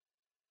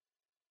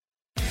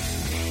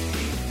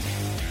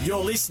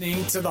You're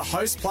listening to the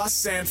Host Plus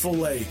SANFL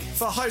League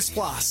for Host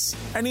Plus,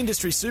 an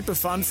industry super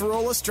fund for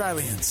all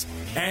Australians.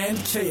 And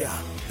Kia.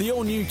 The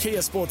all-new Kia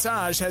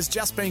Sportage has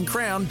just been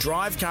crowned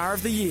Drive Car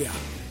of the Year.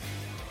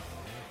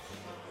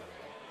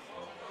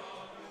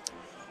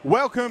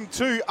 Welcome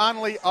to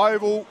Unley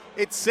Oval.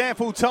 It's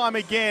SANFL time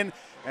again,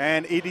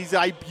 and it is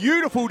a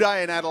beautiful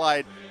day in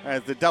Adelaide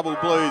as the Double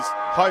Blues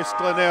host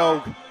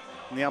Glenelg,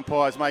 and the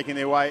umpires making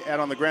their way out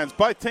on the grounds.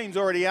 Both teams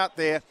already out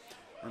there,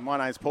 and my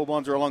name's Paul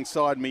Bonsor,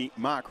 alongside me,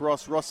 Mark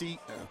Ross. Rossi,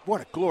 what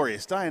a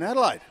glorious day in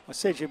Adelaide. I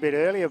said to you a bit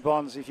earlier,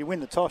 Bonds, if you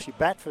win the toss, you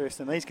bat first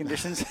in these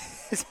conditions.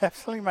 It's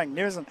absolutely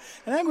magnificent.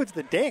 And then good's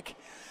the deck.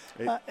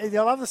 I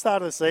love the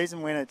start of the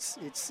season when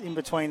it's in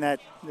between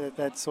that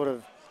sort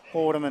of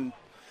autumn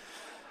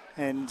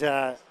and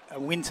a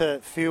winter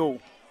feel,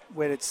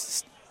 where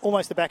it's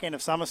almost the back end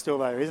of summer still,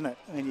 though, isn't it?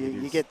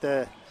 And you get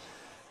the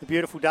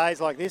beautiful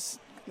days like this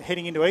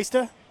heading into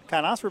Easter.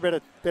 Can't ask for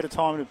a better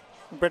time,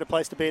 a better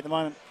place to be at the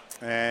moment.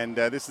 And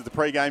this is the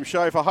pre-game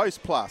show for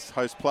Host Plus.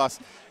 Host Plus,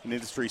 an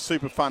industry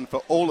super fund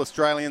for all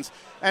Australians.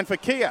 And for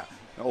Kia,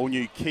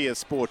 all-new Kia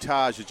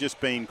Sportage has just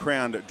been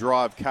crowned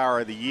Drive Car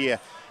of the Year.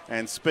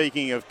 And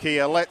speaking of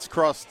Kia, let's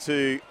cross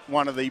to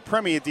one of the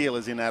premier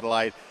dealers in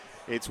Adelaide.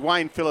 It's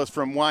Wayne Phillis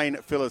from Wayne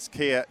Phillis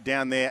Kia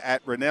down there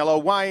at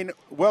Glenelg. Wayne,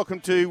 welcome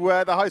to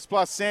the Host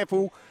Plus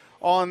SANFL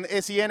on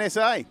SEN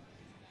SA.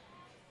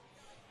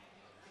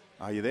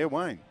 Are you there,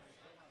 Wayne?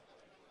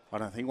 I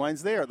don't think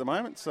Wayne's there at the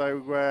moment,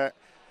 so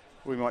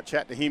we might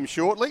chat to him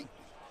shortly.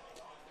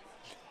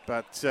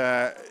 But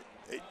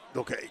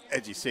look,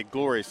 as you said,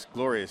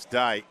 glorious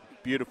day,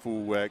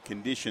 beautiful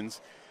conditions.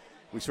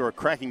 We saw a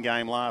cracking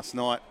game last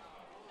night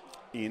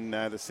in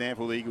the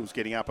SANFL. The Eagles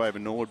getting up over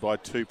Nord by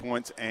 2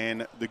 points.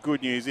 And the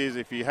good news is,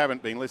 if you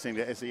haven't been listening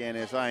to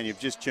SEN SA and you've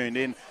just tuned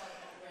in,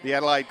 the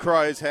Adelaide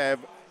Crows have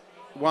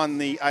won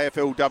the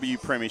AFLW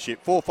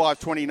Premiership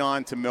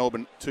 4-5-29 to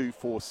Melbourne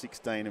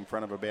 2-4-16 in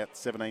front of about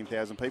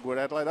 17,000 people at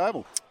Adelaide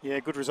Oval. Yeah,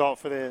 good result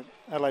for the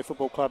Adelaide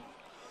Football Club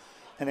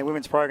and their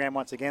women's program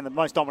once again. The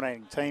most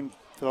dominating team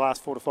for the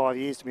last 4 to 5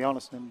 years, to be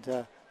honest,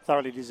 and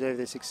thoroughly deserve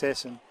their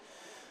success. And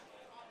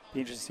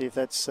be interested to see if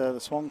that's the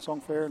song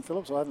for Aaron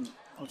Phillips.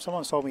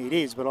 Someone's told me it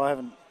is, but I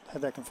haven't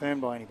had that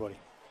confirmed by anybody.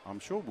 I'm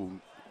sure we'll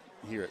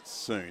hear it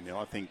soon.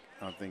 I think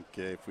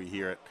if we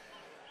hear it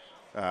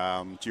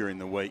during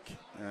the week.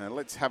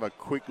 Let's have a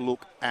quick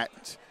look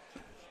at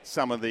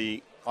some of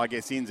the,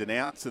 ins and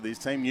outs of this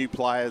team. New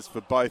players for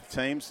both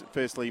teams.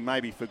 Firstly,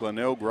 maybe for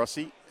Glenelg,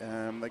 Rossi.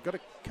 They've got a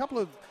couple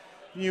of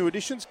new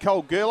additions.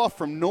 Cole Gerloff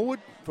from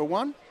Norwood, for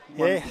one.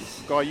 Yeah.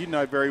 Guy you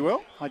know very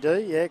well. I do,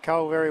 yeah,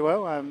 Cole very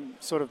well.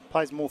 Sort of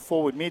plays more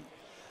forward mid.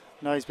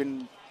 I know he's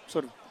been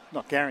sort of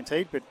not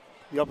guaranteed, but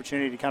the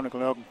opportunity to come to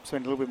Glenelg and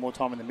spend a little bit more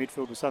time in the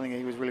midfield was something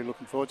he was really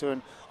looking forward to.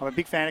 And I'm a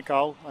big fan of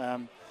Cole.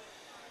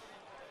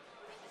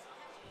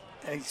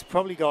 He's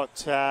probably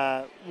got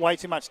way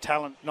too much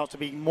talent not to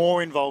be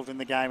more involved in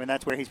the game, and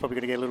that's where he's probably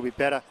going to get a little bit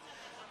better.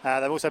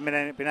 They've also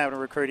been able to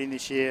recruit in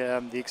this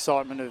year the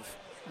excitement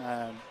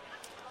of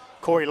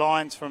Corey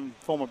Lyons, from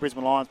former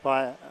Brisbane Lions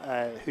player,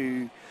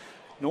 who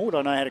Nord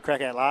I know had a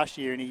crack out last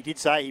year, and he did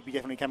say he'd be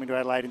definitely coming to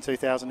Adelaide in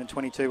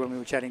 2022 when we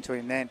were chatting to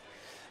him then.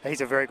 He's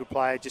a very good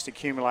player, just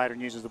accumulator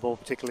and uses the ball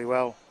particularly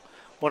well.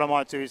 What I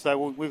might do is,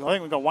 though, I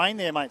think we've got Wayne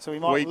there, mate, so we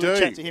might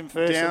chat to him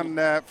first.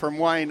 Down from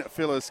Wayne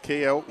Phillis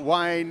Kia.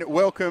 Wayne,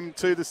 welcome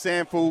to the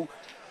SANFL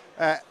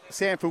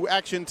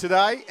action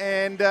today.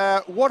 And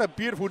what a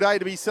beautiful day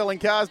to be selling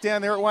cars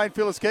down there at Wayne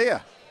Phillis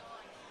Kia.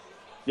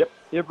 Yep,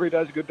 every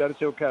day's a good day to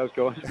sell cars,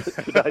 guys.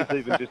 Today's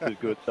even just as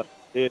good. So,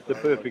 yeah, it's a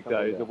perfect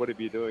day. So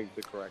whatever you're doing,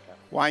 it's a cracker.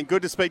 Wayne,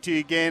 good to speak to you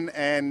again,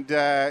 and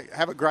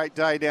have a great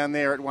day down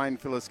there at Wayne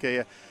Phillis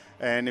Kia.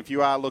 And if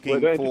you are looking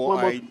for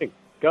one more thing.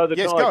 Go the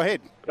Tigers. Yes, go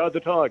ahead. Go the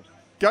Tigers.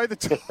 Go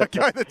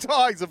the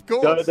Tigers, of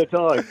course. Go the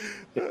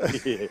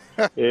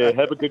Tigers. yeah,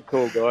 have a good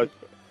call, guys.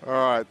 All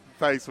right,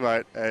 thanks,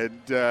 mate.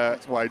 And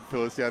it's Wayne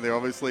Phillis down there,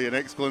 obviously an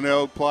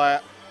ex-Glenelg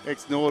player,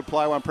 ex-Nord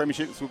player, won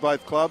premierships with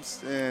both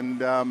clubs, and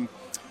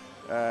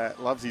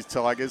loves his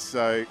Tigers.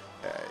 So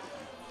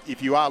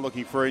if you are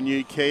looking for a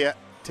new Kia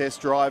test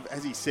drive,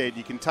 as he said,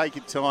 you can take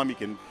your time. You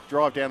can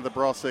drive down to the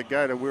Barossa,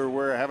 go to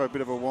Wirrawira, have a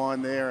bit of a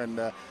wine there,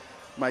 and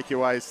make your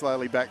way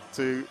slowly back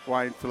to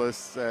Wayne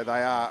Phillis. They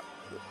are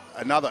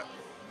another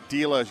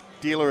Dealer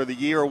of the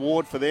Year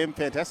award for them.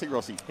 Fantastic,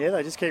 Rossi. Yeah,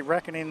 they just keep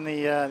racking in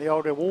the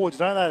old awards,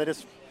 don't they? They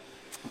just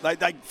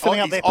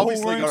filling up their pool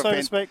room, so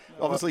to speak.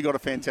 Obviously got a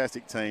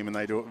fantastic team, and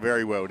they do it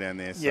very well down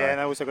there. So. Yeah, and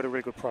they also got a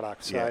really good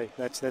product. So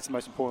that's the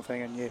most important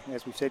thing. And yeah,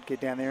 as we've said,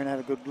 get down there and have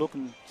a good look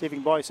and see if you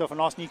can buy yourself a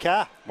nice new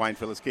car. Wayne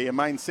Phillis Kia,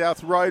 Main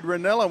South Road,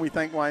 Glenelg, and we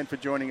thank Wayne for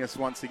joining us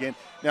once again.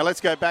 Now let's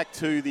go back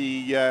to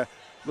the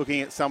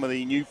looking at some of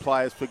the new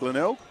players for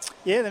Glenelg.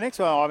 Yeah, the next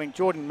one,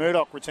 Jordan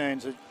Murdoch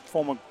returns, a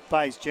former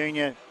Bays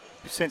junior.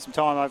 Spent some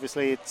time,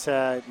 obviously,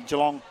 at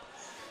Geelong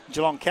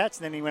Cats,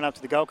 and then he went up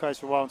to the Gold Coast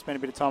for a while and spent a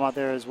bit of time up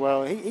there as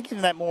well. He gives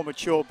them that more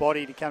mature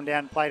body to come down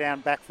and play down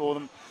back for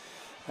them.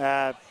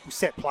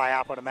 Set play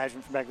up, I'd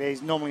imagine, from back there.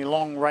 He's normally a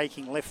long,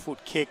 raking left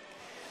foot kick.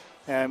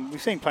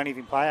 We've seen plenty of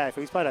him play AFL.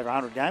 He's played over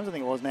 100 games, I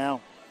think it was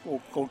now.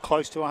 or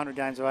close to 100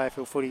 games of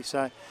AFL footy.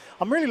 So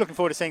I'm really looking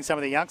forward to seeing some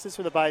of the youngsters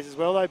for the Bays as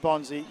well, though,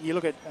 Bonds. You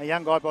look at a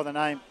young guy by the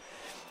name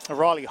of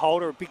Riley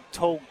Holder, a big,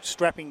 tall,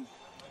 strapping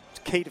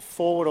key to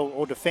forward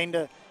or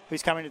defender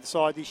who's come into the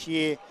side this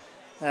year.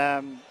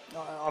 I'm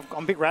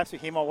big raps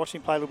with him. I watched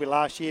him play a little bit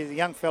last year. The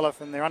young fella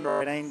from their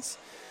under-18s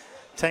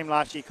team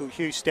last year called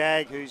Hugh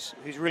Stagg, who's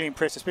really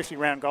impressed, especially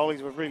around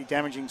goalies. We're really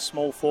damaging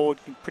small forward,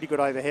 pretty good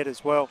overhead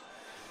as well.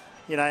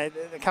 You know,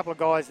 a couple of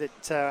guys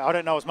that I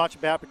don't know as much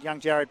about, but young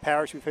Jared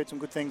Parrish, we've heard some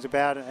good things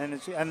about, and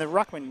the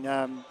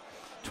ruckman,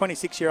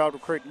 26-year-old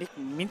recruit Nick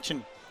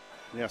Minchin,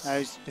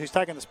 Yes. who's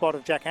taken the spot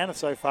of Jack Hannah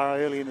so far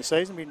early in the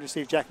season. We're going to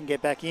see if Jack can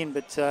get back in,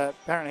 but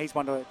apparently he's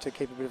one to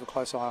keep a bit of a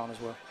close eye on as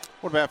well.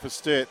 What about for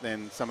Sturt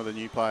then, some of the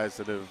new players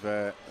that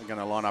are going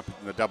to line up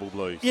in the double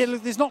blues? Yeah,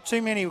 look, there's not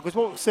too many, because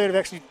what Sturt have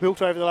actually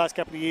built over the last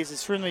couple of years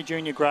is through the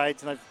junior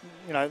grades, and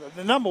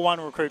the number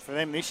one recruit for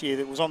them this year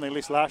that was on their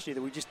list last year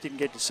that we just didn't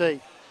get to see.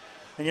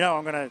 And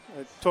I'm going to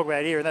talk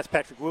about here, and that's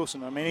Patrick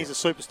Wilson. I mean, he's a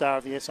superstar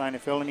of the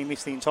SANFL, and he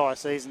missed the entire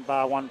season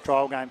bar one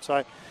trial game.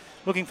 So,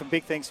 looking for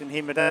big things from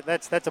him. But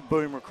that's a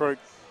boom recruit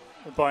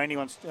by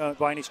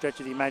any stretch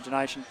of the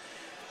imagination.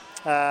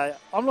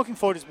 I'm looking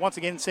forward to once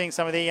again seeing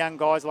some of their young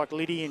guys like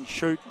Liddy and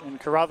Shute and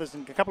Carruthers,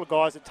 and a couple of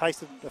guys that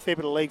tasted a fair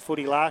bit of league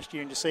footy last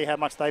year, and to see how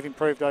much they've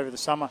improved over the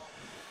summer.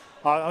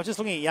 I was just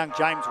looking at young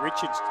James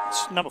Richards,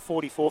 number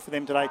 44 for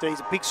them today.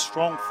 He's a big,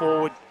 strong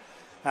forward.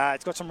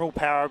 It's got some real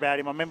power about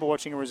him. I remember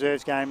watching a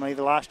reserves game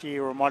either last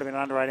year or it might have been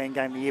an under-18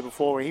 game the year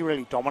before where he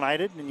really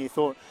dominated, and you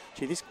thought,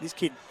 gee, this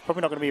kid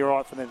probably not going to be all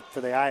right for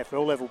the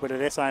AFL level, but at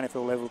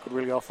SANFL level could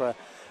really offer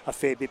a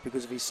fair bit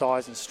because of his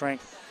size and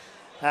strength.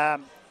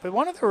 But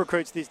one of the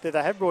recruits that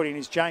they have brought in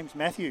is James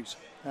Matthews.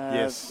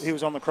 Yes. He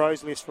was on the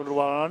Crows list for a little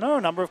while. And I know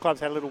a number of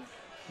clubs had a little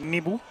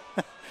nibble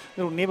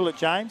at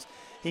James.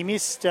 He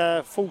missed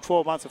full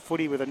 12 months of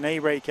footy with a knee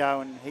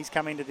reco, and he's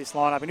come into this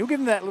lineup. And he'll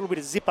give him that little bit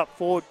of zip up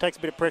forward, takes a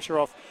bit of pressure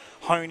off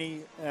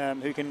Honey,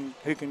 who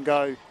can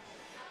go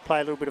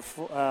play a little bit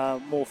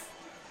of more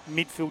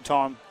midfield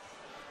time,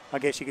 I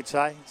guess you could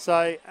say.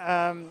 So,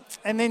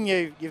 and then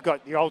you've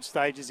got your old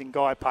stages in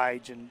Guy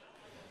Page and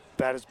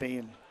Battersby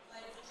and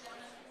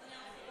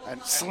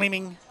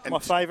Slimming, my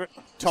favourite.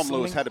 Tom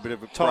Lewis had a bit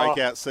of a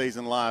breakout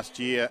season last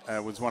year,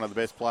 was one of the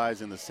best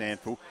players in the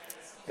SANFL.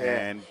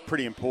 And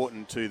pretty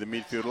important to the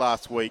midfield.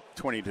 Last week,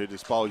 22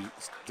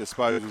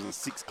 disposals and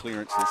 6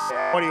 clearances.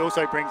 What he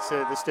also brings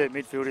to the Sturt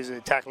midfield is a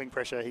tackling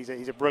pressure. He's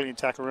a brilliant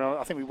tackler.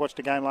 I think we watched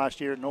a game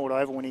last year at Nord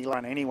Oval when he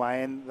ran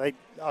anyway, and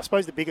I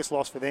suppose the biggest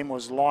loss for them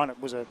was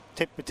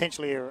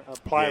potentially a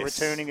player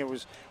returning. It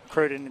was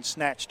recruited and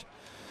snatched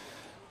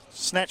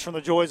from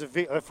the jaws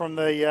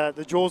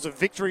of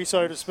victory,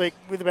 so to speak,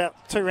 with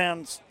about 2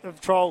 rounds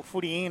of trial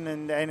footy in,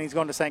 and he's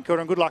gone to St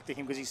Kilda. And good luck to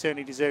him because he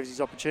certainly deserves his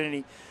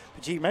opportunity.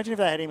 But gee, imagine if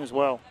they had him as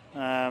well.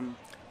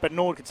 But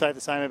Nord could say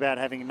the same about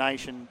having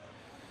Nation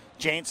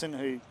Jansen,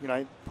 who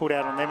pulled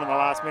out on them in the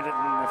last minute,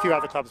 and a few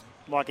other clubs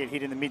might get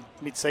hit in the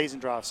mid-season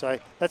draft. So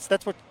that's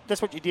what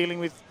you're dealing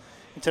with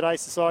in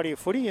today's society of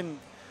footy. And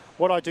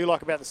what I do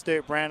like about the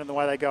Sturt brand and the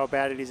way they go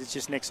about it is it's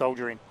just next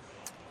soldier in.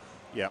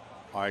 Yeah,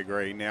 I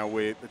agree. Now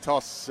with the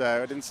toss,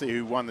 I didn't see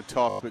who won the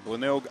toss, but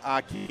Glenelg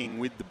are kicking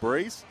with the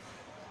breeze,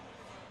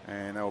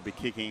 and they'll be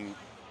kicking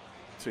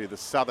to the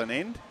southern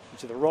end,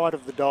 to the right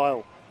of the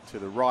dial. To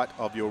the right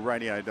of your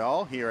radio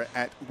dial here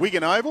at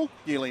Wigan Oval,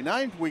 newly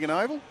named Wigan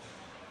Oval.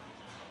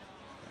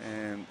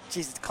 And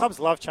geez, the clubs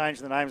love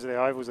changing the names of their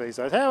ovals these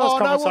days. How are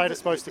commentators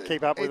supposed to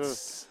keep up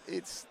with it?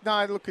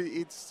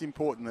 It's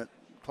important that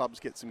clubs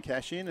get some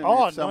cash in. And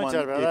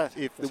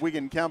if the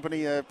Wigan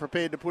company are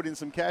prepared to put in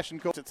some cash and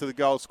call it to the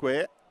goal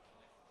square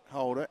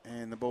holder,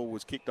 and the ball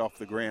was kicked off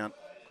the ground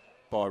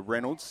by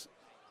Reynolds.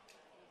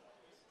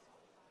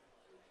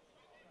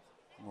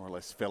 More or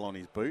less fell on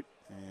his boot,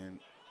 and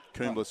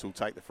Coombs will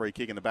take the free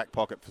kick in the back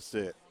pocket for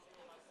Sturt.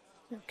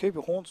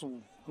 Cooper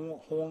Horsnell.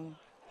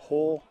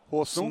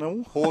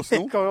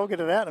 I'll get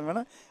it out in a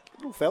minute.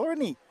 Little fella,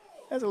 isn't he?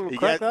 Has a little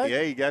crack, though.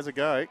 Yeah, he goes a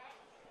go.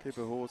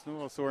 Cooper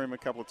Horsnell. I saw him a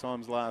couple of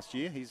times last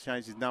year. He's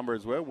changed his number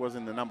as well. Was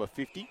in the number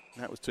 50.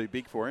 That was too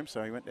big for him,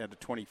 so he went down to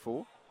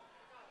 24.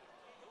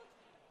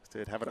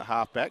 Sturt have it at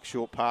half-back.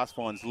 Short pass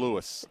finds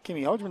Lewis.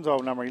 Kimmy Hodgman's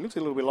old number. He looks a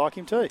little bit like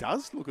him, too. He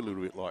does look a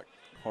little bit like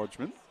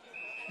Hodgman.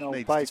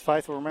 Bay's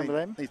faithful, remember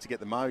them? Needs to get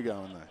the mo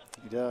going,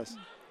 though. He does.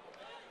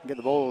 Get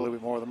the ball a little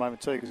bit more at the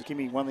moment, too, because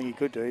Kimmy, one thing he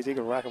could do is he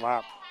could rack them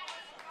up.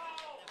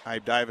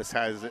 Abe Davis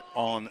has it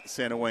on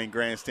centre wing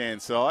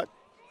grandstand side.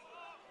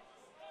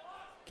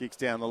 Kicks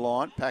down the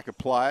line. Pack of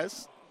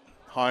players.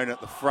 Hone at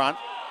the front.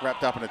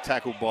 Wrapped up in a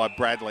tackle by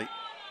Bradley.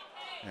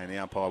 And the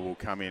umpire will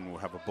come in.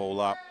 We'll have a ball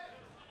up.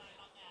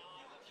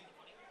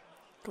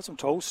 Got some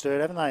tools,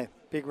 Sturt, haven't they?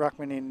 Big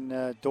ruckman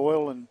in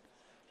Doyle and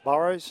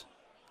Burrows.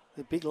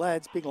 They're big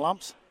lads, big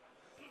lumps.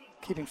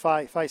 Keeping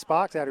Faye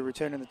Sparks out of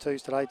return in the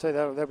twos today too.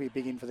 That'll be a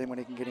big in for them when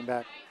he can get him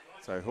back.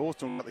 So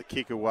Horston got the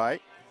kick away.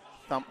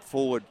 Thumped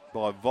forward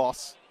by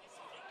Voss.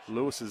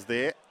 Lewis is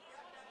there.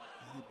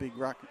 Big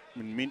ruckman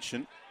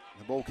Minchin.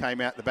 The ball came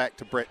out the back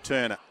to Brett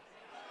Turner.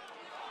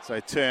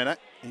 So Turner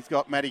He's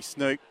got Matty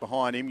Snook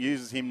behind him,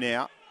 uses him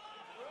now.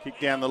 Kick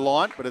down the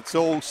line, but it's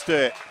all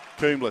Sturt.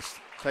 Coombs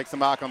takes the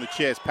mark on the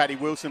chest. Paddy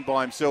Wilson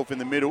by himself in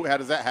the middle. How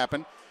does that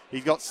happen?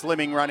 He's got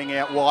Slimming running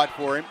out wide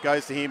for him.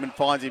 Goes to him and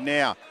finds him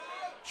now.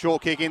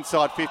 Short kick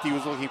inside 50,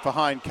 was looking for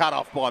Hone. Cut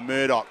off by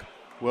Murdoch.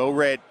 Well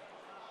read.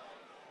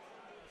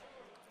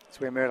 That's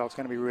where Murdoch's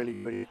going to be really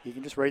good. He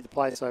can just read the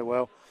play so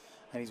well,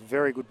 and he's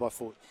very good by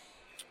foot.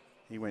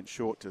 He went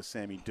short to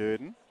Sammy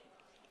Durden.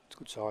 It's a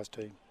good size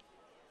too.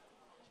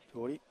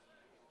 40.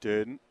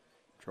 Durden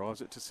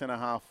drives it to centre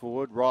half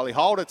forward. Riley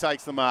Holder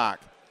takes the mark.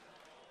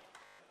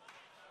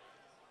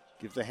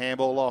 Gives the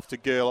handball off to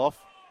Gerloff.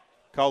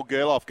 Cole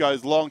Gerloff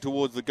goes long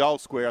towards the goal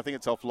square. I think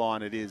it's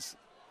offline. It is.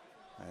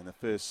 And the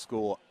first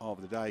score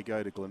of the day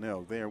go to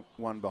Glenelg. They're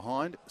one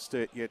behind.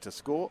 Sturt yet to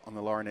score on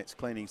the Laurinets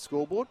Cleaning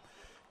scoreboard.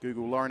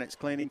 Google Laurinets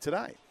Cleaning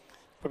today.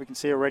 Probably can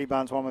see already,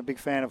 Barnes, why I'm a big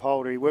fan of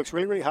Holder. He works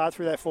really, really hard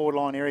through that forward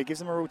line area. He gives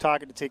them a real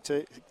target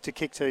to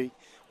kick to.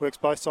 Works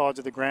both sides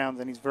of the ground,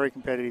 and he's very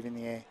competitive in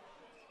the air.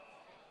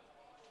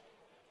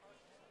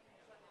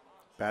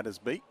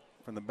 Battersby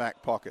from the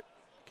back pocket.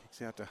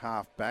 Kicks out to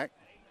half back.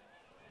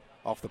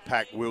 Off the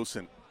pack,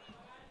 Wilson.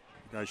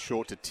 Goes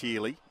short to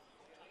Tearley.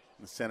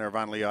 In the centre of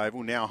Unley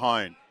Oval. Now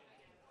Hone.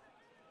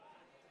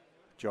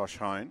 Josh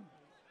Hone.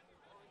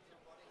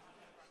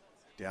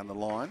 Down the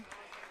line.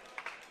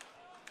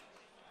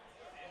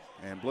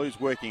 And Blues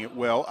working it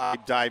well.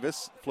 Abe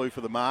Davis flew for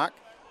the mark.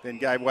 Then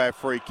gave away a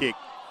free kick.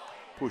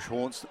 Push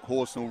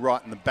Horsnell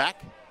right in the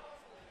back.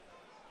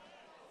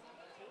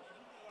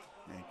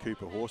 And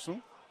Cooper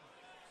Horsnell.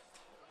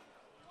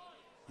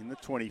 In the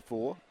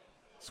 24.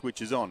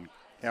 Switches on.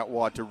 Out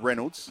wide to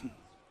Reynolds.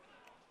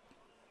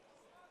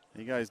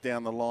 He goes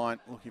down the line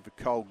looking for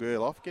Cole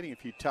Gerloff. Getting a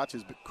few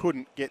touches but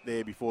couldn't get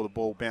there before the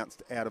ball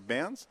bounced out of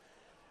bounds.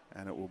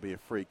 And it will be a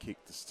free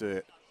kick to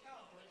Sturt.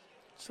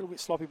 It's a little bit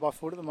sloppy by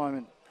foot at the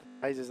moment.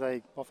 As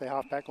they off their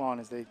half back line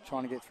as they're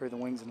trying to get through the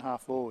wings and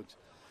half forwards.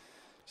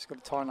 Just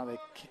got to tighten up their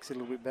kicks a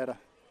little bit better.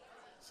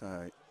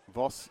 So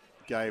Voss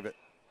gave it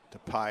to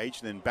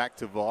Page, then back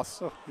to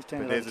Voss. Oh, but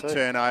there's a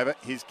turnover.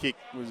 His kick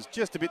was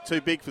just a bit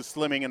too big for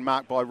Slimming and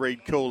marked by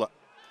Reed Cooler.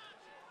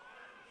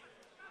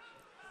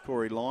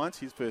 Corey Lyons,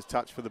 his first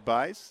touch for the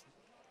Bays.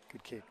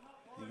 Good kick.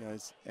 He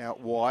goes out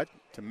wide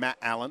to Matt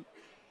Allen.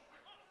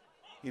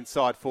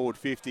 Inside forward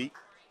 50.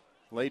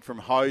 Lead from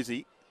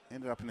Hosey.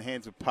 Ended up in the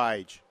hands of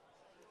Page.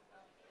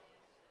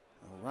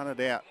 They'll run it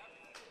out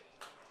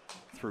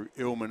through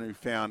Illman, who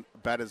found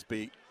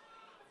Battersby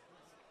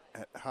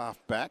at half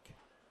back.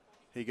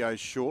 He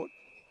goes short.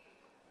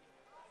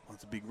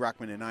 Wants a big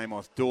ruckman in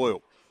Amos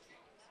Doyle.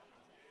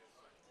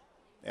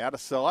 Outer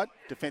side,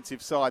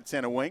 defensive side,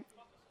 centre wing.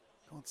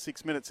 Gone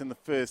 6 minutes in the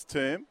first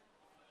term.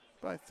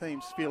 Both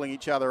teams feeling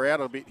each other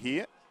out a bit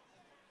here.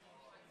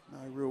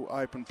 No real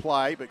open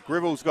play, but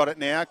Gribbles got it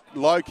now.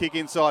 Low kick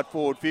inside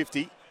forward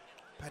 50.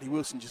 Paddy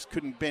Wilson just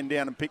couldn't bend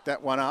down and pick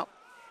that one up.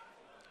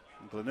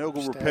 And Glenelg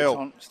will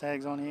repel.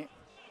 Stag's on here.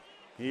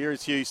 Here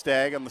is Hugh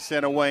Stagg on the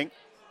centre wing.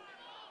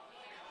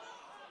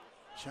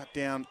 Shut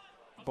down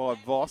by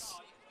Voss.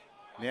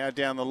 Now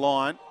down the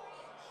line.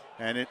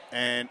 And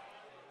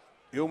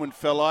Illman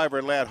fell over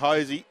and allowed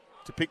Hosey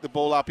to pick the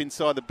ball up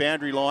inside the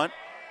boundary line.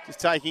 Just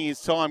taking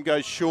his time,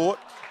 goes short.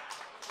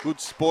 Good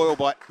spoil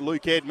by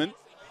Luke Edmond.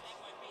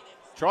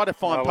 Tried to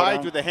find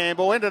Page with the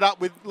handball. Ended up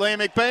with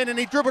Liam McBean, and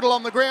he dribbled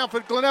along the ground for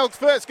Glenelg's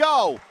first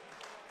goal.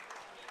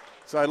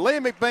 So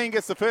Liam McBean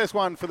gets the first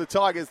one for the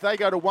Tigers. They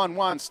go to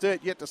 1-1.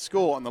 Sturt yet to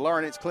score on the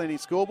Laurinets Cleaning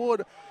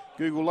scoreboard.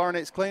 Google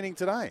Laurinets Cleaning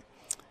today.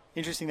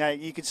 Interesting, though.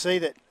 You could see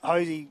that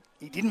Hosey,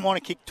 he didn't want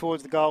to kick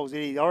towards the goals,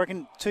 did he? I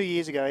reckon 2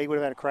 years ago he would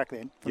have had a crack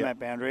then from that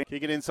boundary.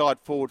 Kick it inside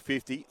forward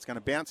 50. It's going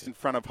to bounce in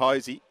front of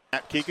Hosey.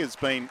 That kicker's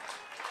been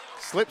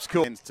slips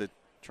cool. To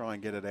try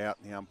and get it out.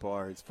 The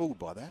umpire is fooled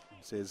by that.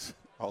 He says,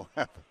 I'll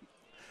have it,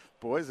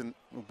 boys, and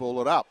we'll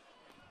ball it up.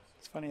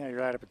 It's funny how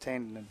you're able to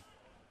pretend, and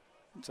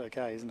it's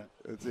okay, isn't it?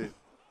 That's it.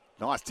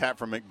 Nice tap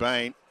from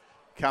McBean.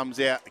 Comes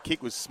out. The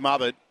kick was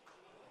smothered.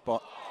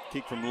 But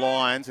kick from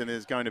Lyons, and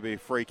there's going to be a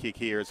free kick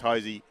here as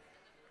Hosey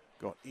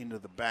got into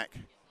the back.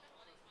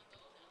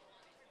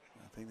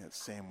 I think that's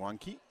Sam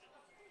Wunke.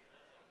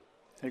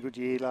 Had a good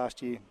year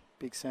last year,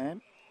 Big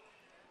Sam.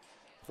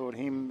 Thought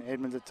him,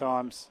 Edmonds at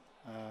times,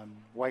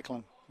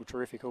 Wakeland were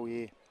terrific all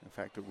year. In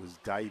fact, it was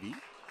Davey.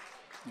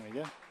 There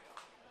we go.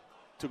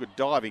 Took a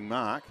diving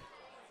mark.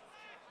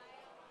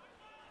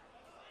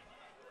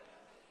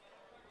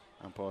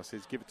 Umpire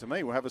says, give it to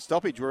me. We'll have a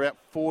stoppage. We're about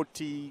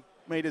 40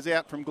 metres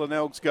out from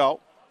Glenelg's goal.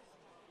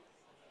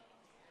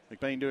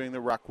 McBean doing the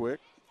ruck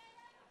work.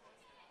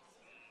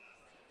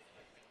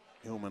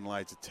 Hillman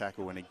lays a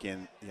tackle, and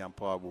again, the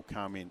umpire will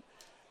come in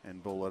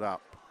and ball it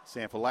up.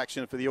 SANFL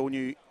action for the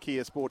all-new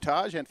Kia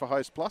Sportage, and for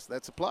Host Plus,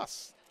 that's a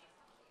plus.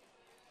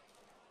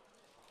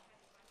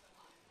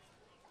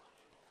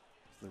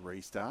 The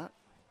restart.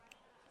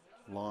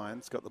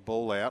 Lyons got the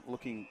ball out,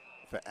 looking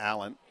for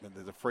Allen. But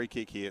there's a free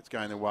kick here. It's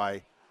going the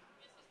way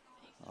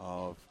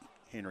of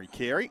Henry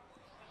Carey.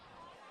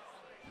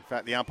 In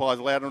fact, the umpires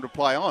allowed him to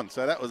play on.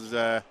 So that was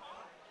a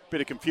bit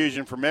of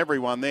confusion from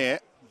everyone there.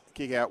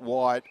 kick out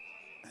wide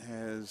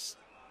has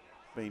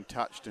been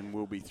touched and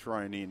will be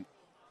thrown in.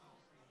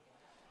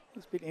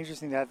 It's a bit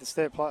interesting that the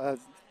Sturt player,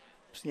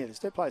 the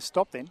Sturt player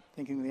stopped then,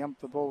 thinking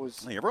the ball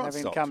was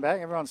having to come back.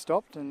 Everyone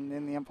stopped, and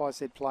then the umpire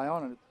said play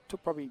on, and it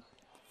took probably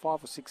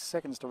 5 or 6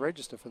 seconds to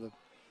register for the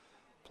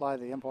play.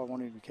 The umpire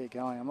wanted him to keep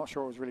going. I'm not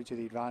sure it was really to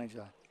the advantage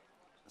though.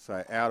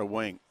 So outer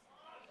wing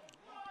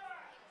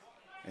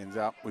ends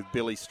up with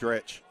Billy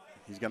Stretch.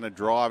 He's going to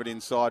drive it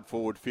inside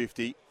forward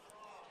 50.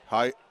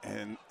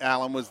 And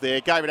Allen was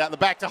there, gave it out the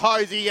back to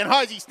Hosey, and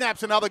Hosey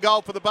snaps another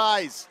goal for the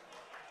Bays.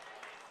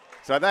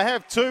 So they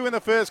have 2 in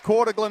the first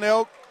quarter,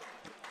 Glenelg.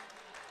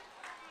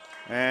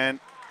 And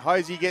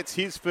Hosey gets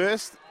his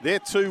first. They're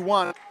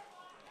 2-1.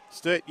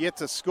 Sturt yet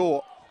to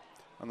score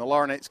on the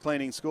Laurenettes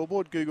Cleaning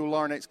scoreboard. Google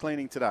Laurenettes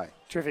Cleaning today.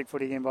 Terrific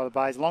footy again by the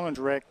Bays. Long and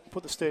direct.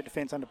 Put the Sturt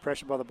defence under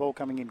pressure by the ball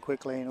coming in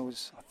quickly. And it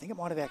was, I think it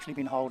might have actually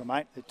been Holder,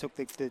 mate. They took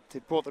they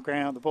brought the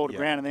ball to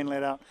ground and then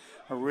let out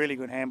a really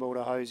good handball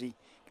to Hosey.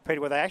 Compared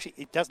to where they actually,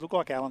 it does look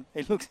like Allen.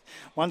 It looks,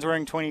 one's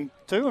wearing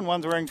 22 and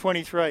one's wearing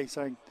 23.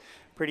 So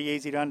pretty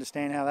easy to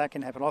understand how that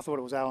can happen. I thought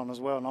it was Allen as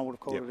well, and I would have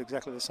called it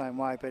exactly the same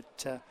way. But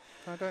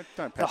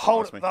don't the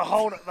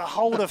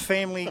Holder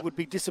family would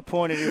be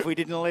disappointed if we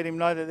didn't let him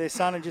know that their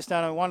son had just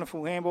done a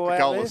wonderful handball out there.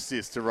 Goal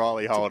assist to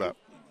Riley Holder.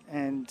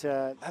 And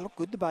they look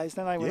good, the Bays,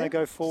 don't they, when they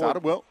go forward?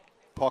 Started well.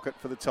 Pocket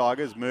for the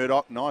Tigers.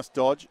 Murdoch, nice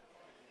dodge.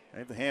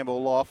 Have the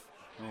handball off.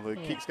 Well, the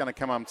kick's going to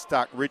come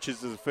unstuck.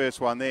 Richards is the first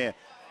one there.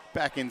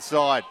 Back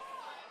inside.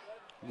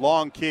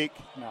 Long kick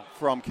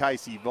from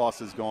Casey Voss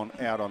has gone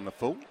out on the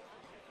full.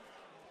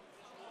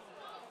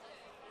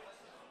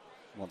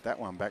 Want that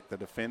one back, the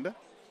defender.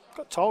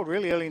 Got told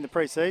really early in the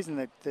pre-season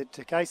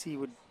that Casey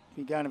would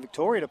be going to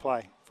Victoria to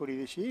play footy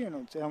this year,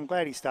 and I'm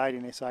glad he stayed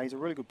in SA. He's a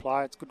really good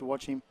player. It's good to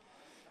watch him.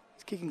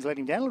 His kicking's let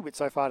him down a little bit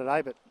so far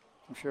today, but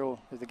I'm sure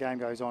as the game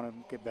goes on,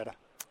 it'll get better.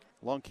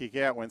 Long kick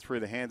out, went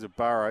through the hands of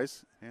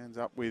Burrows. Ends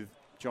up with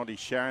Jonty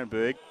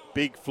Scharenberg.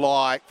 Big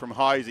fly from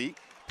Hosey.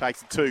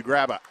 Takes a 2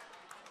 grabber.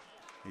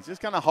 He's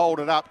just going to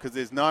hold it up because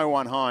there's no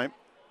one home.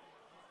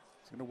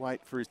 He's going to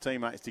wait for his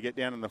teammates to get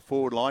down in the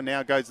forward line.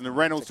 Now goes in the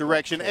Reynolds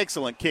direction.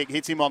 Excellent kick.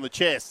 Hits him on the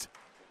chest.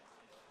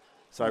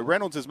 So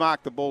Reynolds has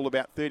marked the ball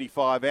about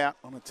 35 out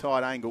on a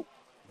tight angle.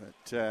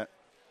 But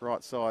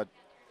right side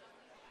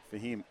for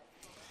him.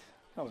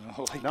 That was an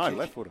elite kick.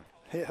 Left footer.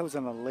 That was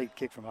an elite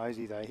kick from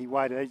Hosey, though. He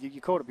waited.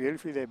 You caught it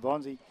beautifully there,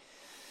 Bonzi.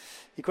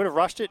 He could have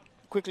rushed it.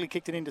 Quickly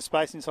kicked it into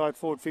space inside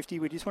forward 50.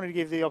 We just wanted to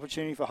give the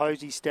opportunity for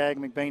Hosey, Stagg,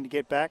 McBean to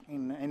get back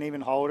and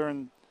even Holder,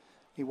 and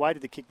he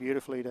weighted the kick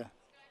beautifully to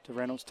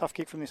Reynolds. Tough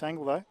kick from this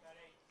angle, though.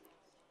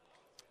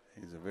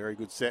 Here's a very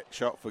good set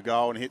shot for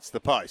goal and hits the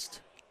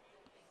post.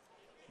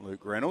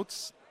 Luke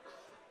Reynolds,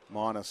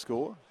 minor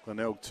score.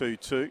 Glenelg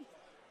 2-2.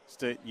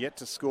 Sturt yet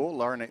to score.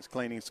 Laurenettes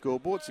Cleaning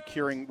scoreboard,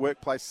 securing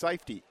workplace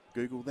safety.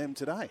 Google them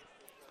today.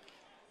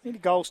 Need a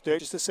goal, Sturt,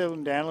 just to settle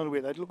them down a little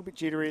bit. They look a bit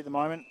jittery at the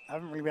moment.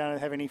 Haven't really been able to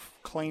have any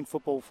clean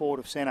football forward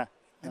of centre.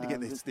 And to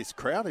get this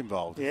crowd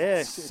involved. Yeah,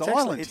 it's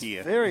silent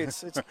here.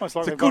 It's almost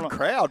like it's a good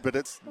crowd, but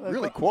it's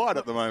really quiet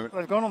at the moment.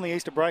 They've gone on the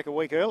Easter break a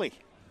week early.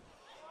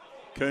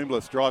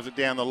 Coomblas drives it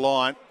down the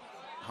line.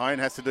 Hone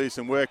has to do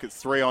some work.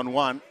 It's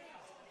 3-on-1.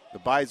 The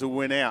Bays will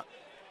win out.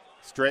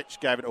 Stretch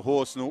gave it to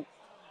Horsnell.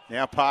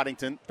 Now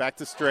Partington, back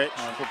to Stretch.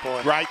 Oh, good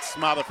boy. Great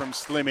smother from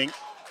Slimming.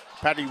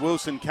 Paddy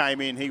Wilson came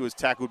in. He was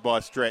tackled by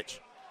Stretch.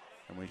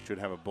 And we should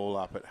have a ball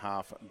up at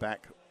half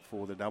back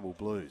for the Double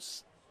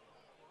Blues.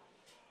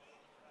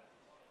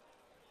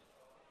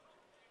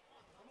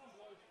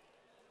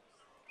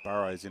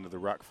 Burrows into the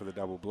ruck for the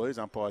Double Blues.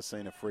 Umpire's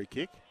seen a free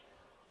kick.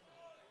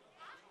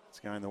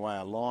 It's going the way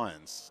of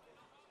Lyons.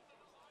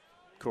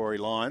 Corey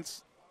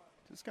Lyons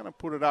just going to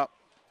put it up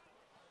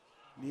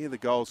near the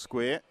goal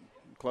square,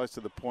 close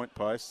to the point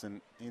post, and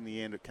in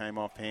the end it came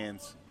off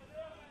hands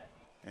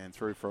and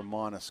through for a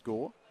minor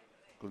score.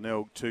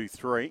 Glenelg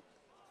 2-3.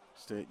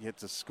 Sturt yet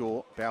to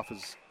score.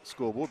 Balfour's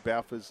scoreboard.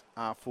 Balfour's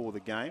are for the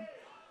game.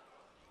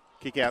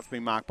 Kick out's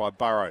been marked by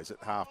Burrows at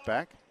half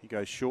back. He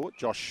goes short.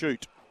 Josh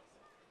Shute.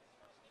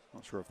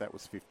 Not sure if that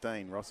was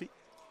 15, Rossi.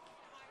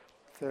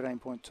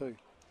 13.2. He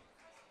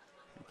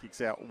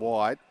kicks out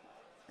wide.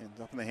 Ends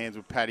up in the hands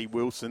of Paddy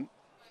Wilson.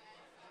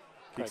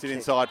 Kicks it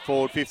inside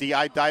forward 50.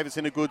 Abe Davis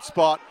in a good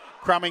spot.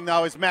 Crumbing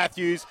though is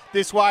Matthews.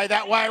 This way,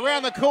 that way,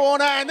 around the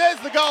corner, and there's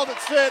the goal that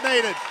Sturt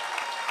needed.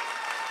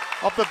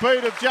 Off the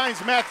boot of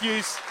James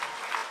Matthews.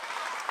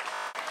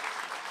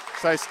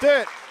 So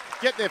Sturt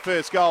get their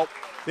first goal.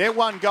 Their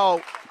one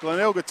goal,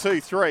 Glenelg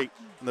 2-3.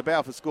 And the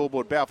Balfour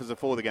scoreboard, Balfour's are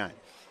for the game.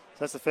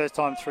 So that's the first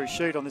time through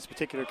Shoot on this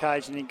particular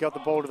occasion. He got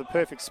the ball to the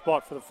perfect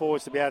spot for the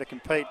forwards to be able to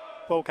compete.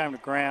 Ball came to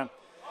ground.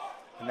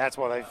 And that's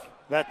why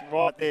that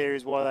right there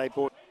is why they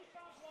bought.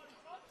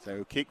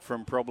 So a kick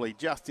from probably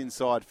just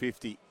inside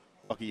 50,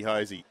 Lockie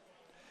Hosey.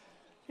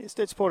 Yeah,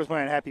 Sturt supporters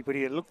weren't happy, but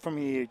he looked from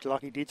here,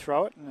 Lockie did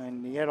throw it,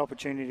 and he had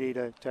opportunity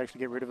to actually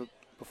get rid of it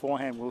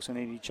beforehand, Wilson,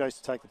 and he chose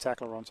to take the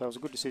tackler on. So it was a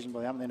good decision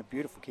by him, and then a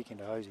beautiful kick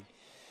into Hosey.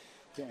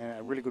 And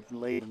a really good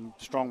lead and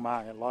strong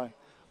mark at low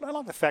I don't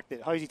like the fact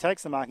that Hosey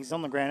takes the mark, he's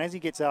on the ground. As he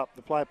gets up,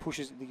 the player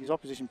pushes, his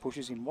opposition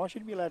pushes him. Why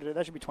should he be allowed to do that?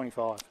 That should be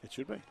 25. It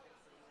should be.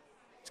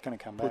 It's going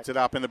to come back. Puts it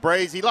up in the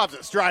breeze. He loves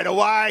it straight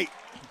away.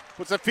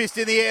 Puts a fist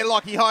in the air,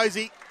 Lockie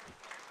Hosey.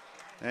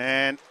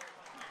 And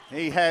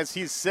he has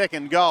his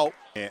second goal.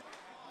 Yeah.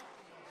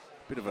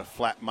 Bit of a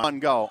flat one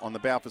goal on the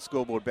Balfour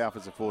scoreboard.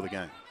 Balfour's are for the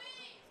game.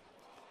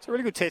 It's a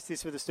really good test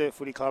this for the Sturt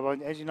Footy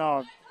Club. As you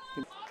know,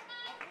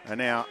 And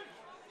now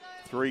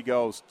 3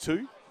 goals,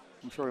 2.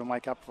 I'm sure he'll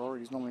make up for it.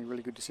 He's normally a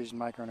really good decision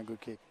maker and a good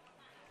kick.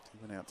 He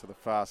went out to the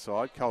far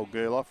side. Cole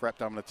Gerloff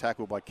wrapped up in a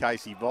tackle by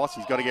Casey Voss.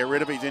 He's got to get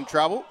rid of it. He's in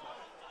trouble.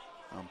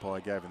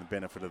 Umpire gave him the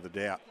benefit of the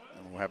doubt.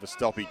 And we'll have a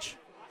stoppage.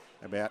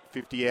 About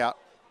 50 out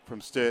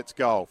from Sturt's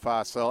goal.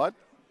 Far side.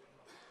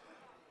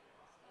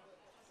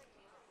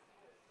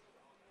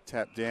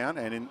 Tap down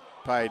and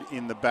paid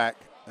in the back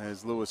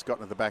as Lewis got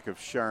into the back of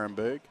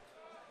Scharenberg.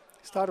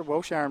 Started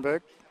well,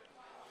 Scharenberg.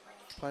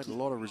 Played a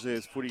lot of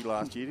reserves footy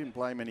last year. Didn't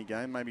play many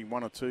games, maybe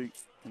 1 or 2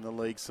 in the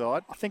league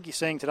side. I think you're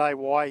seeing today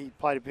why he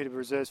played a bit of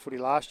reserves footy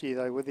last year,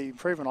 though. With the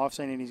improvement I've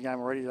seen in his game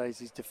already today is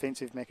his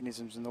defensive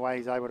mechanisms and the way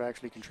he's able to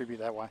actually contribute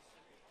that way.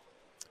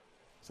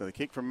 So the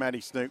kick from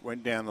Matty Snook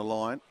went down the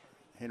line.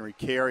 Henry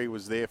Carey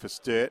was there for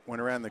Sturt.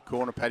 Went around the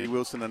corner. Paddy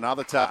Wilson,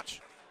 another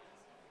touch.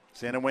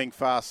 Centre wing,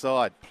 far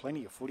side.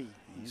 Plenty of footy.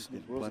 He's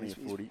plenty of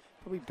footy.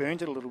 Probably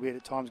burnt it a little bit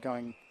at times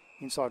going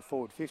inside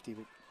forward 50,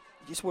 but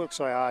he just works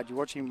so hard. You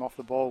watch him off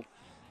the ball,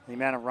 the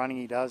amount of running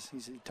he does.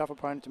 He's a tough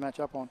opponent to match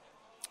up on.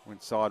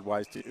 Went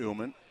sideways to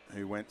Ullman,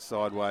 who went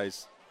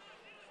sideways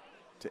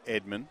to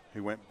Edmund,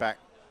 who went back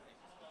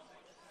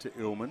to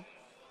Ullman.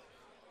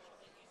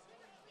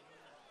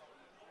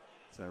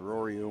 So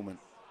Rory Ullman,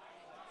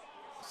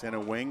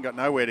 centre wing, got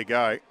nowhere to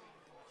go.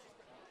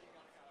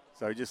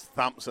 So he just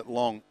thumps it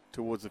long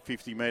towards the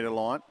 50-metre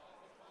line.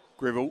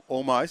 Gribble,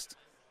 almost.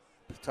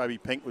 Toby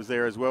Pink was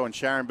there as well, and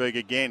Scharenberg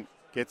again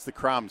gets the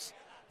crumbs.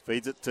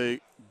 Feeds it to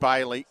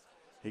Bailey.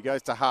 He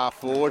goes to half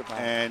forward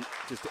and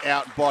just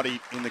out-bodied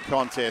in the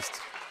contest.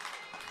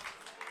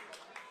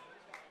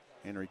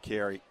 Henry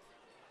Carey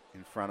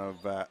in front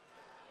of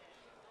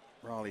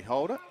Riley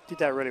Holder. Did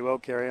that really well,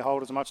 Carey.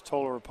 Holder's a much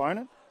taller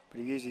opponent, but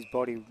he used his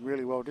body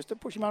really well just to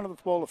push him under the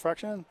ball a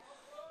fraction and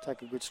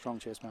take a good, strong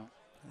chest mark.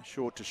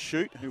 Short to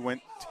shoot, who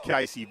went to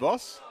Casey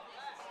Voss.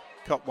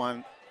 Cop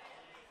one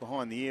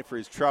behind the ear for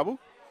his trouble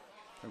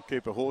from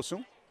Cooper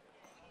Horsell.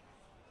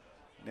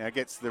 Now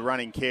gets the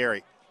running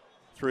Carey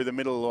through the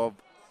middle of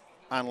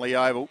Unley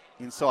Oval,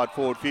 inside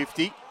forward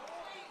 50.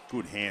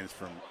 Good hands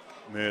from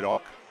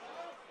Murdoch.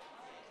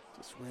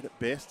 Just read it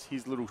best,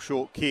 his little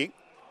short kick.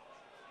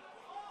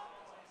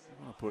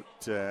 I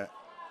want to put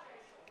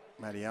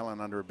Matty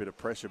Allen under a bit of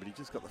pressure, but he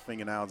just got the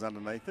fingernails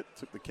underneath it,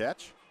 took the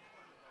catch.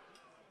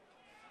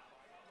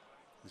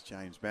 As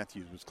James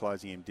Matthews was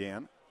closing him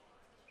down.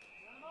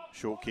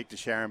 Short kick to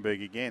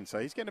Scharenberg again. So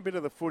he's getting a bit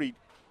of the footy,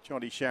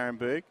 Jonty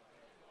Scharenberg.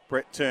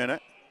 Brett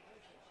Turner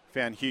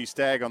found Hugh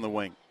Stagg on the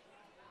wing.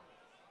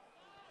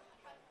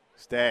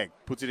 Stagg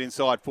puts it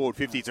inside forward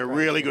 50. It's a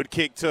really good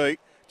kick too.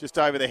 Just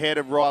over the head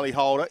of Riley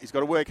Holder. He's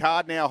got to work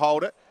hard now,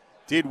 Holder.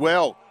 Did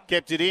well.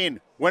 Kept it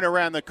in. Went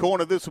around the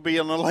corner. This will be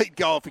an elite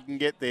goal if he can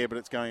get there, but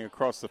it's going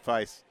across the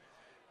face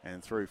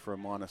and through for a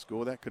minor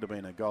score. That could have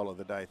been a goal of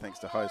the day thanks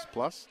to Host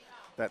Plus.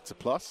 That's a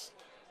plus.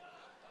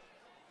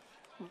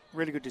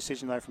 Really good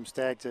decision, though, from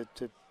Stagg to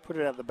put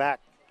it out the back.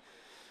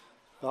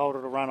 The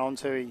Holder to run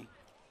onto. He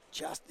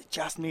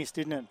just missed,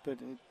 didn't it? But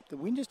the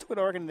wind just took it,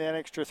 I reckon, that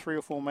extra 3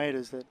 or 4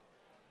 metres that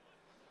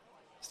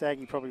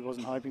Staggy probably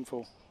wasn't hoping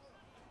for.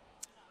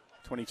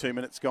 22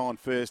 minutes gone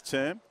first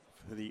term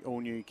for the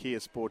all-new Kia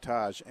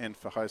Sportage and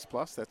for Host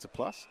Plus. That's a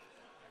plus.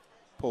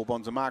 Paul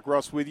Bonsor Mark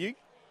Ross with you.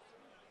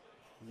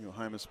 Your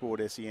home of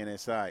sport, SEN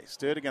SA.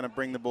 Sturt are going to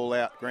bring the ball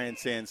out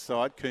grandstand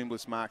side.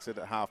 Coombs marks it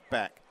at half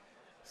back.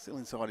 Still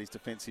inside his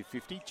defensive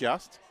 50,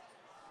 just.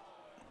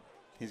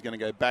 He's going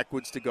to go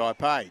backwards to Guy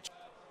Page.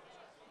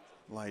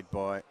 Laid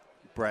by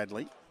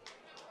Bradley.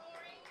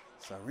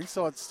 So we're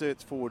inside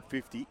Sturt's forward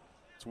 50.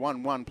 It's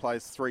 1-1,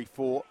 plays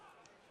 3-4.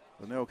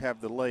 Glenelg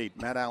have the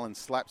lead. Matt Allen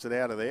slaps it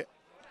out of there.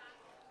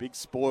 Big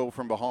spoil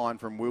from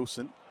behind from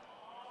Wilson.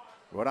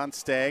 Got on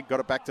Stagg, got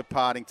it back to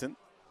Partington.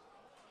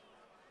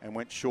 And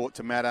went short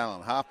to Matt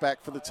Allen. Half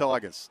back for the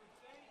Tigers.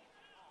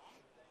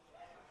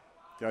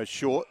 Goes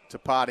short to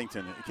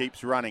Partington. He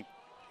keeps running.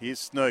 Here's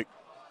Snook.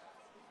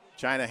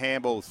 Chain of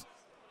handballs.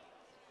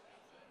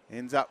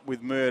 Ends up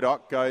with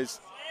Murdoch. Goes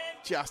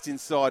just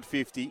inside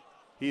 50.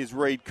 Here's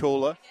Reed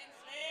Cooler.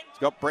 He's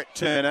got Brett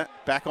Turner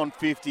back on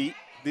 50.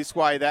 This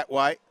way, that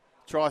way.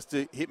 Tries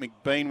to hit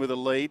McBean with a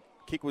lead.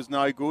 Kick was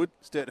no good.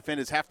 Sturt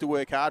defenders have to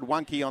work hard.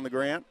 1 key on the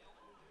ground.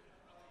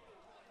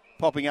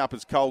 Popping up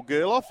is Cole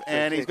Gerloff,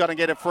 and he's got to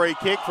get a free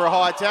kick for a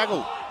high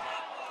tackle.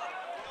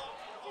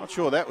 Not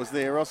sure that was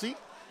there, Rossi.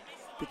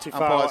 Bit too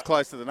far. Umpire's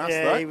close to the nuts,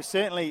 though. Yeah, he was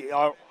certainly,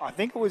 I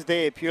think it was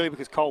there purely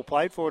because Cole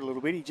played for it a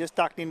little bit. He just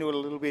ducked into it a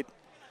little bit,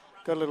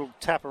 got a little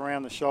tap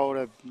around the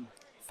shoulder,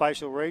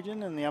 facial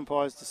region, and the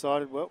umpires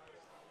decided, well,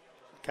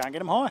 can't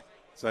get him high.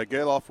 So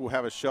Gerloff will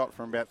have a shot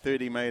from about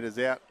 30 metres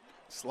out.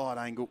 Slight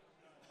angle.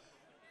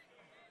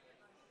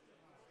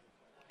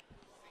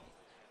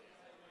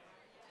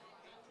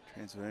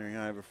 Transferring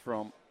over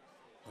from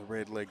the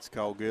Red Legs,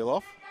 Cole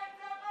Gerloff.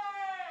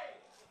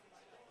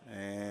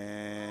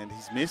 And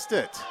he's missed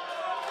it.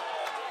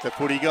 The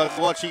footy guys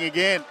watching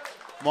again.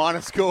 Minor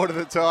score to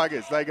the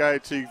Tigers. They go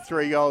to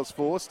 3 goals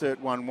for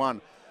Sturt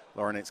 1-1.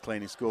 Laurinet's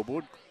cleaning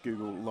scoreboard.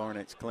 Google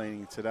Laurinet's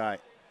cleaning today.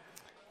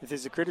 If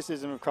there's a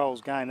criticism of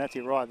Cole's game, that's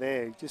it right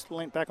there. Just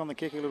leant back on the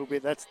kick a little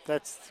bit. That's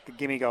a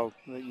gimme goal.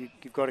 You've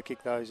got to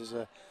kick those as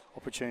an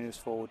opportunist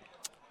forward.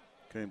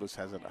 Coombush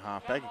has it at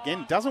half-back.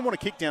 Again, doesn't want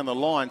to kick down the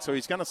line, so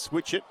he's going to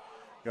switch it.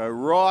 Go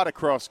right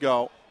across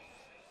goal.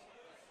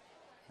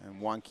 And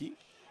Wonky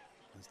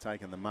has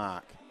taken the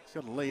mark. He's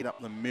got to lead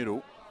up the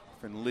middle.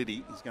 And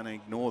Liddy is going to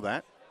ignore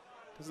that.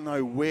 Doesn't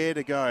know where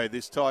to go.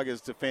 This Tigers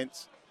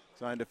defence,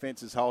 zone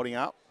defence is holding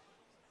up.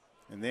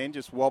 And then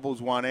just wobbles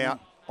one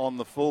out on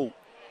the full.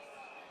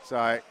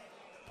 So,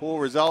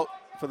 poor result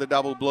for the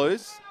Double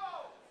Blues.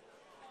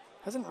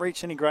 Hasn't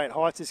reached any great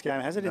heights this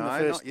game, has it, in the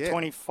first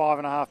 25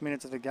 and a half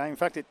minutes of the game? In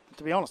fact,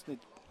 to be honest,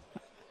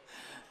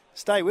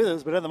 stay with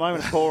us, but at the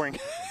moment it's pouring.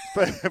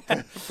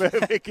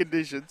 Perfect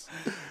conditions.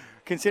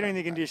 Considering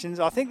the conditions,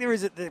 I think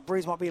the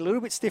breeze might be a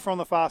little bit stiffer on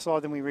the far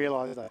side than we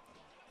realise, though.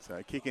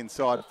 So kick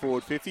inside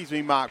forward 50s,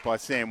 be marked by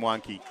Sam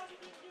Wonky.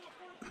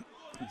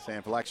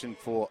 SANFL action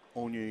for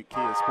all new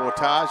Kia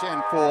Sportage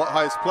and for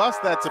Host Plus.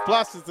 That's a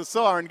plus as the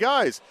siren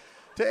goes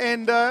to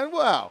end,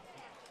 a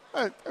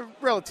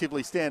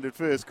relatively standard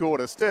first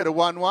quarter. Sturt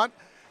 1-1,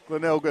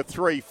 Glenelg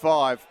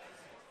 3-5.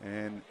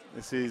 And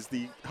this is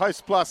the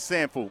Host Plus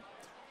SANFL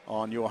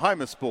on your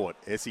home of sport,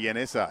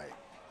 SEN SA.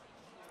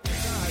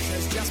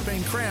 Has just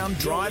been crowned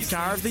Drive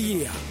Car of the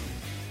Year.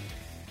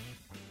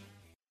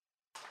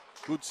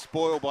 Good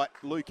spoil by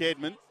Luke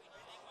Edmond.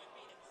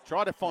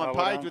 Tried to find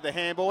Page with the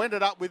handball.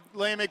 Ended up with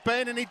Liam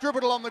McBean, and he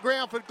dribbled along the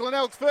ground for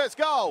Glenelg's first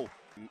goal.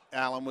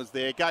 Allen was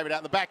there, gave it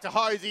out the back to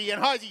Hosey,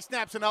 and Hosey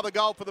snaps another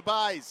goal for the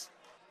Bays.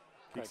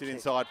 Kicks it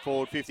inside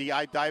forward 50.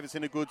 Abe Davis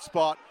in a good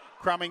spot.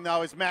 Crumbing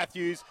though is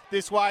Matthews.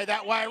 This way,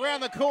 that way,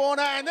 around the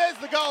corner, and there's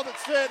the goal that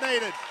Sturt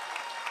needed.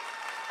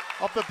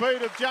 Off the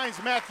boot of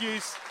James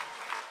Matthews.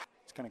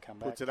 It's going to come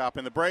back. Puts it up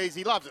in the breeze.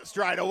 He loves it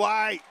straight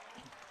away.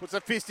 Puts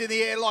a fist in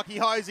the air, Lockie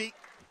Hosey.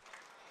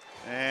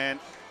 And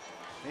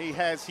he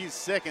has his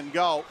second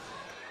goal.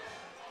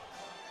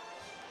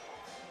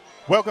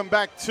 Welcome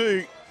back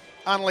to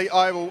Unley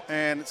Oval,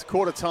 and it's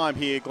quarter time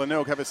here.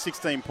 Glenelg have a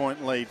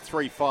 16-point lead,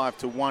 3-5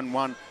 to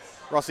 1-1.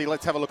 Rossi,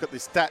 let's have a look at the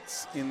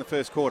stats in the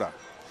first quarter.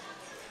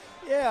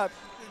 Yeah,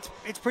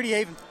 it's pretty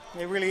even.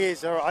 It really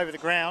is over the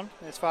ground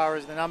as far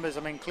as the numbers.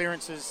 I mean,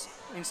 clearances,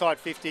 inside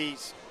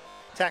 50s,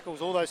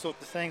 tackles, all those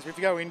sorts of things. But if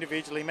you go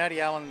individually,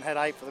 Matty Allen had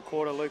 8 for the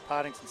quarter, Luke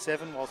Partington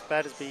 7, whilst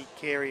Battersby,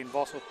 Carey and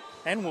Vossel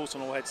and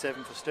Wilson all had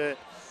 7 for Sturt.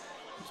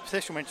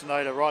 Special mention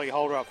though to Riley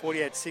Holder up 40,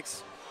 had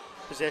 6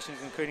 possessions,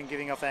 including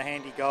giving off a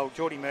handy goal.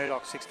 Geordie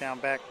Murdoch 6 down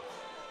back,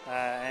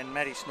 and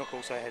Matty Snook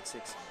also had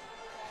 6.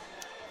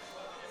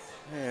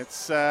 Yeah,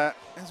 it's, as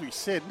we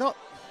said, not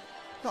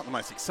the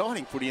most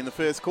exciting footy in the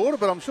first quarter,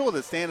 but I'm sure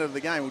the standard of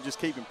the game will just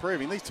keep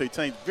improving. These two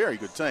teams, very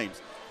good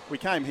teams. We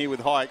came here with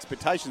high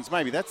expectations.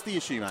 Maybe that's the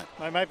issue, mate.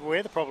 Maybe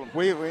we're the problem.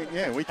 We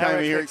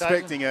came here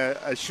expecting a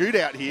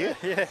shootout here.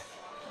 Yeah.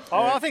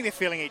 Oh, I think they're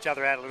feeling each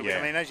other out a little bit.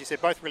 I mean, as you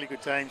said, both really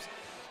good teams.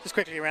 Just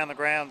quickly around the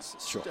grounds,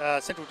 sure.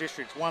 Central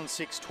Districts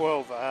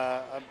 1-6-12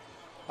 are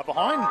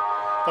behind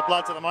the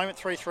Bloods at the moment,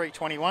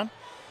 3-3-21.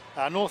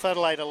 North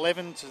Adelaide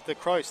 11 to the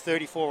Crows,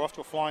 34 off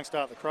to a flying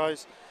start. The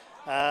Crows.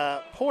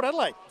 Port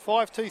Adelaide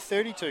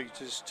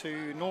 5-2-32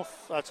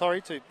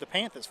 to the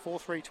Panthers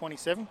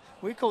 4-3-27.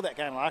 We called that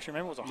game last year.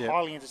 Remember, it was a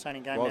highly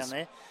entertaining game down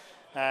there,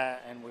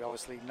 and we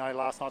obviously know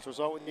last night's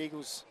result with the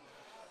Eagles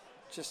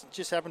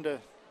just happened to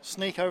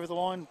sneak over the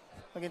line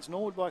against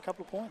Norwood by a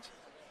couple of points.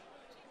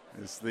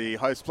 It's the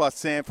Host Plus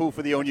SANFL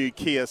for the all-new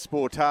Kia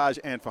Sportage,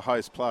 and for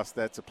Host Plus,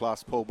 that's a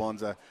plus. Paul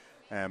Bonsor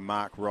and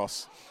Mark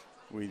Ross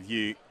with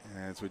you,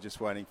 as we're just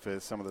waiting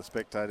for some of the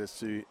spectators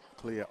to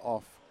clear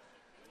off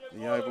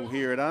the oval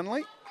here at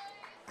Unley.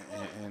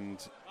 And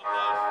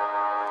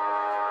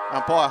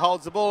umpire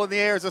holds the ball in the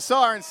air as a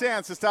siren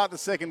sounds to start the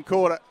second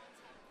quarter.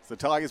 It's the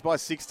Tigers by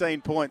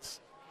 16 points.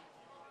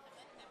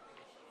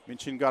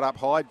 Minchin got up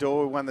high,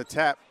 Dorr won the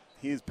tap.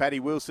 Here's Paddy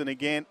Wilson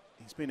again.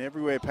 He's been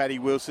everywhere, Paddy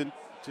Wilson.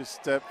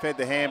 Just fed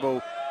the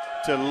handball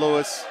to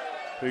Lewis,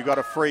 who got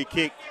a free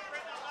kick.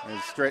 And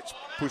Stretch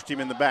pushed him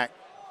in the back.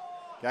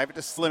 Gave it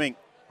to Slimming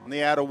on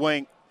the outer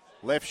wing.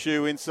 Left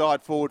shoe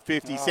inside forward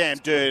 50. Sam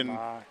Durden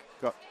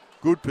got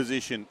good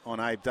position on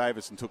Abe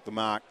Davis and took the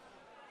mark.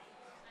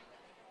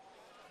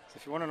 So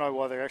if you want to know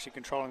why they're actually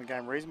controlling the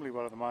game reasonably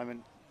well at the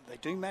moment, they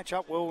do match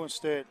up well with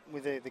Sturt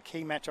with the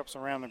key matchups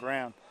around the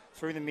ground.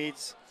 Through the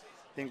mids,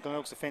 then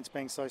Glenelg's defence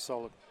being so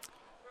solid.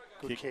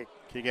 Good kick.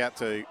 Kick out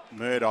to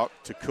Murdoch,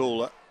 to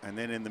Cooler, and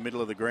then in the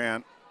middle of the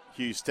ground,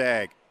 Hugh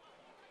Stagg.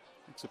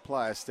 It's a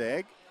player,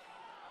 Stagg.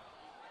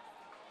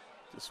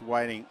 Just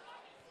waiting,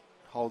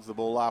 holds the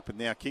ball up and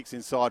now kicks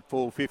inside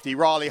 450.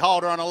 Riley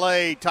Holder on a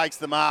lead, takes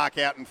the mark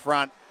out in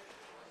front.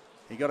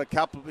 He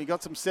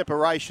got some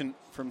separation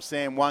from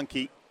Sam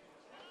Wonky,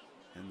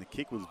 and the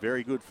kick was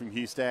very good from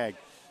Hugh Stagg.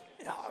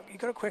 you've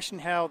got to question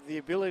how the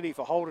ability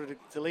for Holder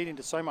to lead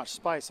into so much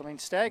space. I mean,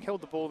 Stagg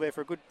held the ball there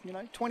for a good,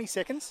 20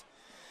 seconds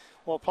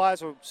while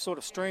players were sort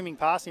of streaming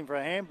past him for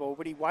a handball,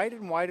 but he waited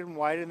and waited and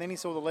waited, and then he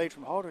saw the lead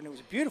from Holder, and it was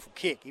a beautiful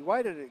kick. He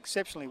waited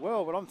exceptionally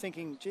well, but I'm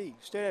thinking, gee,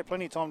 Sturt had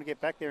plenty of time to get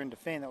back there and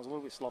defend. That was a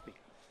little bit sloppy.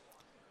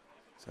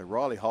 So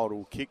Riley Holder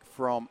will kick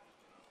from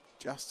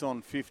just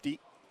on 50.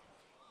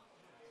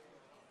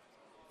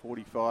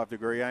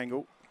 45-degree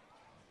angle.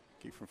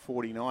 Kick from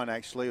 49,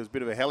 actually. It was a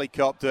bit of a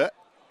helicopter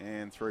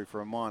and through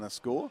for a minor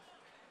score.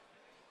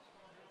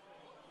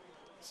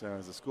 So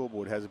as the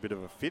scoreboard has a bit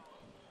of a fit,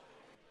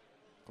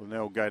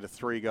 Glenelg go to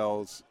 3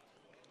 goals,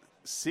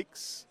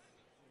 6.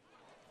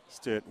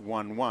 Sturt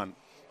 1-1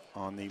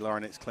 on the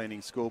Laurenettes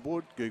Cleaning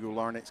scoreboard. Google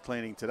Laurenettes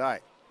Cleaning today.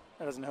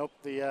 That doesn't help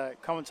the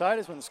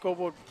commentators when the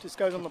scoreboard just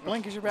goes on the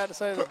blink, as you're about to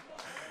say the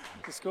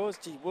scores.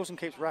 Gee, Wilson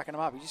keeps racking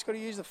them up. You just got to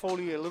use the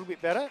 40 a little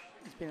bit better.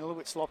 He's been a little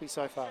bit sloppy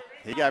so far.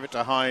 He gave it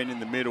to Hone in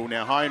the middle.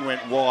 Now Hone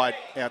went wide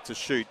out to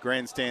shoot.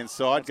 Grandstand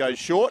side, goes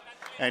short,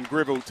 and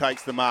Gribble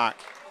takes the mark.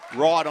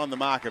 Right on the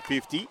mark of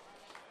 50.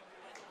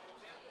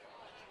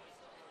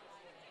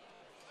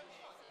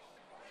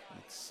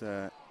 It's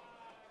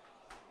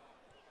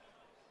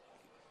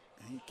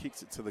he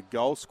kicks it to the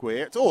goal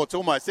square. It's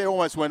almost there.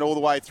 Almost went all the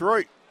way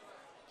through.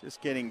 Just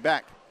getting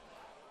back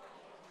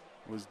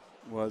was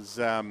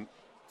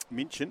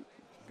Minchin.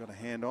 Got a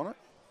hand on it.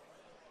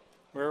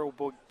 Where all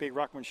big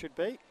ruckman should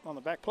be, on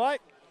the back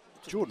plate.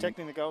 Just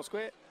protecting the goal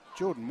square.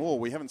 Jordan Moore,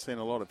 we haven't seen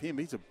a lot of him.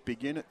 He's a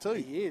big unit too.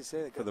 He is.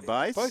 For the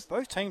base.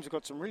 Both teams have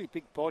got some really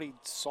big-bodied,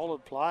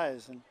 solid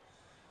players. And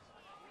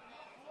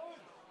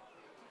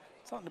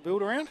something to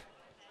build around.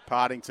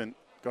 Partington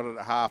got it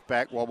at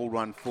half-back, wobbled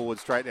one forward,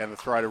 straight down the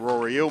throat of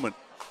Rory Illman.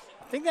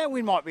 I think that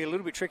win might be a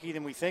little bit trickier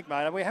than we think,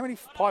 mate. How many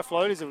pie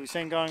floaters have we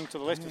seen going to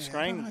the left of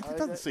screen? It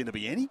doesn't seem to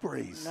be any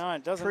breeze. No,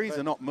 it doesn't. Trees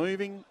are not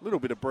moving. A little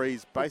bit of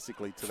breeze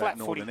basically to that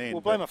northern end.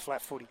 We'll blame a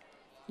flat footy.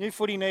 New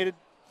footy needed.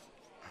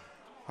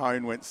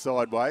 Hone went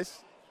sideways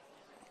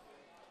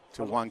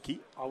to Wonky.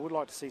 I would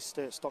like to see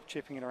Sturt stop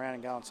chipping it around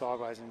and going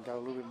sideways and go a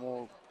little bit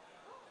more.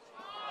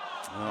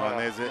 Oh, and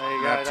there's it. There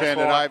you Now go. turned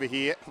it over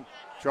here.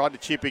 Tried to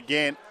chip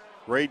again.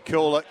 Reed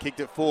Cooler kicked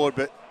it forward,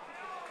 but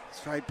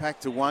straight back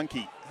to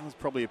Wonky. That was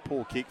probably a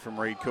poor kick from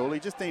Reed Cooler. He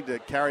just needed to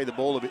carry the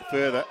ball a bit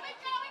further.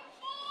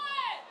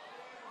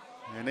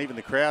 And even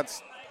the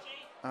crowd's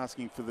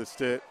asking for the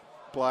Sturt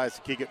players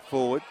to kick it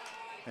forward.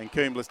 And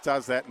Coomblas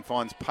does that and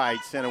finds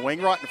Page centre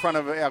wing right in front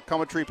of our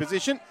commentary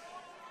position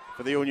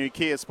for the all-new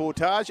Kia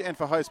Sportage. And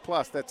for Host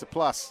Plus, that's a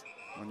plus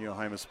on your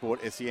home of sport,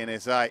 SEN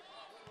SA.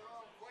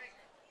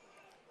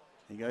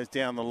 He goes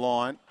down the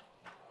line.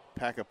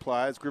 Pack of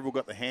players. Gribble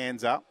got the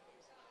hands up.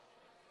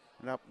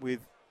 And up with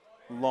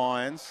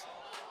Lyons.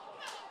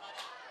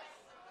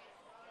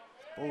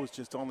 Ball was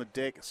just on the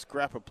deck, a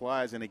scrap of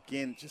players, and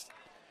again, just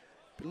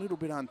a little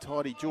bit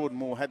untidy. Jordan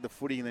Moore had the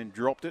footy and then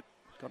dropped it.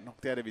 Got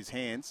knocked out of his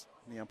hands.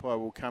 The umpire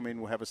will come in,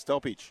 we'll have a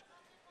stoppage.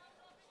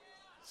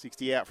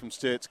 60 out from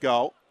Sturt's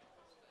goal.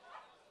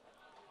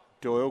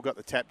 Doyle got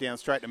the tap down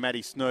straight to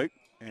Matty Snook,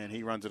 and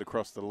he runs it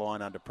across the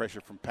line under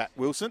pressure from Pat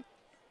Wilson.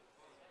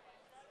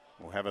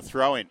 We'll have a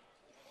throw in.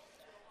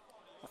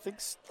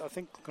 I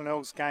think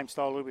Glenelg's game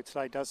style a little bit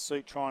today does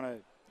suit trying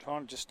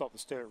to just stop the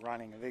Sturt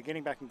running. They're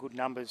getting back in good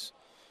numbers,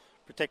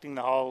 protecting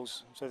the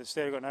holes, so the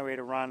Sturt have got nowhere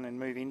to run and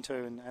move into,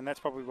 and that's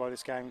probably why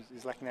this game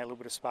is lacking that little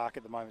bit of spark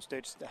at the moment.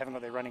 Sturt just haven't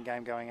got their running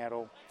game going at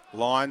all.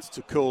 Lyons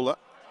to Cooler.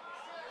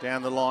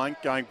 Down the line,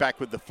 going back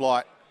with the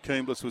flight.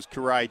 Coomblas was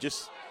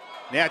courageous.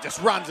 Now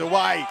just runs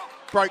away.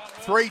 Broke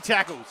 3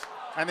 tackles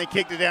and then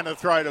kicked it down to the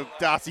throat of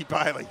Darcy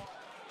Bailey.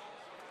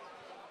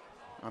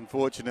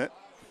 Unfortunate.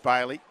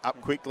 Bailey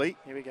up quickly.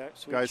 Here we go.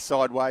 Switch. Goes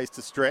sideways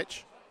to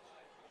Stretch.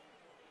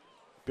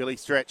 Billy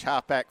Stretch,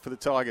 halfback for the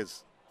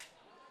Tigers.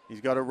 He's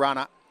got a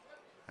runner,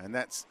 and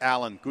that's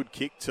Allen. Good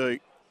kick too.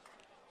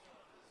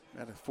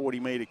 About a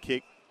 40-metre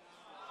kick,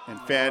 and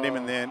found him,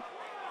 and then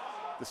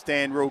the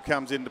stand rule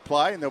comes into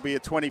play, and there'll be a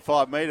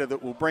 25-metre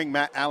that will bring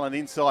Matt Allen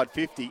inside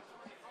 50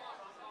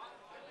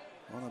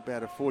 on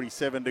about a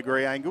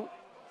 47-degree angle.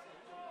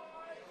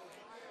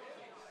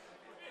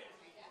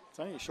 It's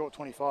only a short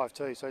 25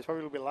 too, so he's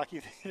probably a little bit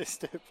lucky this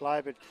to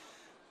play, but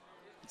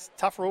it's a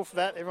tough rule for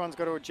that. Everyone's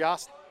got to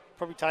adjust.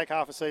 Probably take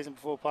half a season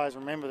before players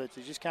remember that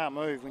you just can't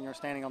move when you're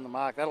standing on the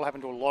mark. That'll happen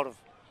to a lot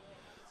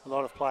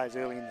of players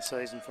early in the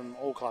season from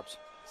all clubs.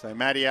 So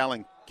Matty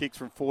Allen kicks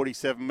from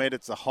 47 metres.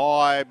 It's a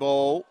high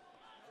ball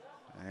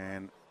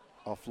and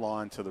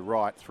offline to the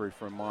right through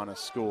for a minor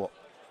score.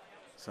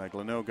 So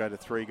Glenelg go to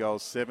 3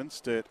 goals, 7.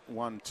 Sturt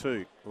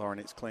 1-2.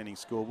 Laurenettes Cleaning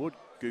scoreboard.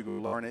 Google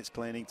Laurenettes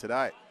Cleaning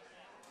today.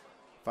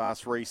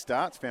 Fast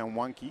restarts, found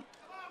Wonky.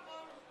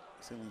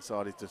 Still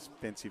inside his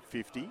defensive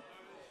 50.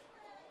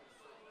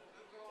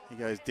 He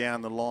goes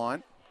down the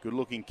line. Good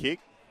looking kick.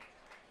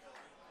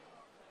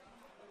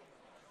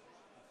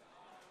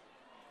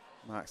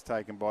 Mark's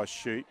taken by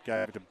Shute.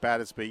 Gave to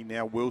Battersby.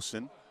 Now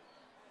Wilson.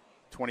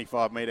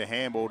 25-metre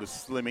handball to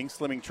Slimming.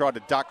 Slimming tried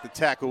to duck the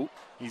tackle.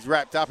 He's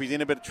wrapped up. He's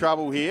in a bit of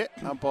trouble here.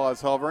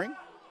 Umpire's hovering.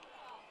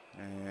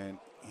 And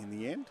in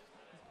the end,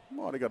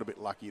 Might have got a bit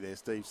lucky there,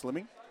 Steve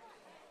Slimming.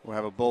 We'll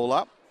have a ball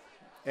up,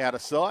 out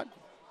of sight.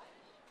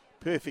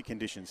 Perfect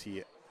conditions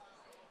here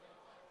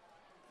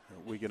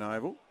at Wigan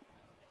Oval.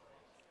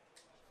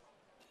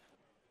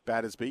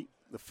 Battersby,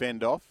 the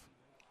fend off.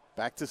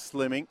 Back to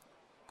Slimming.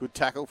 Good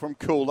tackle from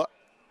Cooler.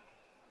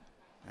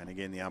 And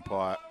again, the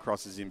umpire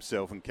crosses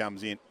himself and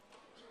comes in.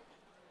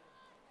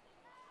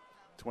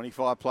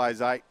 25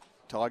 plays 8.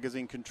 Tigers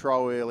in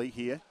control early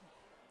here.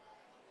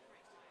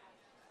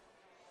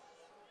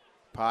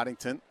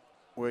 Partington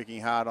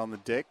working hard on the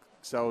deck.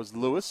 So is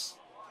Lewis.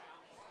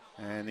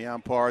 And the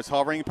umpire is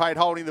hovering, paid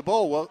holding the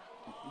ball. Well,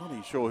 not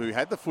even sure who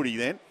had the footy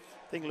then.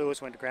 I think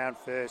Lewis went to ground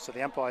first, so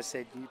the umpire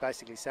said you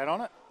basically sat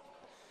on it.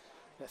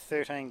 The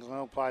 13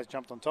 Glenelg players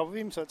jumped on top of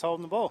him, so it's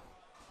holding the ball.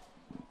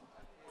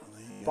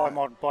 By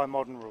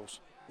modern rules.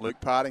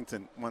 Luke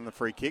Partington won the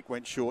free kick,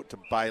 went short to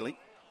Bailey.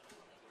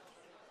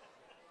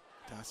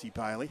 Darcy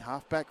Bailey,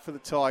 halfback for the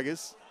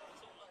Tigers.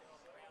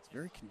 It's a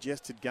very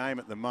congested game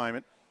at the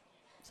moment.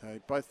 So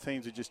both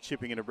teams are just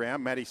chipping it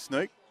around. Matty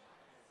Snook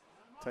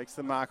takes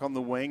the mark on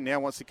the wing. Now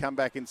wants to come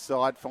back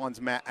inside,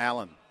 finds Matt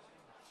Allen.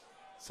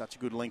 Such a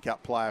good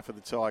link-up player for the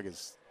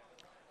Tigers.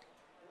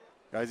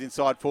 Goes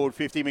inside forward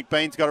 50.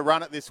 McBean's got a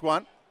run at this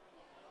one.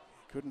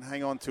 Couldn't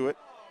hang on to it.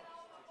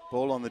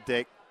 Ball on the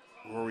deck.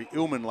 Rory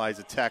Illman lays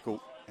a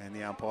tackle and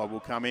the umpire will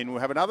come in.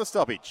 We'll have another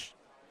stoppage.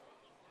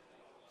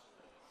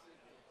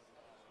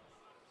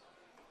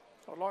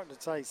 I'd like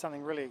to say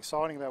something really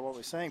exciting about what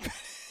we're seeing.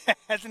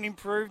 Hasn't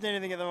improved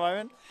anything at the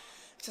moment.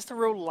 It's just a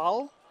real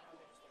lull.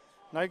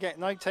 No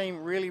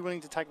team really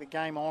willing to take the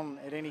game on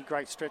at any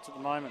great stretch at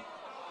the moment.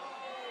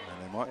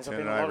 And they might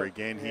turn it over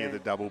again here, the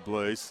double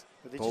blues.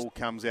 Ball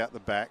comes out the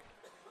back.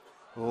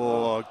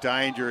 Oh,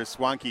 dangerous.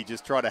 Wonky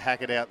just tried to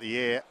hack it out the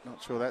air.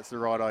 Not sure that's the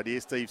right idea.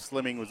 Steve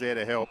Slimming was there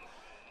to help.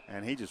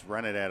 And he just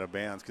ran it out of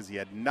bounds because he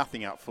had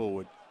nothing up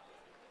forward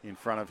in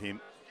front of him.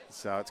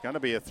 So it's going to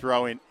be a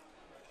throw-in.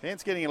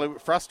 Han's getting a little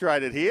bit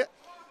frustrated here.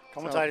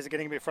 Commentators are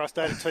getting a bit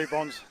frustrated too,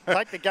 Bonds.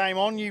 Take the game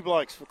on, you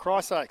blokes, for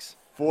Christ's sakes.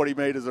 40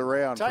 metres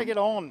around. Take it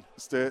on.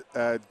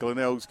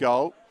 Glenelg's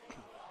goal.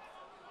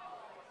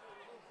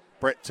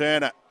 Brett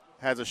Turner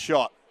has a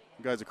shot.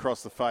 Goes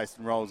across the face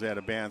and rolls out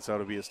of bounds, so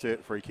it'll be a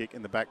Sturt free kick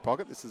in the back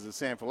pocket. This is a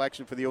SANFL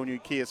action for the all-new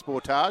Kia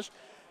Sportage.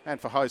 And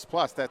for Host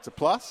Plus, that's a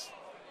plus.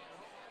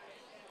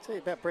 Tell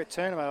you about Brett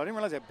Turner, mate. I didn't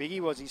realise how big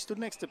he was. He stood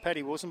next to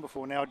Paddy Wilson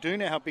before. Now, I do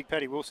know how big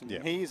Paddy Wilson is.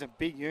 Yeah. He is a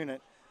big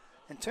unit.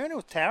 And Turner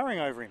was towering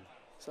over him.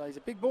 So he's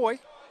a big boy.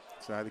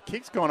 So the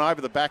kick's gone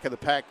over the back of the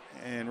pack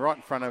and right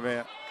in front of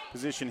our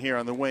position here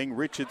on the wing.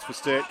 Richards for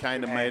Sturt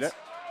came to meet it.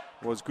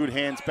 Was good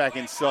hands back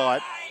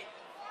inside.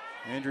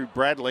 Andrew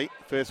Bradley,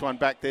 first one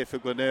back there for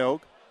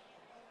Glenelg.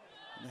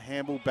 The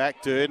handball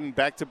back, Durden,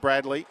 back to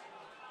Bradley.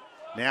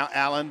 Now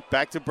Allen,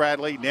 back to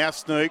Bradley. Now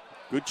Snook.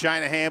 Good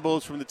chain of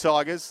handballs from the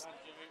Tigers.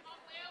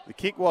 The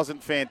kick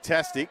wasn't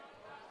fantastic.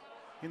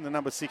 In the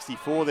number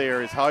 64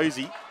 there is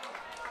Hosey.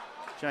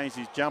 Changed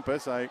his jumper,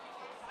 so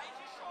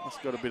must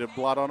have got a bit of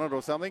blood on it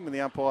or something. And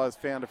the umpire's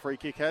found a free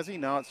kick, has he?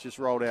 No, it's just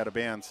rolled out of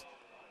bounds.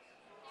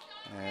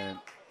 And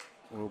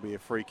will be a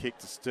free kick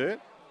to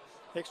Sturt.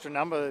 Extra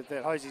number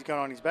that Hosey's got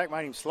on his back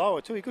made him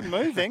slower too. He couldn't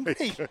move then, could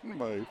he? He couldn't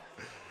move.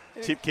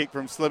 Tip kick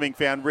from Slimming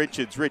found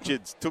Richards.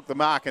 Richards took the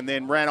mark and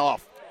then ran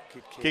off.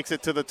 Kicks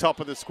it to the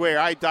top of the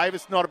square. Hey,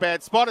 Davis, not a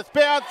bad spot. It's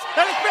bounced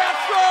and it's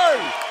bounced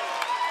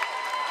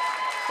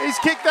through. He's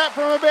kicked that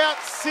from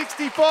about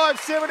 65,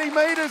 70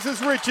 metres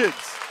as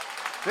Richards.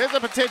 There's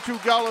a potential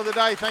goal of the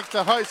day thanks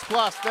to Host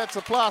Plus. That's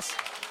a plus.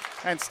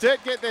 And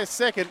Sturt get their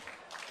second.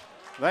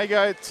 They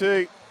go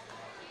to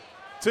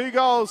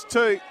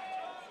 2-2.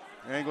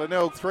 And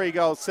Glenelg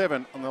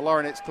 3-7 on the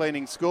Laurinets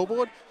Cleaning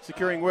scoreboard.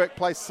 Securing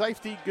workplace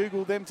safety,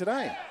 Google them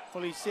today.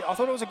 Well, I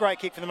thought it was a great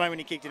kick for the moment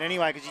he kicked it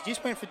anyway, because he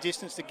just went for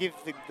distance to give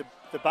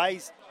the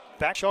Bays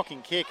back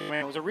shocking kick. I mean,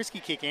 it was a risky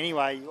kick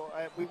anyway.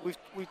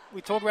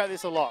 We talk about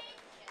this a lot.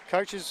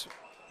 Coaches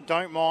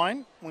don't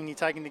mind when you're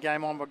taking the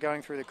game on by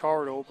going through the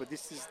corridor, but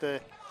this is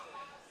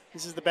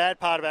the bad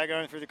part about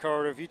going through the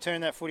corridor. If you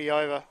turn that footy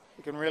over,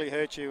 it can really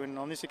hurt you. And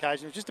on this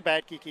occasion, it was just a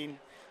bad kick in.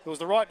 It was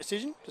the right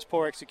decision, just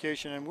poor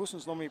execution, and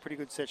Wilson's normally a pretty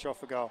good set shot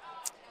for goal.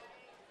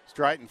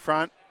 Straight in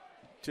front,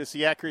 just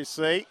the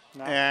accuracy,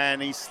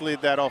 and he slid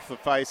that off the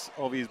face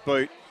of his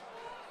boot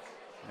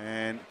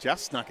and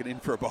just snuck it in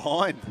for a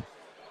behind.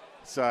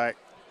 So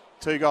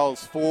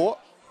 2-4,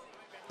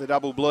 the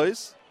double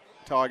blues.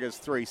 Tigers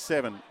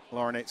 3-7,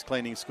 Laurinets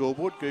Cleaning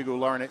scoreboard. Google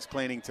Laurinets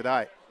Cleaning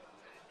today.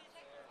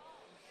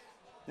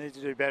 Need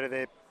to do better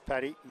there,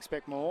 Paddy.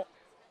 Expect more.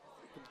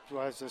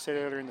 As I said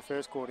earlier in the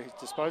first quarter, his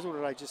disposal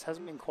today just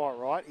hasn't been quite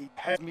right. He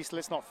has missed,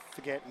 let's not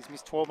forget, he's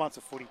missed 12 months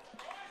of footy.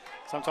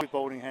 Sometimes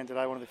bowling hand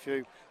today, one of the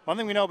few. One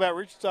thing we know about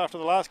Richards after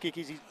the last kick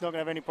is he's not going to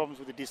have any problems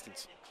with the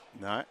distance.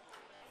 No,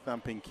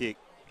 thumping kick.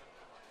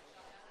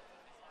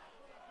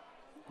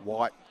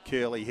 White,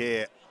 curly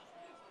hair.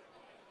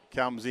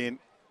 Comes in.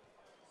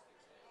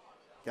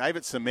 Gave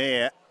it some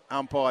air.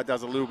 Umpire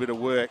does a little bit of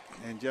work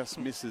and just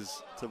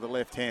misses to the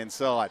left-hand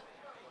side.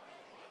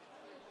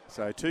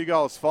 So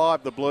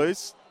 2-5, the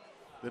Blues.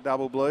 the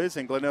Double Blues,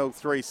 and Glenelg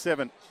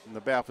 3-7 in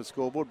the Balfour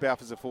scoreboard.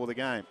 Balfour's are for the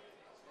game.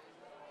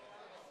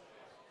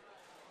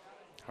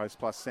 Host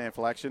Plus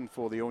SANFL action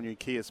for the all-new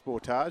Kia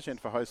Sportage, and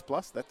for Host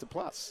Plus, that's a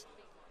plus.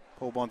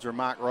 Paul Bonsor and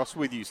Mark Ross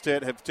with you.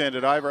 Sturt have turned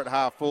it over at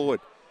half forward.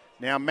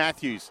 Now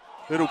Matthews,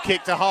 little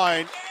kick to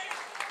Hone.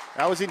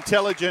 That was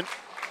intelligent.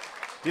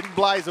 Didn't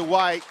blaze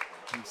away.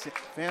 He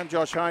found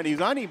Josh Hone. He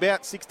was only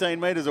about 16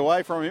 metres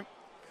away from him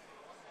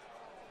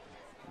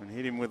and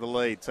hit him with a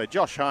lead. So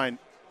Josh Hone,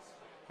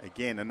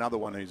 again, another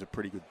one who's a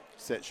pretty good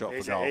set shot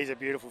for goal. He's a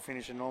beautiful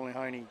finisher, normally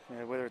Hone,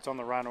 whether it's on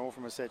the run or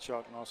from a set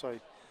shot. And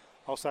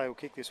I'll say he'll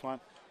kick this one.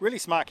 Really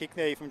smart kick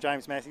there from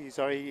James Matthews.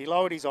 So he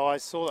lowered his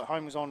eyes, saw that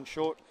Hone was on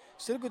short.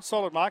 Still a good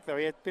solid mark though.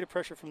 He had a bit of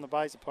pressure from the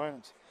Bay's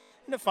opponents.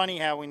 Isn't it funny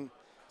how when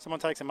someone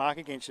takes a mark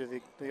against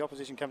you, the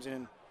opposition comes in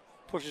and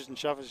pushes and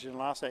shoves you and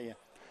laughs at you?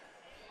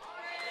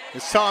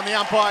 This time the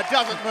umpire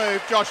doesn't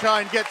move. Josh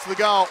Hone gets the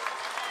goal.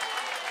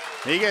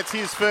 He gets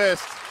his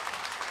first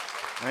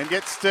and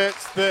gets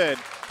Sturt's third.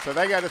 So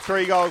they go to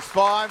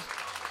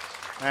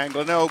 3-5. And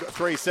Glenelg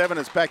 3-7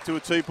 is back to a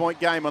 2-point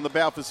game on the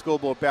Balfour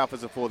scoreboard.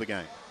 Balfour's are for the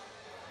game.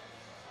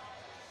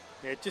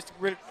 Yeah, just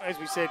as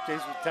we said,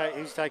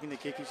 he's taking the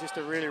kick. He's just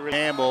a really...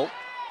 Handball.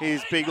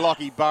 Here's big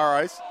Lockie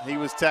Burrows. He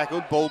was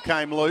tackled. Ball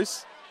came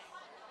loose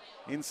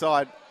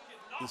inside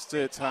the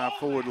Sturt's half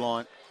forward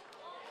line.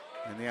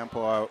 And the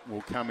umpire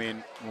will come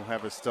in. We'll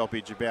have a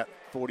stoppage about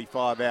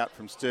 45 out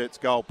from Sturt's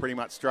goal, pretty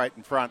much straight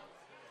in front.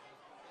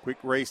 Quick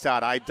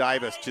restart. Abe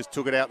Davis just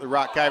took it out the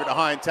ruck, gave it to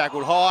Hone,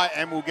 tackled high,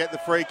 and will get the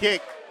free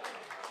kick.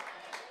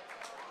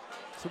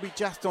 This will be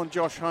just on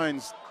Josh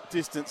Hone's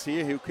distance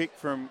here. He'll kick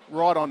from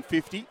right on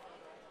 50.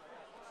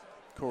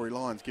 Corey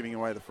Lyons giving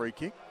away the free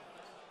kick.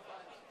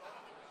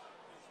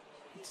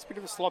 It's a bit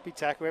of a sloppy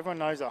tackle. Everyone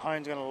knows that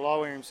Hone's going to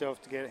lower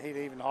himself to get hit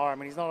even higher. I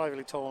mean, he's not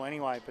overly tall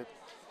anyway, but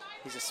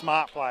he's a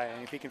smart player.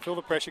 And if he can feel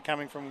the pressure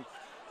coming from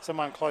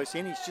someone close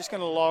in, he's just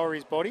going to lower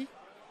his body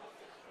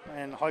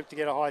and hope to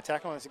get a high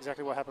tackle. And that's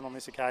exactly what happened on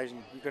this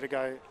occasion. You've got to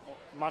go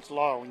much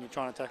lower when you're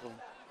trying to tackle him.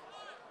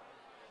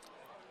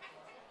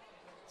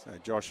 So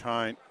Josh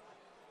Hone,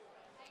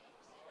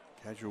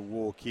 casual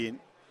walk in.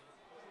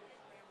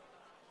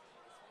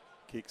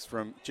 Kicks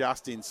from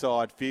just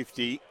inside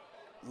 50.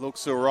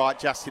 Looks all right,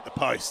 just hit the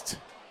post.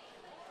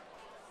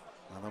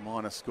 Another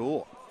minor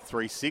score,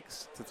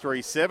 3-6 to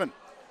 3-7 on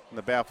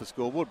the Balfour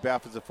scoreboard.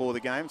 Balfour's are for the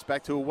game. It's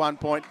back to a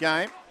 1-point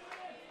game.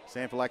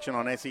 SANFL action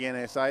on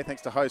SEN SA.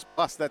 Thanks to Host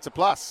Plus, that's a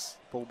plus.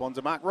 Paul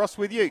Bonsor, Mark Ross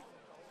with you.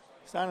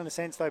 Starting to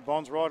sense though,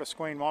 Bonds right of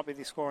screen might be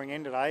the scoring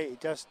end today.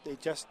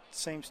 It just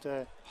seems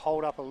to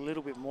hold up a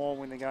little bit more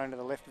when they're going to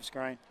the left of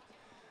screen.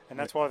 And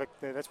that's why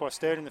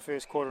Sturt in the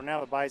first quarter. Now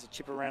the Bays are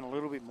chip around a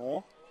little bit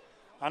more.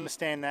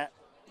 Understand that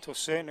to a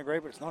certain degree,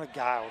 but it's not a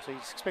gale, so you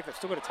expect they've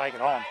still got to take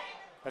it on.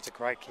 That's a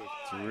great kick.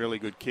 It's a really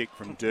good kick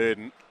from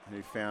Durden,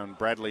 who found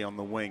Bradley on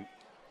the wing,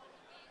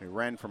 who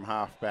ran from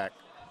half back,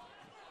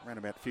 ran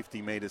about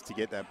 50 metres to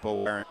get that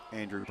ball.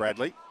 Andrew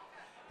Bradley.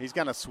 He's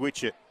going to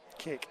switch it.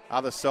 Kick.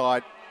 Other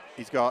side,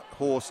 he's got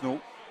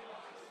Horsnell.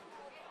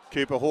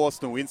 Cooper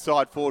Horsnell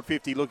inside forward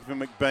 50, looking for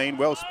McBean.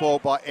 Well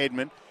spoiled by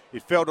Edmund.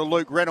 It fell to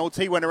Luke Reynolds.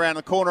 He went around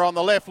the corner on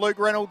the left. Luke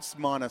Reynolds,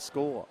 minor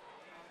score.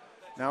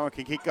 No one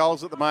can kick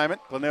goals at the moment.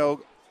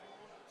 Glenelg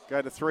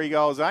go to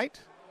 3-8.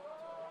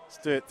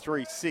 Sturt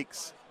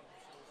 3-6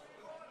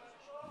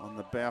 on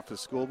the Balfour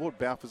scoreboard.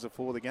 Balfour's are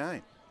for the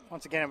game.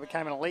 Once again, it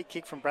became an elite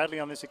kick from Bradley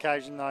on this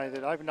occasion, though,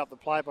 that opened up the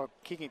play by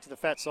kicking it to the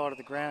fat side of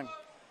the ground.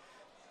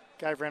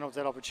 Gave Reynolds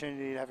that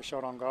opportunity to have a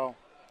shot on goal.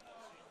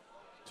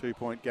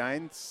 2-point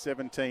gain,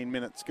 17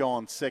 minutes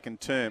gone,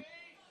 second term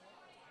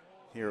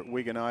here at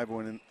Wigan Oval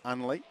in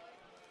Unley.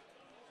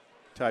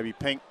 Toby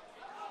Pink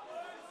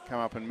come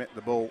up and met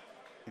the ball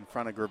in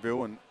front of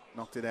Greville and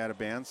knocked it out of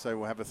bounds, so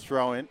we'll have a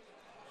throw in.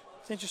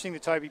 It's interesting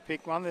that Toby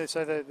picked one there,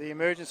 so the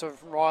emergence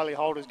of Riley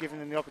Holt has given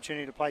them the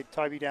opportunity to play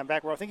Toby down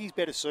back, where I think he's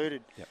better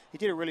suited. Yep. He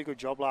did a really good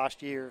job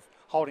last year of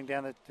holding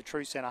down the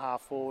true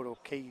centre-half forward or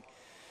key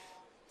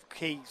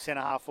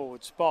centre-half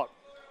forward spot,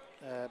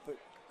 but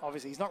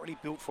obviously he's not really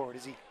built for it,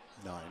 is he?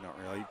 No, not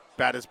really.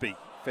 Battersby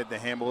fed the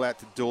handball out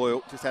to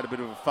Doyle, just had a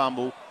bit of a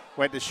fumble,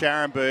 went to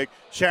Scharenberg.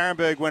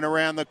 Scharenberg went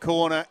around the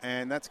corner,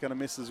 and that's going to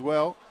miss as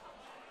well.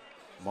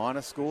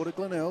 Minor score to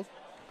Glenelg.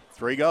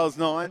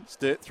 3-9,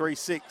 Sturt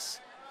 3-6.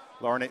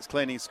 Laurenex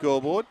Cleaning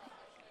scoreboard.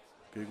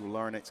 Google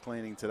Laurenex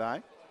Cleaning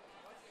today.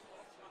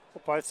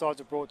 What both sides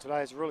have brought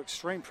today is real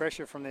extreme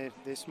pressure from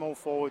their small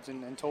forwards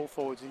and tall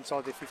forwards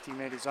inside their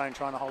 50-metre zone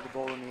trying to hold the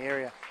ball in the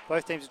area.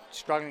 Both teams are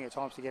struggling at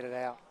times to get it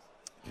out.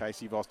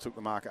 Casey Voss took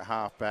the mark at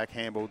half-back,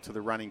 handballed to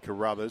the running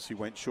Carruthers, who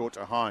went short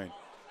to Hone.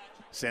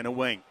 Centre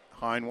wing.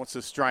 Hone wants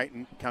to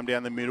straighten, come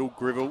down the middle.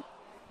 Griville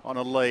on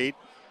a lead.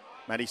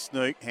 Matty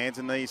Snook, hands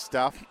and knees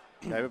stuff.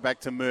 Gave it back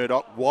to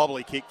Murdoch.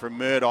 Wobbly kick from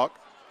Murdoch.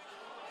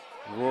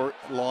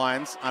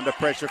 Lions under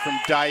pressure from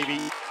Carey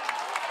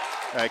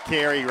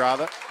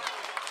rather.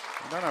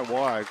 I don't know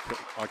why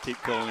I keep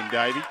calling him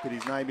Davey, but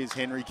his name is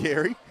Henry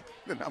Carey,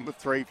 the number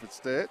 3 for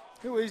Sturt.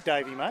 Who is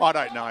Davey, mate? I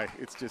don't know.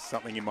 It's just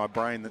something in my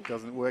brain that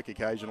doesn't work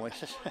occasionally.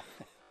 It's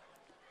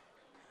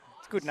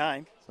Good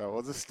name. So it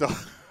was a stop.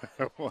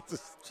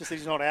 Just that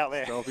he's not out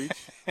there. Stoppage.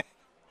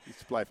 Used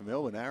to play for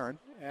Melbourne, Aaron.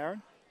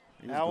 Aaron?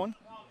 He was Alwyn?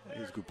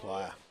 He was a good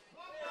player.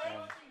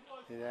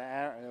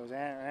 Yeah, there was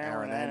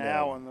Aaron and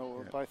Alwyn that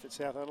were both at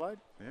South Adelaide.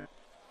 Yeah.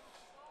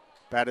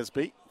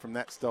 Battersby from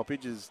that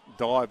stoppage is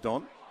dived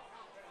on.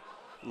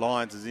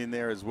 Lyons is in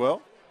there as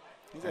well.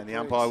 And the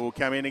umpire will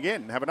come in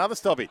again and have another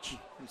stoppage.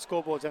 And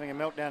scoreboard's having a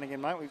meltdown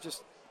again, mate.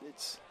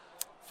 It's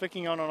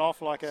flicking on and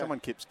off like Someone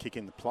keeps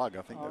kicking the plug.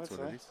 I think that's what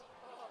it is.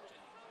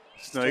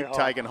 It's Snoop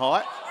taken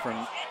height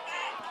from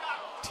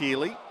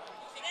Tearley.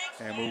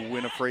 And will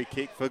win a free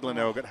kick for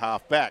Glenelg at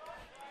half back.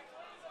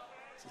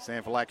 It's a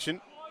SANFL action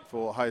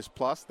for Host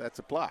Plus. That's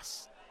a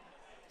plus.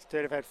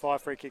 Sturt have had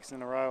 5 free kicks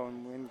in a row,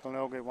 and when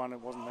Glenelg had one,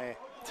 it wasn't there.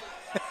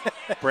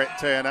 Brett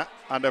Turner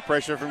under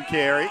pressure from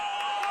Carey.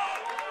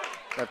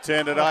 They've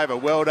turned it over.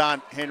 Well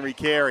done, Henry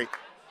Carey.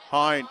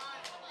 Hone.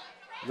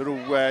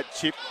 Little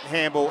chip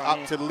handball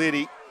up to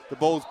Liddy. The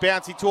ball's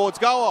bouncing towards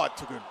goal. Oh, it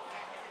took a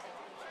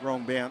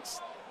wrong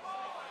bounce.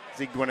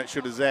 Zigged when it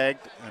should have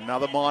zagged.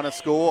 Another minor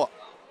score.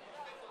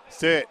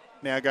 Sturt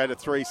now go to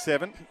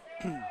 3-7.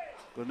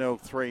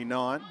 Glenelg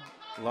 3-9.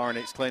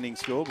 Laurenex cleaning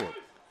scoreboard.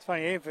 It's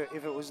funny, if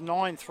it was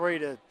 9-3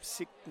 to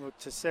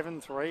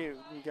 7-3, you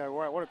go,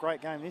 wow, what a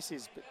great game this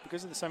is. But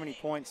because of the so many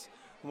points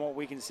and what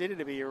we consider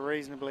to be a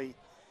reasonably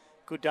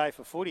good day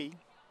for footy,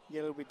 you get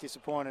a little bit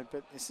disappointed.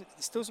 But there's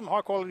still some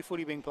high-quality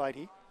footy being played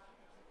here.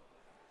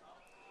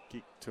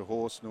 Kick to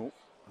Horsnell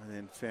and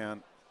then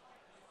found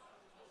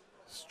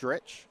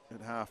Stretch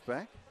at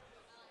half-back.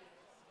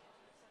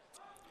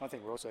 I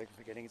think we're also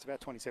forgetting it's about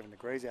 27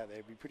 degrees out there.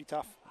 It'd be pretty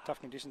tough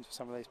conditions for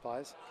some of these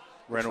players.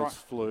 Reynolds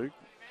flew.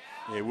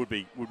 Yeah, it would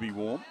be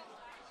warm.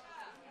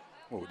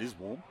 Well, it is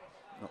warm.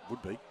 No, it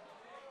would be.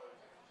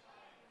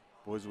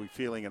 Boys, we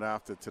feeling it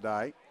after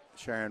today.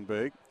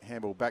 Scharenberg,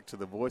 handball back to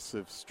the voice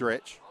of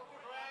Stretch.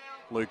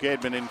 Luke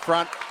Edmond in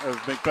front of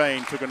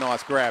McBean, took a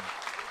nice grab.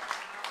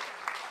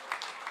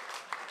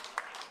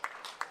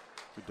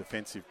 Good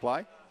defensive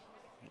play.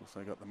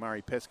 Also got the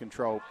Murray Pest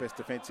Control best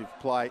defensive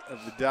play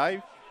of the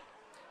day.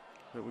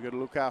 But we've got to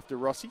look after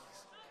Rossi.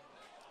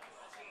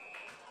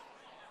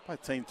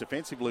 Both teams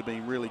defensively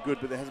been really good,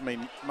 but there hasn't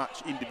been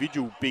much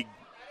individual big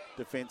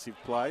defensive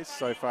plays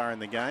so far in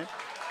the game.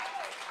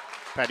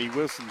 Paddy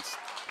Wilson's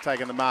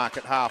taken the mark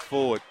at half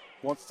forward.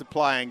 Wants to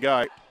play and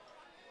go.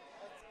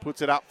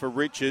 Puts it up for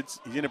Richards.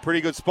 He's in a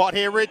pretty good spot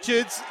here,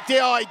 Richards. He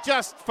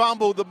just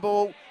fumbled the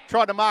ball.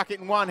 Tried to mark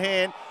it in one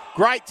hand.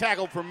 Great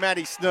tackle from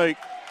Matty Snook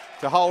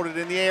to hold it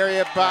in the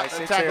area, but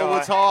the tackle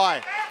was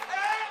high.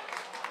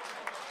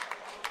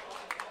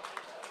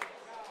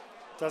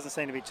 Doesn't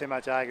seem to be too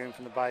much arguing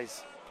from the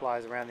base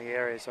players around the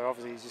area, so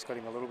obviously he's just got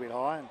him a little bit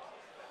high.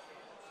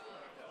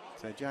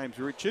 So James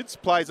Richards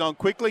plays on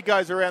quickly,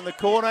 goes around the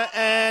corner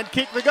and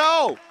kick the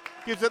goal.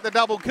 Gives it the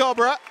double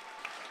cobra.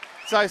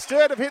 So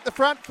Sturt have hit the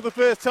front for the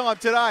first time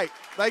today.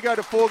 They go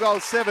to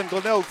 4-7,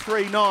 Glenelg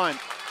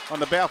 3-9 on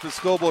the Balfour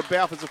scoreboard.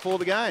 Balfour's are for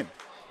the game.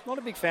 Not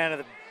a big fan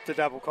of the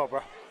double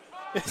cobra.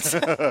 It's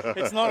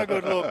not a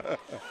good look.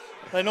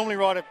 They normally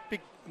write a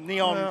big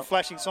neon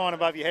flashing sign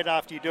above your head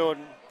after you do it.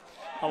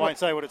 I won't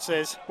say what it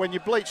says. When you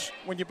bleach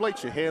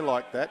your hair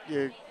like that,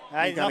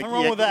 nothing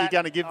wrong with that. You're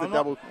going to give the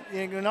double.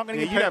 You're not going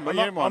to get.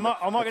 I'm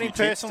not getting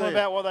personal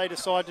about what they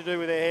decide to do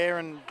with their hair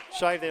and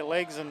shave their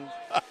legs. And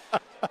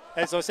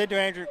as I said to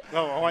Andrew,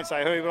 I won't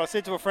say who, but I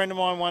said to a friend of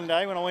mine one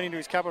day when I went into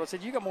his cupboard, I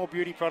said, "You got more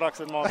beauty products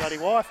than my bloody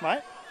wife,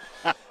 mate."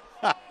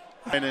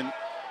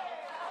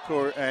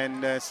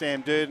 and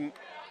Sam Durden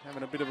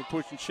having a bit of a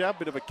push and shove,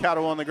 bit of a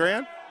cuddle on the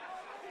ground.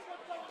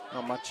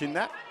 Not much in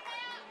that.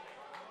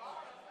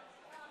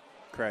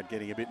 Crowd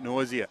getting a bit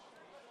noisier.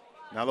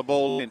 Another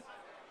ball in.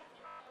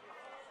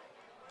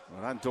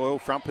 Well done, Doyle,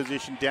 front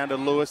position down to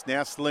Lewis,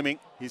 now Slimming.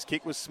 His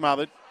kick was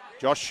smothered.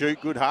 Josh Shute,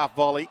 good half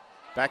volley.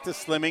 Back to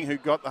Slimming, who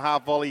got the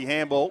half volley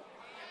handball.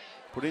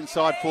 Put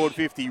inside forward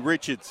 50,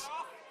 Richards.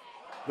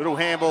 Little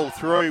handball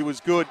through was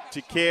good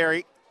to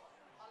Carey.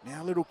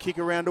 Now a little kick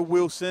around to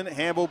Wilson.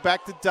 Handball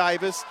back to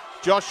Davis.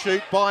 Josh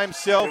Shute by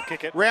himself.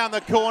 Round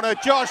the corner,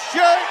 Josh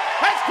Shute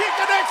has kicked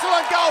an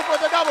excellent goal for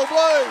the Double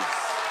Blues.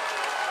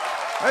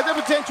 That's a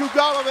potential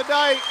goal of the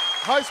day.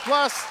 Host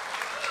Plus,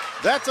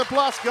 that's a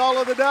plus goal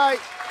of the day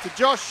to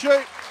Josh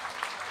Shute.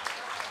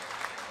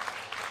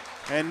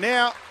 And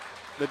now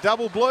the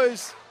Double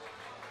Blues,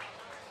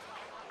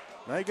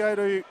 they go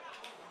to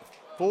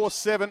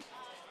 4-7. In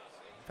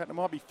fact, it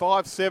might be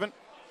 5-7.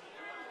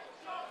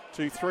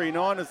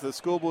 2-3-9 as the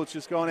scoreboard's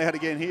just gone out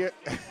again here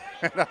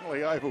at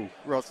Unley Oval.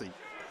 Rossi.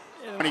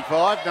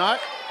 25, no.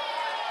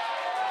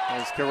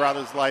 As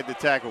Carruthers laid the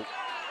tackle.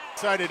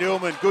 So did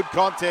Ullman, good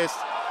contest.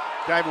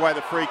 Gave away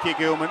the free kick,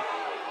 Ullman.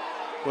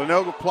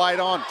 Glenelg played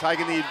on,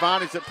 taking the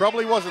advantage that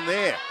probably wasn't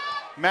there.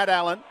 Matt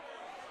Allen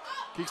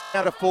kicks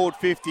out to forward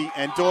 50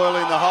 and Doyle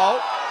in the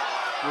hole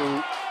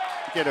will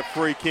get a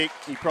free kick.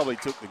 He probably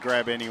took the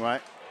grab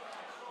anyway.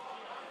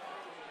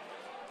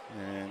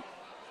 And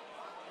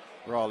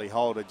Riley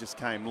Holder just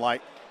came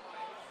late.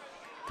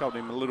 Cobbed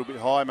him a little bit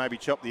high, maybe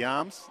chopped the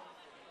arms.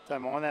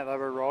 Don't mind that though,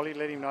 Riley.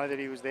 Let him know that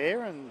he was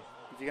there, and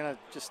if If you're going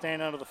to just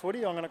stand under the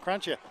footy, I'm going to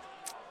crunch you.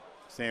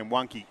 Sam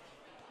Wunke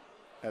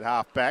at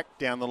half back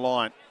down the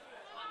line.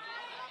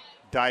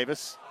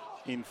 Davis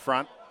in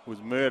front was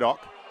Murdoch.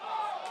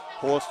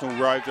 Horsnell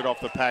roved it off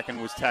the pack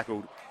and was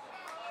tackled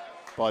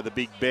by the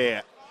big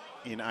bear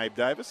in Abe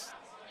Davis.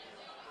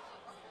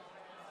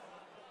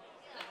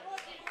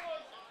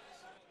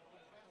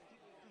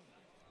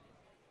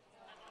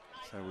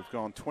 So we've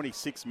gone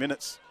 26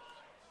 minutes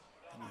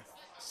in the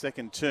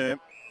second term.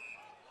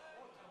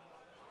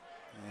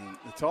 And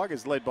the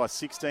Tigers led by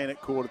 16 at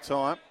quarter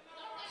time.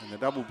 And the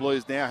Double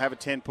Blues now have a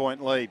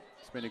 10-point lead.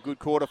 It's been a good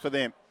quarter for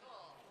them.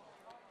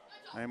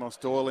 Amos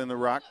Doyle in the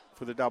ruck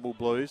for the Double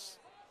Blues.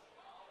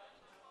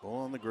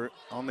 Ball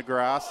on the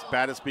grass.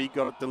 Battersby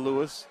got it to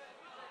Lewis.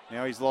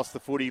 Now he's lost the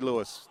footy,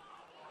 Lewis.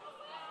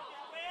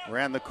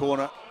 Around the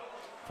corner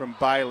from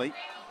Bailey.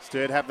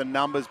 Sturt have the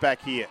numbers back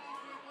here.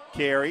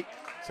 Carey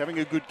is having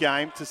a good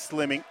game to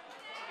Slimming.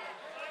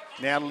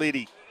 Now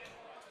Liddy.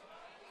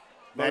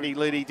 Matty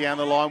Liddy down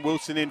the line.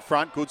 Wilson in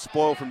front. Good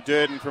spoil from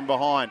Durden from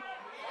behind.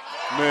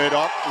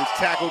 Murdoch was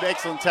tackled.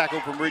 Excellent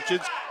tackle from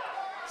Richards.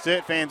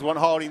 Sturt fans want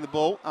holding the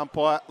ball.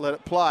 Umpire let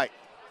it play.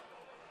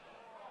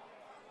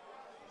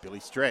 Billy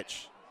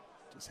Stretch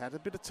just had a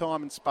bit of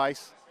time and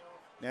space.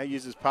 Now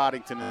uses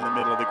Partington in the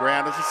middle of the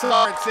ground as the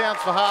siren sounds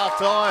for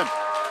half-time.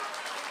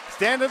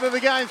 Standard of the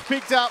game's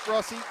picked up,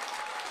 Rossi.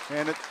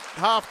 And at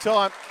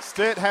half-time,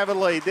 Sturt have a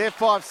lead. They're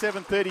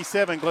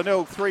 5-7-37.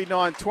 Glenelg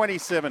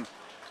 3-9-27.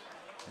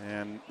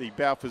 And the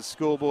Balfours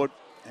scoreboard.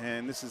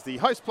 And this is the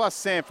Host Plus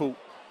SANFL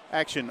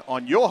action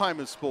on your home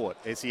of sport,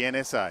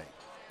 SEN SA.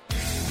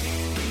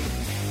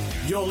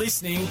 You're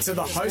listening to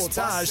the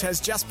Hostage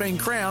has just been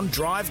crowned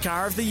Drive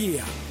Car of the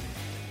Year.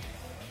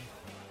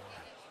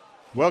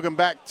 Welcome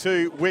back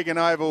to Wigan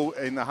Oval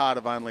in the heart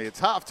of Unley. It's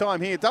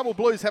half-time here. Double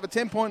Blues have a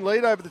 10-point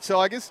lead over the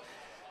Tigers.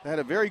 They had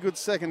a very good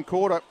second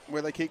quarter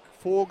where they kicked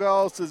 4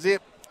 goals to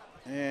zip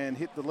and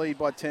hit the lead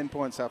by 10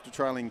 points after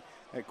trailing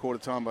at quarter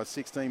time by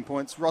 16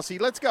 points. Rossi,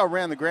 let's go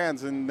around the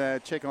grounds and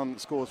check on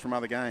scores from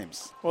other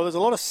games. Well, there's a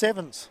lot of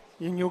sevens.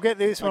 And you'll get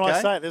this when I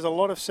say it. There's a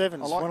lot of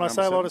sevens. When I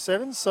say a lot of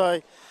sevens,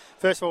 so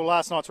first of all,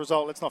 last night's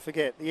result, let's not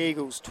forget, the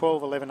Eagles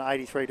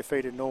 12-11-83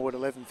 defeated Norwood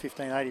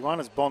 11-15-81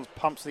 as Bonds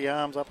pumps the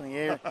arms up in the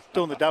air,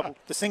 doing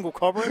the single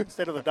cobra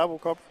instead of the double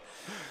cobra.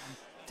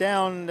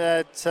 Down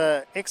at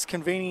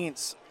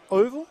Ex-Convenience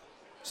Oval,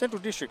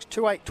 Central Districts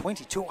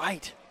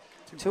 2-8-20,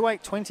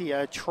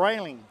 2-8-20,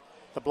 trailing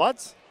the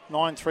Bloods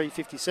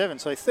 9-3-57.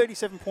 So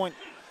 37-point,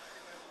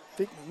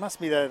 must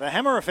be the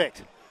hammer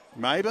effect.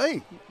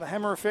 Maybe. The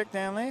hammer effect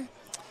down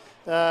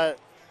there.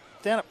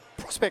 Down at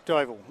Prospect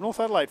Oval, North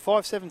Adelaide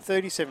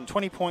 5-7-37,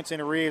 20 points in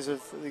arrears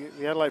of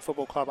the Adelaide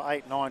Football Club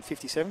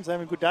 8-9-57. So they're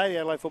having a good day, the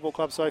Adelaide Football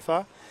Club so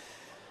far.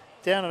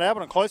 Down at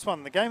Alberton, close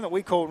one. The game that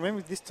we called,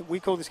 remember we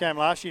called this game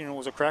last year and it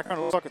was a cracker, and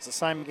it looks like it's the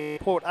same again.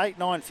 Port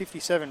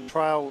 8-9-57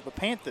 trail the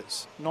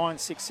Panthers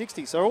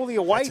 9-6-60. So all the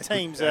away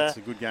teams that's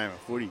a good game of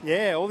footy.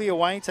 Yeah, all the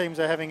away teams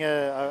are having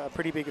a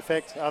pretty big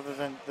effect other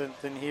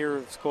than here,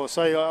 of course.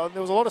 So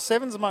there was a lot of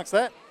sevens amongst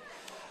that.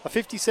 A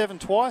 57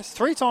 twice,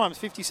 3 times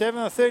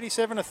 57, a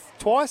 37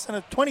 twice, and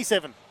a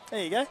 27.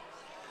 There you go.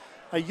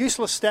 A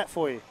useless stat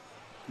for you.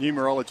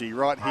 Numerology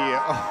right here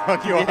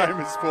on your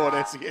home of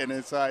sport,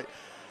 SEN SA.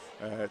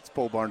 It's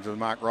Paul Bonsor and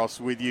Mark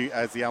Ross with you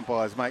as the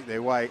umpires make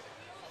their way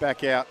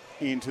back out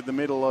into the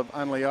middle of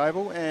Unley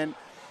Oval. And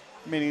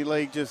Mini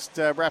League just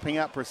wrapping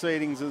up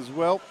proceedings as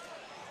well.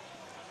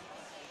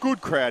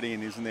 Good crowd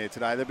in, isn't there,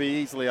 today? There'll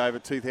be easily over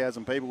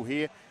 2,000 people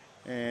here.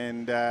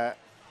 And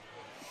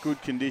good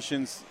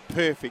conditions,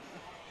 perfect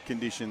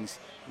conditions,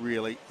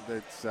 really.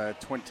 That's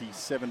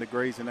 27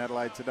 degrees in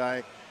Adelaide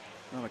today.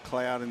 Not a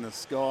cloud in the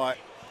sky.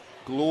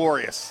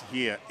 Glorious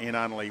here in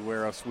Unley.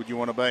 Where else would you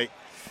want to be?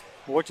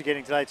 Well, what you're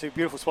getting today, too,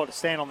 beautiful spot to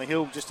stand on the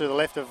hill just to the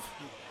left of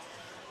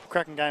the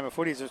cracking game of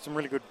footy. There's some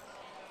really good,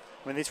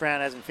 I mean, this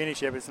round hasn't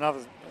finished yet, but it's another,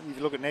 if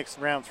you look at next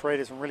round 3,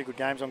 there's some really good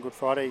games on Good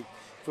Friday.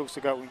 You've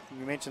also got,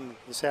 you mentioned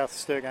the South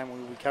Sturt game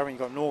we're covering.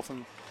 You've got North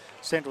and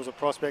Central's at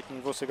Prospect, and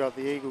you've also got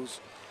the Eagles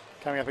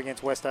coming up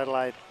against West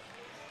Adelaide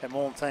at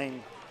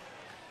Mornteen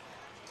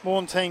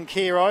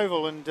Kia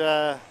Oval. And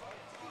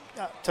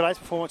today's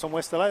performance on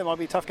West Adelaide might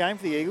be a tough game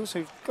for the Eagles,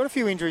 who've got a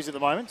few injuries at the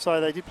moment.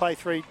 So they did play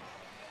 3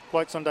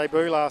 blokes on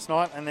debut last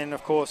night. And then,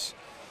 of course,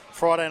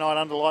 Friday night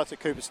under lights at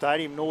Cooper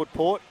Stadium, Norwood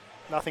Port,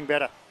 nothing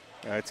better.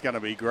 It's going to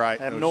be great.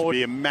 There should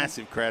be a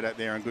massive crowd out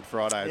there on Good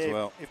Friday as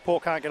well. If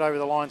Port can't get over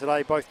the line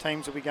today, both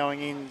teams will be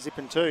going in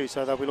zipping 2.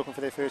 So they'll be looking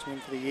for their first win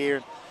for the year.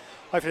 And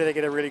hopefully they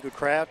get a really good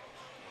crowd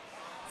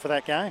for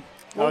that game.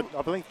 Well,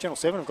 I believe Channel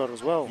 7 have got it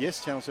as well.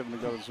 Yes, Channel 7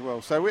 have got it as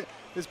well. So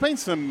there's been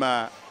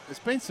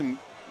some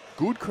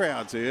good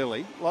crowds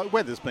early. Like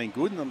weather's been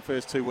good in the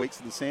first 2 weeks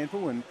of the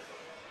SANFL, and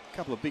a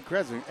couple of big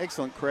crowds. An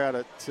excellent crowd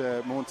at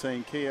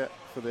Mornteen Kia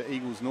for the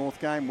Eagles North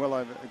game. Well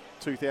over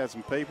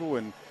 2,000 people,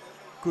 and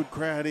good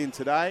crowd in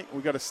today.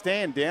 We've got a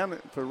stand down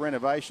for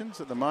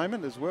renovations at the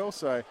moment as well.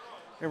 So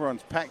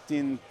everyone's packed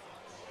in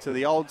to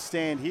the old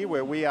stand here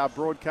where we are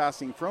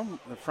broadcasting from,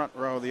 the front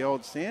row of the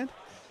old stand.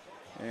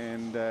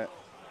 And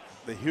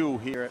the hill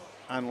here at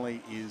Unley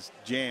is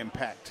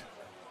jam-packed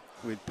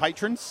with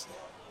patrons.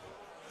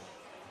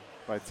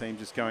 Both teams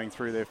just going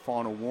through their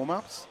final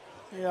warm-ups.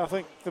 Yeah, I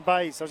think the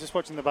Bays, I was just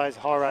watching the Bays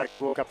high rate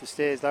walk up the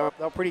stairs. They were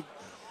pretty,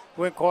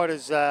 weren't quite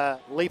as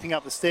leaping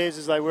up the stairs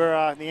as they were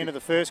at the end of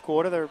the first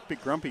quarter. They're a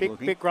bit grumpy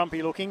looking. Bit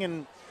grumpy looking,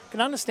 and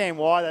can understand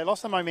why. They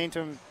lost the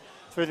momentum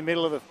through the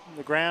middle of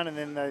the ground, and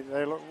then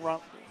the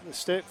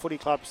Sturt Footy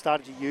Club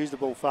started to use the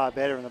ball far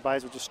better, and the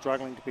Bays were just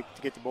struggling to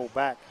get the ball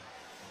back.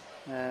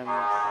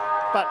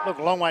 But look,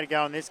 a long way to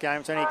go in this game.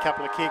 It's only a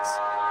couple of kicks.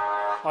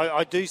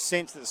 I do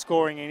sense that the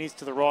scoring is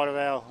to the right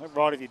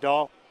of your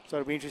dial. So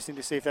it'll be interesting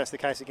to see if that's the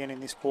case again in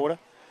this quarter.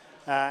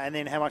 And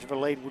then how much of a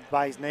lead would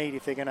Bays need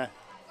if they're going to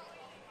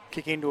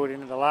kick into it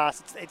into the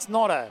last.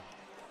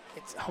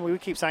 We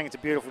keep saying it's a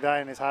beautiful day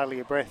and there's hardly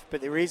a breath.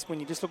 But there is, when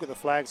you just look at the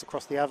flags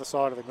across the other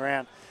side of the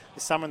ground,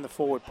 there's some in the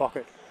forward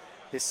pocket.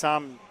 There's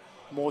some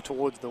more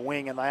towards the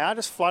wing. And they are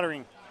just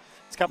fluttering.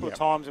 It's a couple of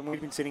times, and we've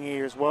been sitting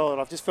here as well,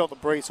 and I've just felt the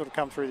breeze sort of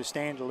come through the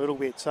stand a little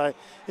bit. So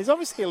there's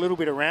obviously a little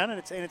bit around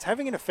it, and it's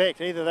having an effect.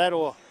 Either that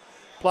or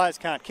players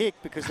can't kick,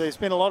 because there's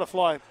been a lot of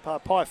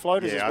pie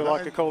floaters, as we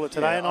like to call it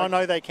today, and I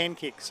know they can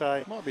kick.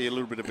 So might be a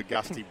little bit of a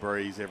gusty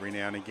breeze every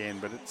now and again,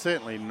 but it's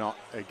certainly not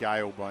a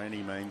gale by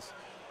any means.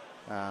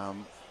 The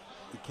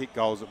kick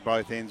goals at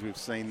both ends, we've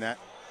seen that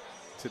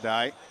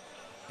today,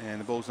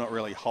 and the ball's not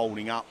really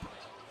holding up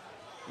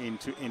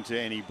into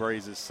any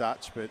breeze as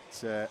such, but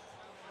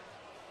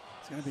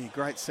it's going to be a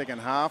great second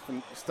half,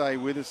 and stay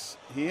with us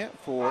here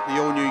for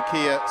the all-new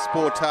Kia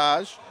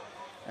Sportage.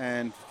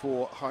 And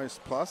for Host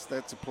Plus,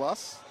 that's a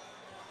plus.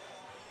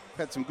 We've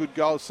had some good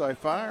goals so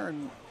far,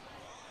 and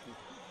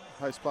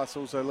Host Plus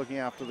also looking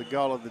after the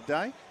goal of the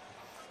day.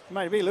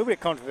 Mate, it'd be a little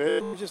bit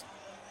controversial. Just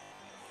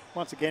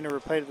once again to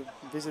repeat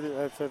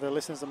visit for the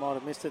listeners that might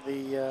have missed it,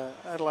 the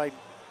Adelaide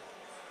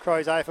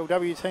Crows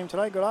AFLW team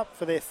today got up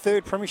for their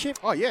third premiership.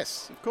 Oh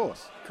yes, of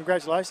course.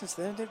 Congratulations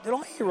to them. Did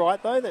I hear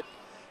right though that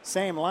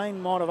Sam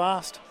Lane might have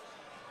asked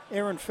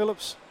Erin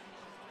Phillips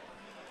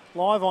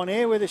live on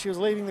air whether she was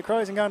leaving the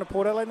Crows and going to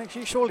Port Adelaide next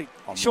year? Surely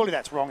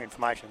that's wrong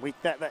information.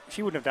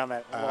 She wouldn't have done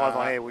that live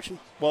on air, would she?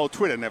 Well,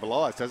 Twitter never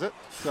lies, does it?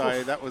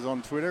 So that was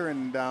on Twitter,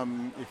 and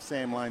if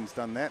Sam Lane's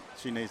done that,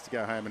 she needs to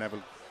go home and have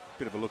a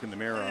bit of a look in the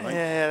mirror, I think.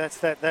 Yeah,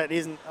 that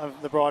isn't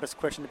the brightest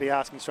question to be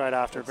asking straight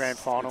after a grand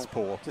final. It's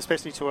poor.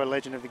 Especially to a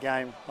legend of the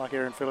game like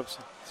Erin Phillips.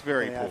 It's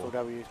very poor.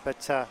 AFLW.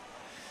 But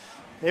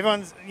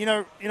everyone's,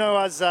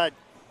 as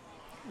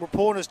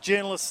reporters,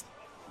 journalists,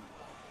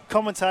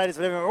 commentators,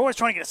 whatever, we're always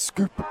trying to get a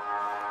scoop.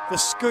 The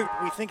scoop.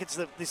 We think it's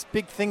this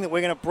big thing that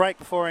we're going to break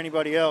before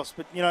anybody else.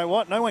 But you know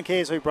what? No one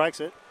cares who breaks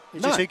it.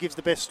 It's just who gives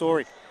the best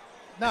story.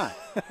 No,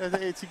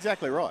 it's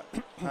exactly right.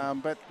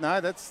 But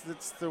no, that's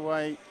the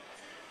way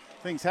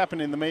things happen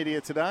in the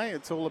media today.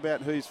 It's all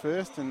about who's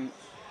first, and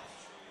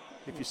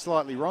if you're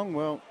slightly wrong,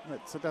 well,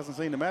 it doesn't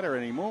seem to matter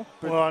anymore.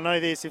 But well, I know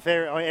this. If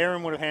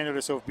Erin would have handled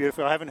herself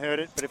beautifully, I haven't heard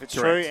it, but if it's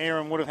true,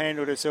 Erin would have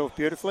handled herself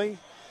beautifully.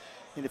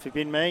 And if it'd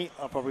been me,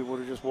 I probably would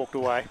have just walked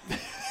away,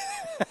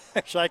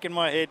 shaking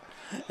my head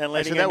and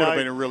letting her know. That would have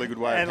been a really good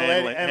way of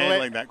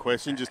handling that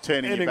question, just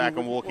turning your back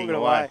and walking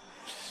away.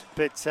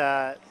 But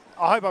I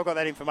hope I've got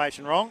that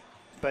information wrong,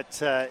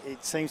 but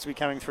it seems to be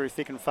coming through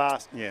thick and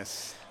fast.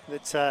 Yes.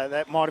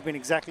 That might have been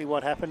exactly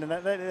what happened, and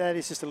that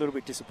is just a little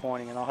bit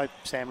disappointing, and I hope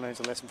Sam learns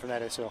a lesson from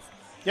that herself.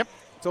 Yep.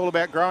 It's all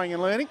about growing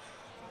and learning,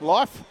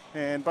 life,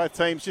 and both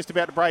teams just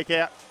about to break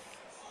out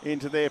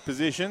into their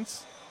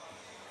positions.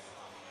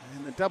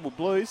 And the Double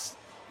Blues,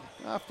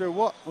 after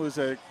what was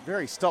a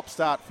very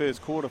stop-start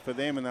first quarter for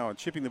them, and they were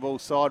chipping the ball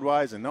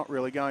sideways and not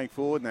really going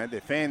forward, and they had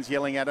their fans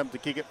yelling at them to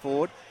kick it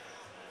forward.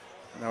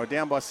 And they were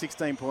down by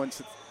 16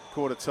 points at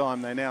quarter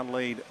time. They now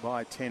lead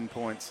by 10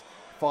 points.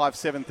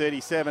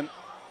 5-7-37,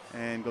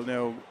 and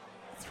Glenelg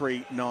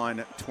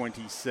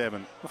 3-9-27.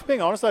 Well, for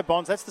being honest though,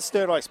 Bonds, that's the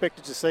Sturt I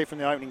expected to see from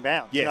the opening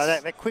bounce.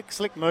 Yes. That quick,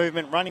 slick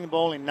movement, running the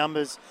ball in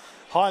numbers,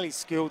 highly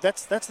skilled.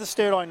 That's the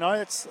Sturt I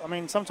know.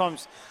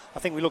 Sometimes I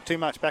think we look too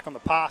much back on the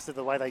past of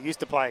the way they used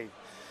to play,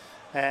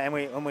 and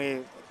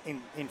we're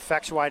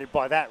infatuated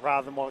by that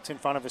rather than what's in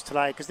front of us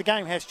today, because the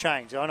game has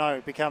changed. I know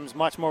it becomes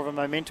much more of a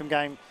momentum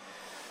game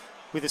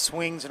with the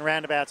swings and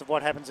roundabouts of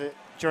what happens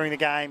during the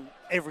game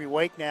every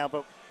week now.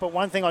 But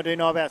one thing I do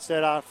know about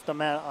Sturt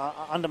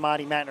under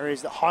Marty Matner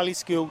is that highly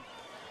skilled.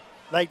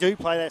 They do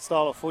play that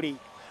style of footy.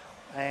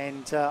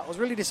 And I was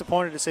really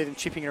disappointed to see them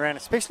chipping around,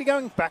 especially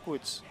going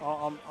backwards.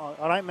 I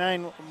don't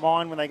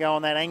mind when they go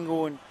on that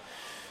angle and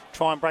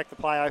try and break the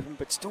play open,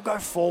 but still go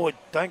forward.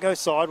 Don't go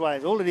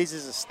sideways. All it is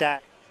a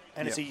stat,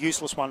 and it's a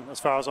useless one as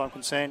far as I'm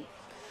concerned.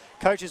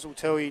 Coaches will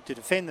tell you to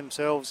defend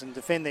themselves and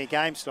defend their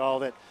game style,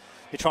 that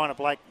they're trying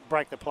to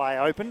break the play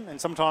open,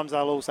 and sometimes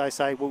they'll also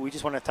say, well, we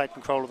just want to take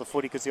control of the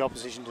footy because the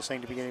opposition just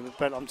seem to be getting it.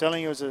 But I'm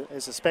telling you, as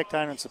a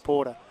spectator and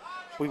supporter,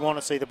 we want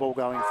to see the ball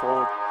going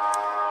forward.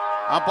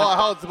 Umpire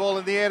holds the ball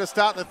in the air to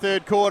start the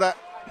third quarter.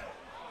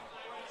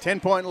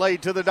 10-point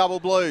lead to the Double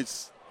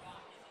Blues.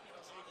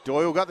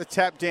 Doyle got the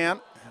tap down,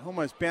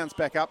 almost bounced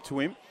back up to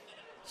him.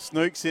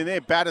 Snooks in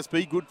there,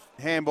 Battersby, good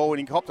handball, and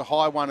he copped a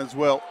high one as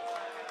well.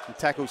 The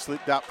tackle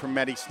slipped up from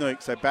Matty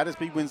Snook, so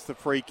Battersby wins the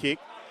free kick.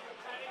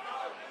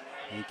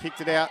 And he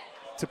kicked it out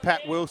to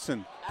Pat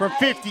Wilson from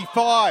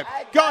 55.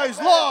 Goes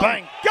long,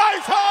 Bang.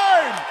 goes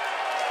home!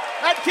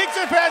 And kicks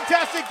a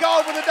fantastic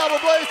goal for the Double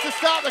Blues to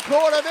start the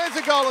quarter. There's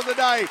a goal of the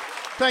day.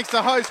 Thanks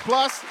to Host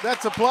Plus,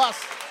 that's a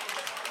plus.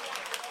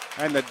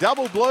 And the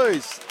Double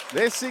Blues,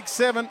 they're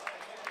 6-7.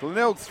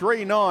 Glenelg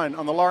 3-9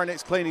 on the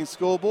Laurenex Cleaning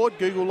scoreboard.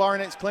 Google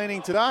Laurenex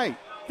Cleaning today.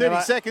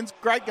 30 seconds,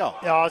 great goal.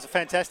 Yeah, it was a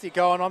fantastic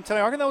goal, and I'm telling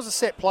you, I reckon that was a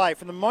set play.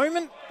 From the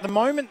moment the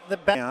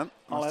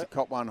Must have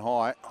caught one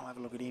high. I'll have a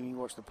look at him. He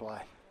watched the play.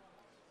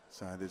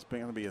 So there's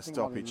going to be a I think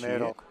it might be stoppage here.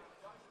 Murdoch.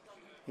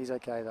 He's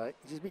okay though.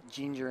 He's just a bit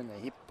ginger in the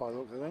hip by the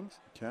looks of things.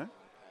 Okay.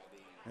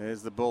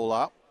 There's the ball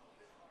up.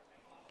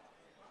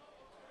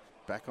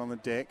 Back on the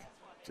deck.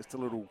 Just a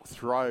little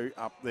throw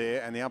up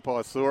there, and the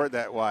umpire saw it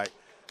that way.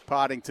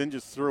 Partington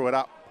just threw it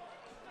up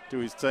to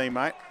his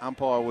teammate.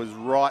 Umpire was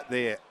right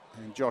there,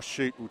 and Josh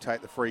Shute will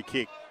take the free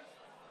kick.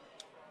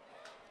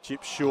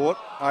 Chip short,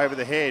 over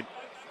the head.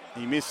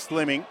 He missed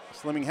Slimming.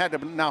 Slimming had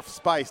enough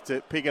space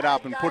to pick it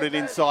up and put it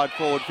inside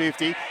forward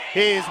 50.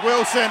 Here's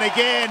Wilson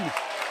again,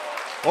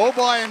 all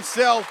by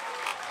himself.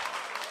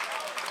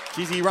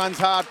 Geez, he runs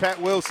hard,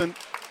 Pat Wilson.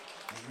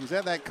 He was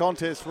at that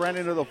contest, ran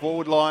into the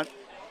forward line,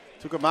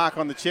 took a mark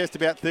on the chest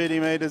about 30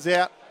 metres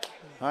out,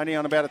 only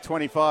on about a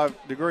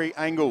 25-degree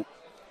angle.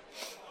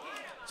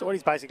 So what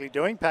he's basically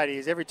doing, Paddy,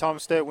 is every time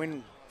Sturt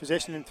win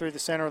possession and through the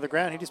centre of the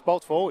ground, he just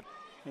bolts forward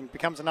and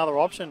becomes another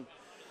option.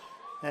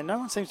 And no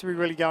one seems to be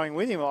really going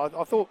with him. I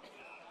thought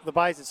the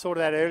Bays had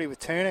sorted that early with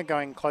Turner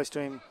going close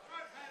to him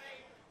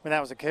when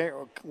that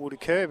would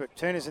occur, but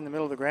Turner's in the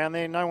middle of the ground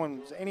there. No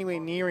one's anywhere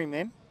near him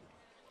then.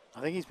 I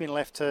think he's been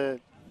left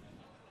to...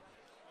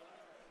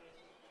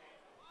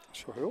 Not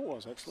sure who it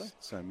was, actually.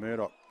 So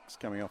Murdoch's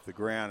coming off the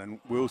ground, and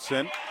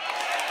Wilson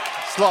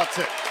slots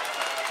it.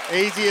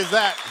 Easy as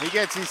that. He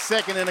gets his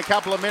second in a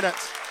couple of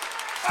minutes.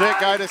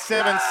 Sturt go to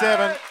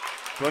 7-7.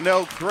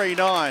 Glenelg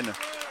 3-9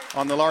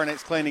 on the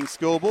Laurenex Cleaning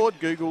scoreboard.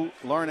 Google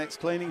Laurenex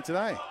Cleaning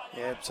today.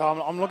 Yeah, so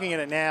I'm looking at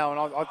it now, and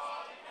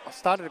I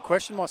started to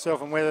question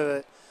myself on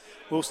whether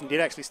Wilson did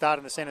actually start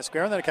in the centre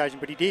square on that occasion,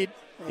 but he did.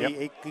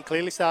 Yep. He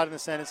clearly started in the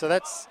centre, so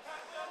that's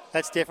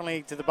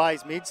definitely to the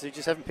Bays mids who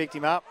just haven't picked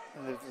him up.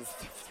 And the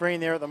three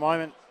in there at the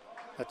moment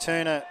are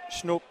Turner,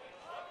 Schnoop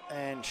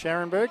and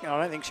Scharenberg. And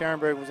I don't think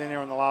Scharenberg was in there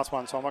on the last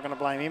one, so I'm not going to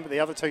blame him, but the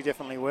other two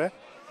definitely were.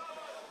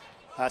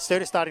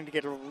 Sturt is starting to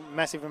get a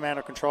massive amount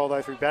of control,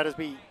 though, through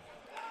Battersby,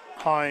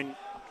 Hone,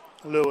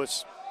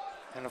 Lewis,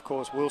 and, of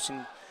course,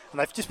 Wilson. And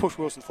they've just pushed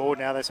Wilson forward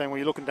now. They're saying, well,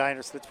 you're looking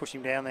dangerous. Let's push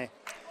him down there.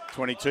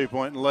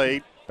 22-point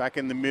lead. Back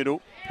in the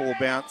middle. Poor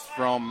bounce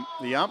from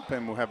the ump,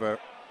 and we'll have a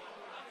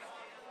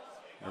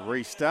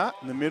restart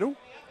in the middle.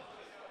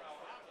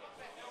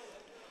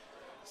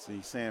 See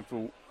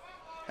SANFL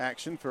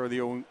action for the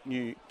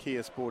all-new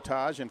Kia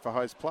Sportage and for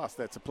Host Plus.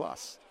 That's a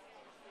plus.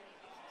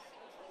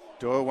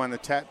 Doyle won the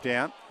tap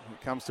down.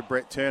 It comes to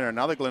Brett Turner,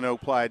 another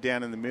Glenelg player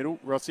down in the middle.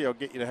 Rossi, I'll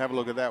get you to have a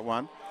look at that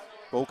one.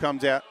 Ball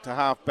comes out to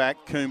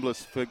half-back.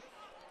 Coomblas for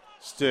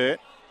Sturt.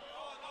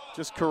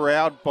 Just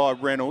corralled by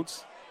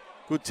Reynolds.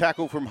 Good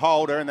tackle from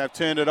Holder, and they've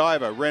turned it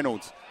over.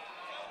 Reynolds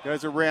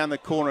goes around the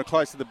corner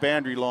close to the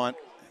boundary line.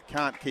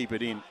 Can't keep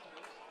it in.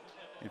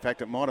 In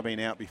fact, it might have been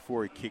out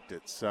before he kicked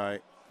it. So I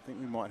think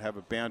we might have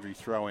a boundary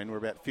throw in. We're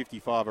about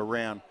 55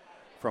 around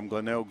from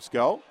Glenelg's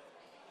goal.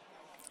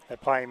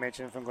 That play you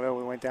mentioned from Glenelg,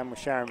 we went down with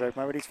Scharenberg,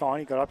 but he's fine.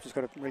 He got up, just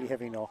got a really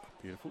heavy knock.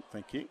 Beautiful,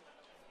 thank you.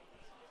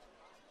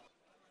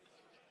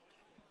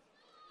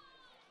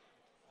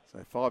 So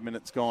 5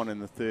 minutes gone in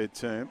the third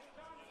term.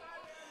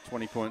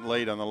 20-point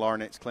lead on the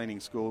Laurenex Cleaning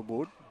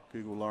scoreboard.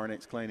 Google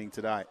Laurenex Cleaning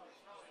today.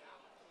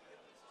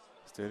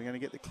 Sturt going to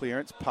get the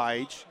clearance.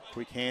 Page,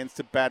 quick hands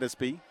to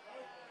Battersby.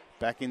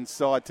 Back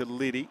inside to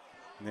Liddy.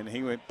 And then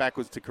he went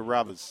backwards to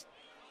Carruthers.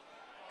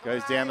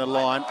 Goes down the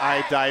line.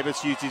 A.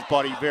 Davis used his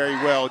body very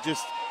well.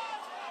 Just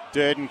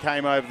Durden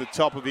came over the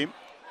top of him.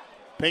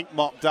 Pink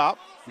mopped up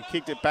and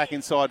kicked it back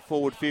inside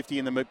forward 50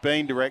 in the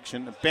McBean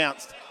direction. It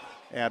bounced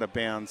out of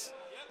bounds.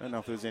 I don't know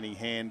if there was any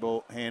hand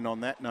on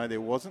that. No,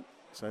 there wasn't.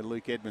 So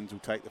Luke Edmonds will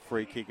take the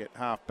free kick at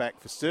half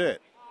back for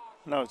Sturt.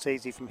 No, it's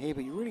easy from here,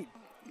 but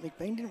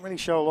McBean didn't really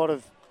show a lot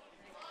of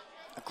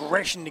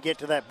aggression to get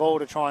to that ball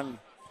to try and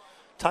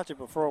touch it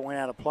before it went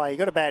out of play. He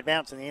got a bad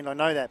bounce in the end, I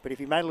know that, but if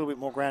he made a little bit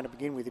more ground to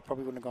begin with, he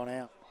probably wouldn't have gone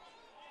out.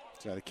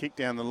 So the kick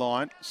down the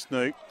line,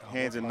 Snoop,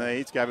 hands and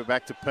knees, gave it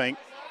back to Pink.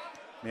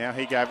 Now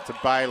he gave it to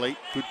Bailey.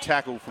 Good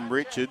tackle from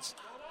Richards.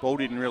 Ball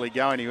didn't really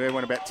go anywhere,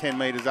 went about 10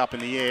 metres up in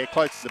the air,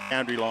 close to the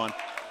boundary line.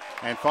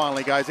 And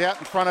finally goes out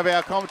in front of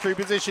our commentary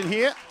position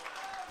here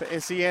for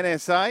SEN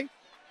SA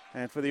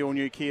and for the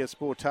all-new Kia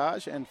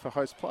Sportage and for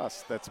Host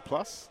Plus. That's a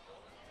plus.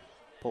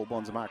 Paul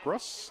Bonsor Mark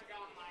Ross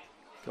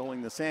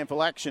calling the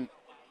SANFL action.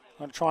 I'm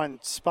going to try and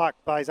spark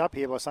Bays up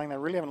here by saying they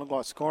really haven't looked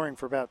like scoring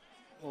for about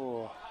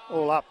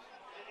all up.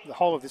 The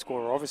whole of this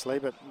quarter, obviously,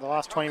 but the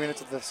last 20 minutes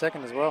of the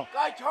second as well.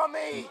 Go,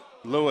 Tommy!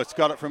 Lewis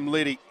got it from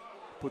Liddy.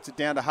 Puts it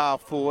down to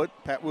half forward.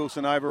 Pat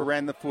Wilson over,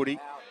 ran the footy.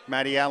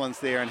 Matty Allen's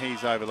there and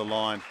he's over the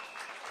line.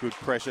 Good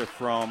pressure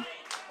from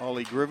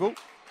Ollie Gribble.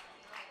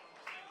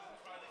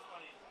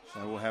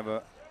 So we'll have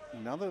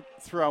another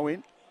throw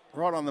in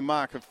right on the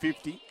mark of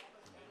 50.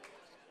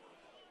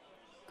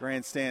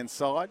 Grandstand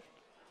side.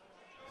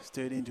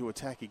 Sturt into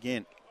attack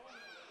again.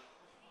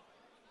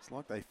 It's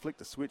like they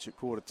flicked a switch at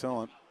quarter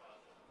time.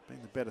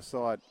 Been the better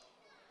side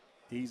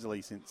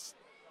easily since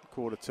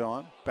quarter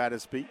time.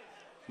 Battersby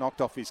knocked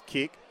off his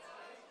kick.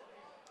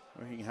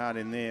 Working hard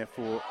in there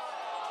for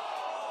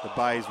the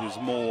Bays was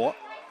more.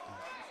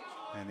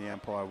 And the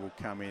umpire will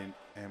come in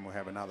and we'll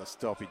have another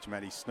stoppage.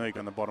 Matty Snook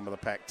on the bottom of the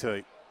pack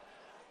too.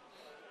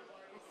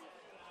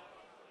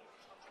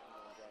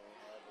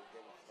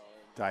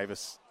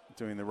 Davis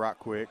doing the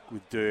ruck work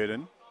with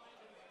Durden.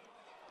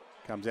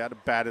 Comes out to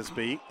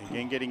Battersby.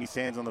 Again getting his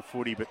hands on the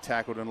footy but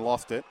tackled and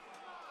lost it.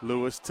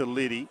 Lewis to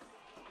Liddy.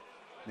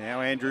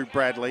 Now Andrew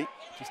Bradley.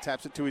 Just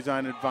taps it to his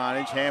own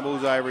advantage.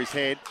 Handballs over his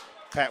head.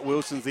 Pat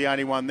Wilson's the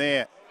only one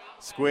there.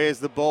 Squares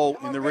the ball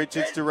in the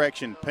Richards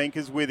direction.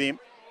 Pinker's with him.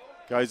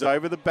 Goes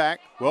over the back.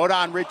 Well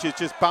done, Richards.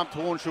 Just bumped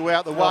Hornshaw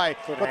out the way.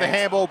 Got the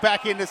handball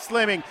back into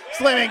Slimming.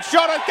 Slimming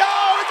shot it.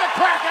 Goal! It's a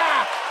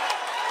cracker!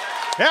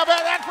 How about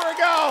that for a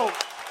goal?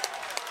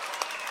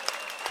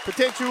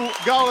 Potential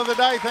goal of the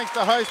day thanks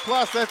to Host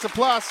Plus. That's a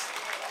plus.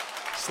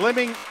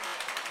 Slimming,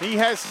 he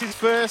has his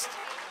first.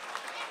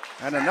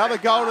 And another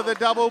goal to the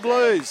Double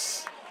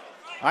Blues.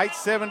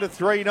 8-7 to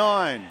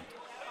 3-9.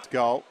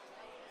 Goal.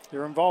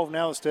 They're involved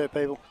now, the Sturt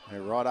people.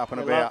 They're right up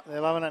and about. They're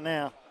loving it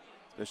now.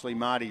 Especially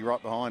Marty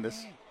right behind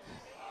us.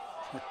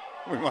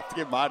 We might have to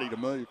get Marty to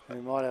move.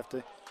 We might have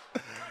to.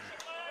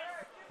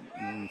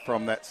 And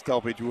from that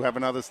stoppage, we'll have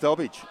another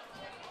stoppage.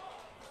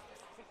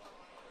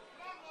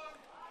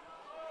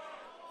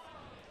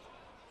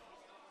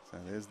 So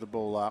there's the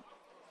ball up.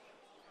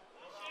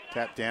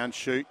 Tap down,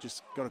 shoot.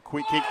 Just got a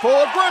quick kick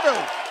forward.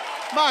 Gribble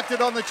marked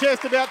it on the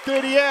chest, about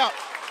 30 out.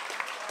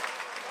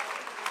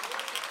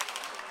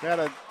 About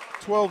a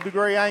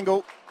 12-degree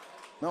angle.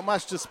 Not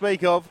much to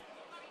speak of.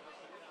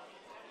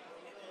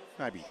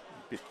 Maybe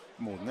a bit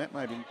more than that.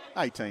 Maybe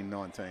 18,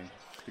 19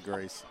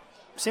 degrees.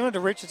 Similar to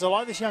Richards, I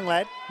like this young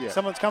lad. Yeah.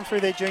 Someone's come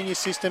through their junior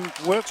system,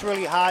 works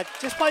really hard,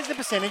 just plays the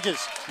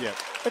percentages. Yeah.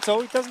 That's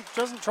all. He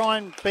doesn't try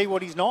and be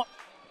what he's not.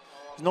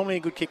 It's normally a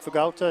good kick for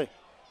goal too.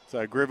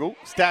 So Gribble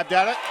stabbed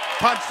at it,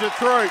 punched it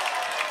through.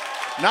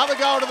 Another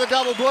goal to the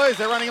Double Blues.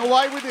 They're running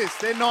away with this.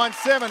 They're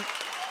 9-7.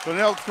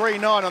 Glenelg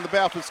 3-9 on the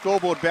Balfour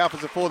scoreboard.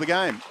 Balfour's are for the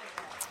game.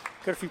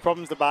 Got a few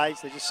problems, the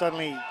Bays. They just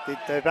suddenly,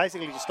 they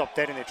basically just stopped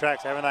dead in their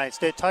tracks, haven't they?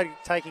 Instead,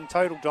 taking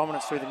total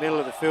dominance through the middle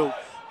of the field.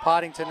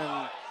 Partington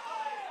and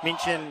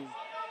Minchin.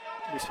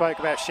 We spoke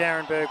about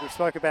Scharenberg. We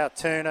spoke about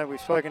Turner.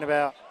 We've spoken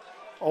about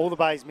all the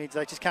Bays mids.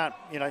 They just can't,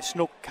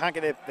 Snook can't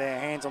get their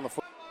hands on the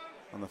foot.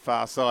 On the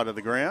far side of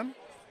the ground.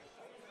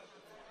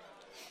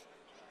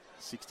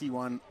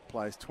 61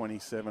 plays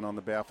 27 on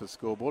the Balfour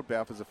scoreboard.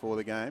 Balfour's are for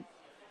the game.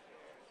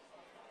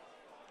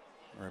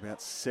 We're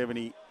about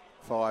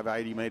 75,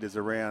 80 metres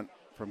around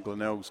from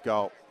Glenelg's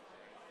goal.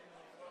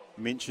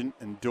 Minchin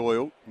and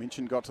Doyle.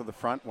 Minchin got to the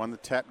front, won the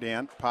tap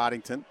down.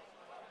 Partington.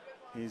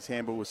 His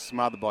handball was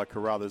smothered by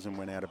Carruthers and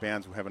went out of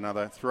bounds. We'll have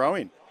another throw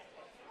in.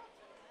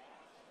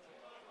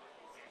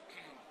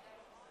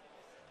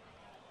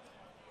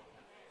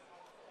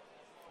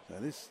 So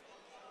there's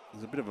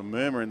a bit of a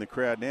murmur in the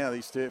crowd now.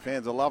 These Sturt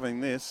fans are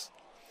loving this.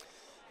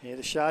 Yeah,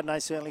 the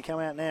Chardonnay certainly come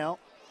out now.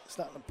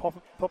 Starting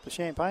to pop the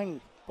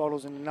champagne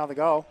bottles in another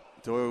goal.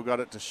 Doyle got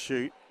it to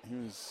shoot. He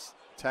was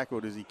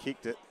tackled as he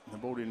kicked it. The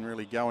ball didn't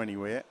really go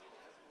anywhere.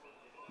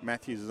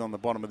 Matthews is on the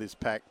bottom of this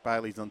pack.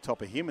 Bailey's on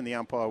top of him, and the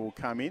umpire will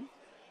come in.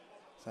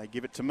 Say,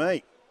 give it to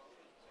me.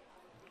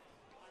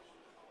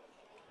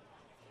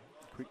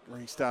 Quick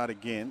restart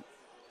again.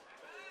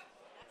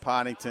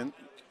 Partington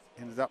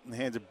ends up in the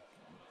hands of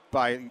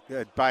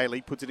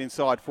Bailey. Puts it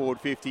inside forward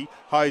 50.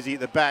 Hosey at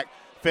the back.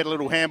 Fed a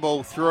little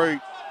handball through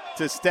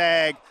to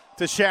Stagg,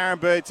 to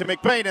Scharenberg, to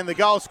McBean in the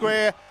goal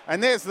square.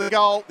 And there's the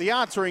goal, the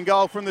answering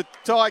goal from the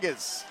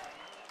Tigers.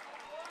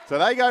 So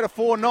they go to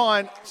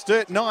 4-9,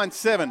 Sturt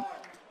 9-7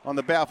 on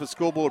the Balfour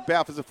scoreboard.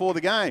 Balfour's are for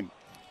the game.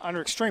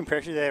 Under extreme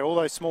pressure there, all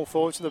those small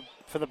forwards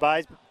for the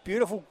Bays.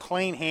 Beautiful,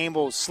 clean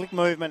handballs, slick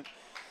movement.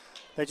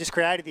 They just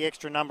created the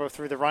extra number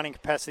through the running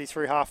capacity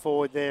through half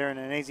forward there, and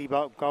an easy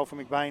goal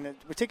from McBain.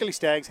 Particularly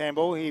Stagg's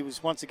handball. He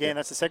was once again,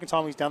 that's the second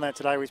time he's done that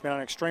today where he's been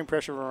under extreme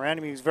pressure around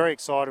him. He was very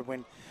excited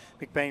when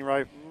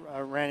McBain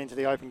ran into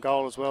the open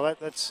goal as well.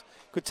 That's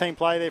good team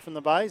play there from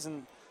the Bays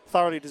and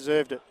thoroughly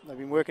deserved it. They've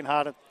been working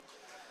hard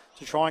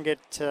to try and get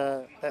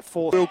that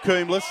fourth. Will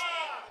Coombs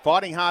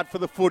fighting hard for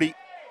the footy.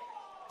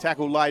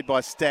 Tackle laid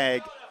by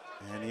Stagg.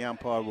 And the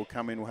umpire will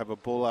come in. We'll have a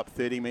ball up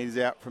 30 metres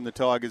out from the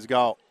Tigers'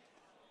 goal.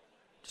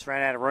 Just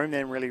ran out of room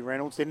then, really,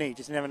 Reynolds, didn't he?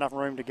 Just didn't have enough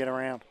room to get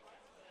around.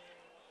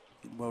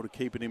 Did well to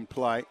keep it in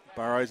play.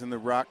 Burrows in the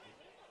ruck.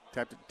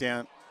 Tapped it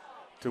down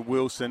to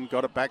Wilson.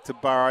 Got it back to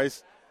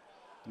Burrows.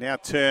 Now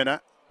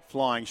Turner.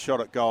 Flying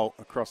shot at goal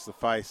across the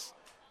face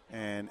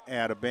and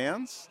out of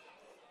bounds.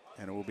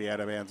 And it will be out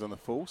of bounds on the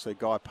full. So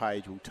Guy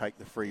Page will take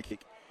the free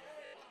kick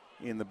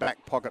in the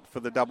back pocket for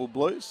the Double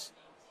Blues.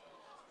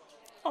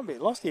 I'm a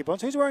bit lost here,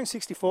 Bons. Who's wearing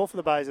 64 for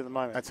the Bays at the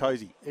moment? That's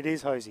Hosey. It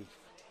is Hosey.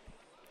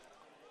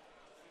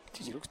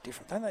 Geez, he looks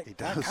different, don't they? He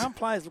does. Can't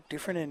players look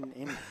different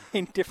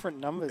in different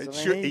numbers?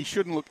 He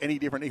shouldn't look any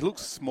different. He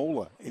looks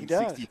smaller in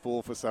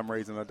 64 for some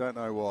reason. I don't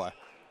know why.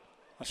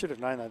 I should have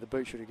known, though. The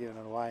boot should have given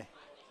it away.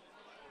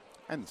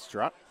 And the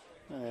strut.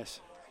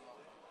 Yes.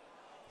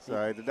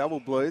 So the double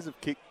Blues have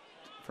kicked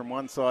from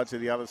one side to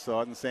the other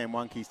side, and Sam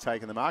Wonke's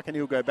taken the mark, and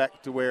he'll go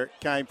back to where it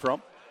came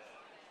from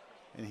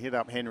and hit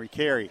up Henry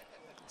Carey.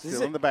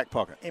 Still in the back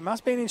pocket. It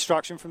must be an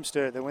instruction from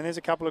Sturt that when there's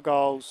a couple of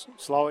goals,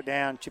 slow it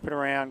down, chip it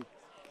around,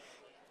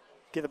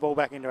 get the ball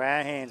back into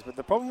our hands. But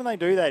the problem when they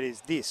do that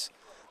is this.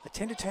 They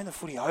tend to turn the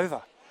footy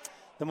over.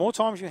 The more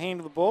times you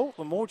handle the ball,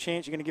 the more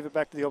chance you're going to give it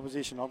back to the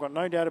opposition. I've got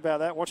no doubt about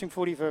that. Watching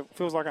footy for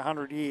feels like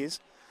 100 years.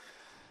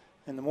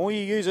 And the more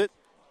you use it,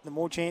 the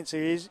more chance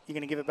there is you're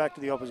going to give it back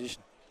to the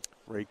opposition.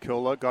 Reed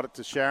Cooler got it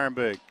to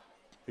Scharenberg,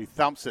 who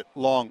thumps it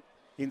long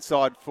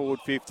inside forward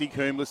 50.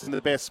 Coombs in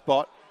the best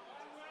spot.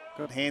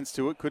 Got hands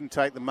to it, couldn't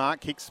take the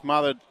mark. Kick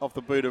smothered off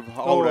the boot of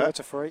Holder. That's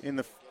a free. In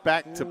the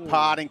back to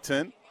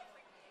Partington.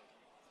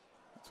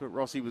 That's what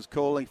Rossi was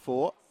calling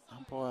for.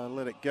 Umpire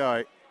let it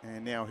go.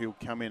 And now he'll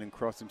come in and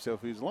cross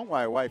himself. He's a long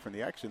way away from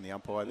the action, the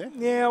umpire there.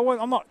 Yeah, well,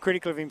 I'm not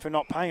critical of him for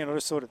not paying it. I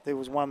just thought that there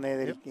was one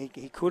there that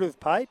he could have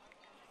paid.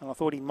 And I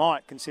thought he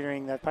might,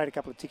 considering they've paid a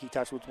couple of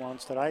ticky-touch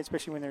ones today,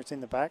 especially when it's in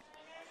the back.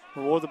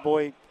 Reward the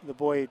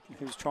boy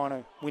who's trying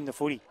to win the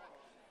footy.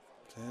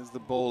 There's the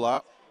ball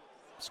up.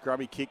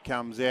 Scrubby kick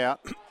comes out.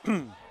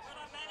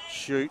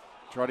 Shoot.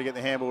 Try to get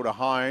the handball to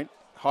Hone.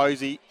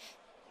 Hosey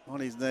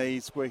on his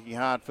knees, working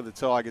hard for the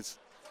Tigers.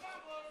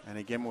 And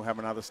again, we'll have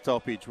another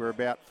stoppage. We're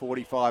about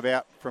 45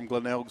 out from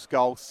Glenelg's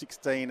goal.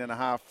 16 and a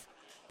half,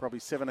 probably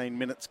 17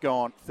 minutes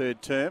gone,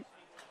 third term.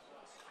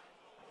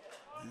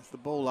 There's the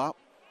ball up.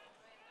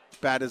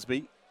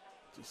 Battersby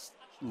just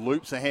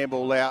loops a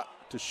handball out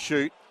to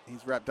shoot.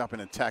 He's wrapped up in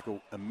a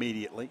tackle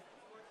immediately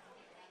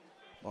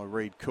by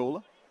Reed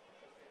Cooler.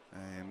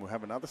 And we'll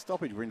have another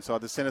stoppage. We're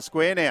inside the centre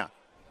square now.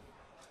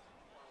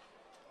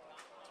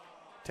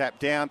 Tap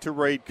down to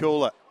Reed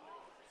Cooler.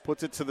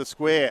 Puts it to the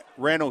square.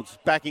 Reynolds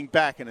backing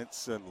back, and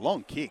it's a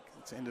long kick.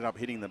 It's ended up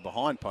hitting the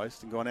behind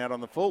post and gone out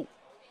on the full.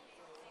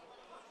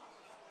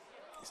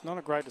 It's not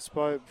a great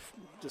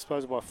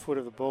disposal by foot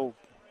of the ball,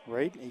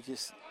 Reed.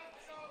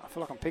 I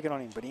feel like I'm picking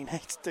on him, but he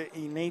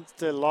needs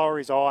to lower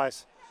his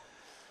eyes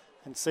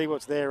and see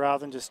what's there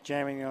rather than just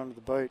jamming it onto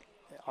the boot.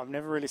 I've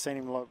never really seen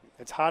him look.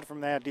 It's hard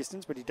from our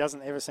distance, but he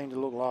doesn't ever seem to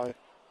look low.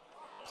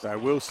 So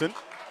Wilson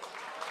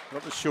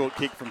got the short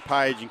kick from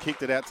Page and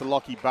kicked it out to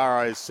Lockie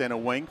Burrows, centre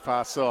wing,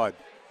 far side.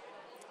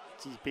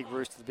 It's his big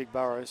rooster, the big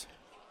Burrows.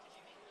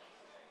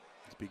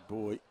 He's a big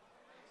boy.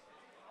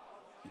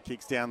 He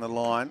kicks down the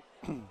line.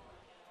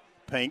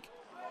 Pink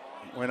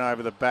went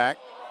over the back,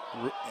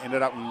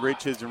 ended up in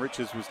Richards, and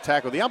Richards was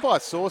tackled. The umpire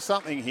saw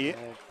something here.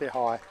 Yeah, a bit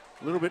high.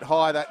 A little bit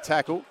high, that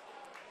tackle.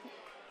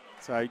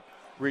 So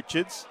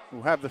Richards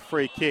will have the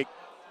free kick.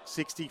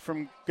 60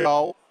 from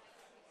goal.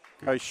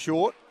 Goes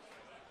short.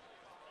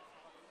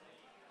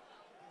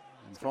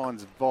 And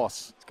finds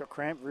Voss. It's got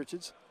cramp,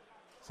 Richards.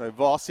 So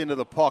Voss into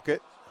the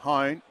pocket.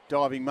 Hone,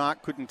 diving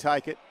mark, couldn't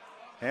take it.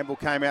 Handball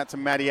came out to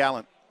Matty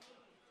Allen.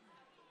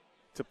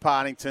 To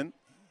Partington.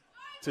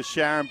 To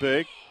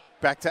Scharenberg.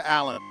 Back to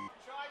Allen.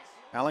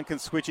 Allen can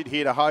switch it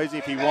here to Hosey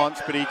if he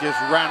wants, but he just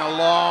ran a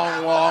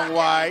long, long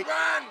way.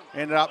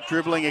 Ended up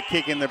dribbling a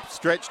kick in the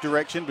stretch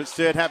direction, but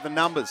Sturt have the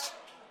numbers.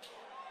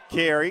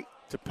 Carey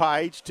to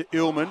Page to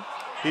Illman.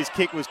 His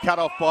kick was cut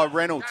off by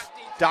Reynolds.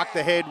 Ducked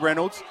the head,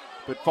 Reynolds,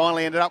 but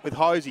finally ended up with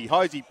Hosey.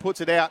 Hosey puts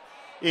it out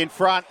in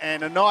front,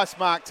 and a nice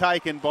mark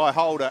taken by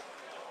Holder.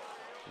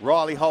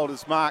 Riley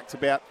Holder's marked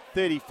about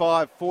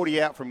 35,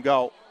 40 out from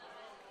goal.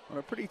 On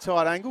a pretty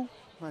tight angle,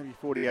 maybe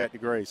 48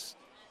 degrees.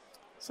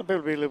 Some people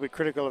will be a little bit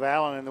critical of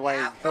Allen and the way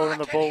he held on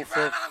the ball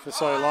for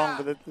so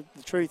long, but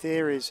the truth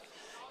there is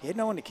he had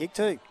no one to kick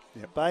to.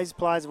 Yep. Bayes'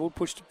 players have all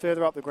pushed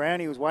further up the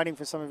ground. He was waiting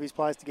for some of his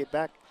players to get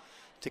back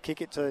to kick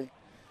it to.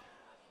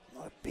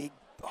 Not a big.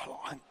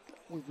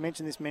 We've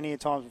mentioned this many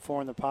times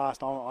before in the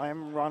past. I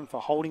am run for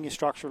holding your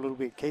structure a little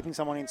bit, keeping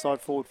someone inside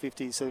forward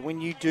 50. So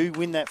when you do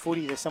win that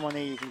footy, there's someone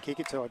there you can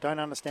kick it to. I don't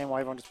understand why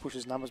everyone just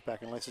pushes numbers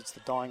back unless it's the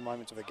dying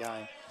moments of a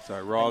game.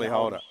 So Riley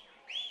Holder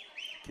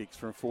kicks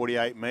from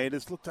 48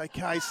 metres. Looked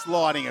okay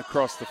sliding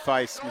across the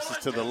face. Misses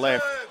to the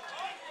left.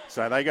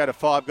 So they go to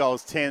 5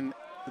 goals, 10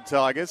 the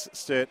Tigers.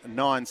 Sturt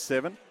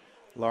 9-7.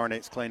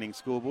 Laurenex Cleaning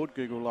Scoreboard.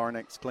 Google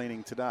Laurenex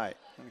Cleaning today.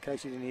 In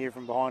case you didn't hear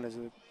from behind us,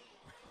 it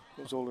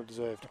was all it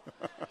deserved.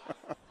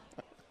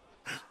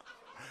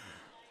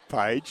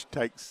 Page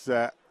takes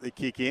the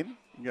kick in.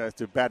 Goes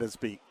to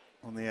Battersby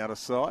on the outer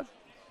side.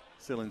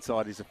 Still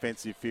inside his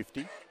offensive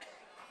 50.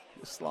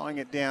 Just slowing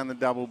it down the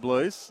double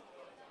Blues.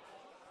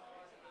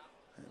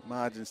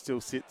 Margin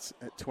still sits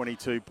at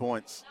 22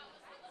 points.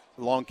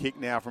 Long kick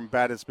now from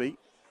Battersby.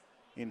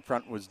 In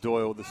front was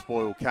Doyle. The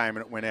spoil came and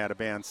it went out of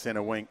bounds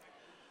centre wing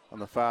on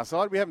the far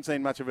side. We haven't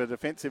seen much of a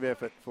defensive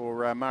effort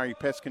for Murray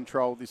Pest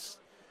Control this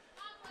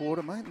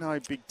quarter, mate? No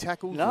big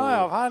tackles? No,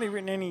 I've hardly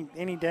written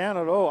any down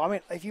at all. I mean,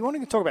 if you wanted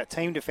to talk about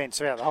team defence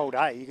throughout the whole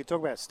day, you could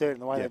talk about Sturt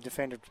and the way they've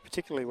defended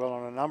particularly well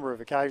on a number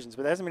of occasions,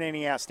 but there hasn't been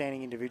any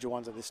outstanding individual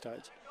ones at this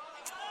stage.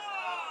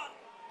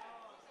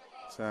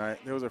 So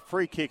there was a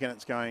free kick and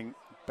it's going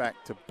back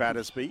to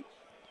Battersby.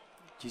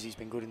 Geez, he's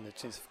been good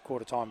since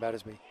quarter time,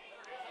 Battersby.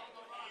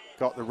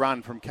 Got the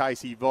run from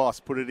Casey Voss,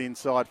 put it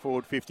inside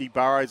forward 50.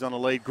 Burrows on the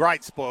lead.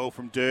 Great spoil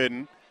from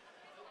Durden.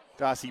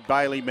 Darcy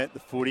Bailey met the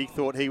footy,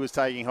 thought he was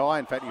taking high.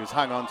 In fact, he was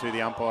hung on to,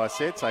 the umpire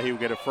said, so he'll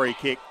get a free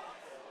kick.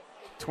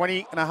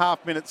 20 and a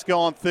half minutes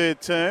gone,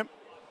 third term.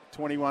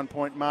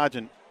 21-point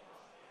margin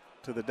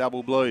to the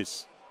Double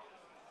Blues.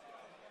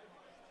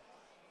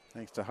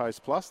 Thanks to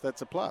Host Plus,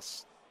 that's a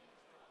plus.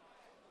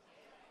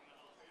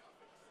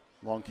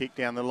 Long kick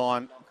down the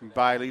line from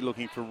Bailey,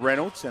 looking for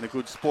Reynolds, and a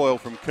good spoil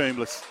from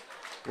Coombs.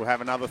 We'll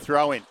have another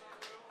throw in.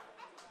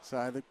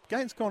 So the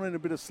game's gone in a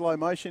bit of slow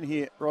motion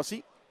here,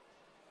 Rossi.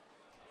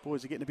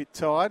 Boys are getting a bit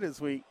tired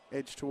as we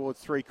edge towards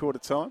three-quarter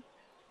time.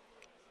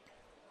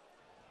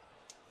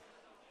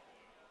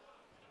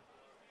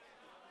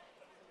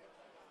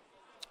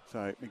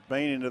 So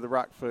McBean into the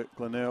ruck for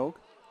Glenelg.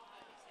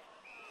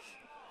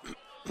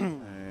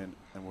 and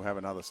we'll have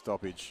another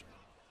stoppage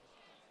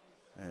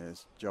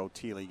as Joel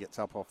Teely gets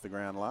up off the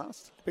ground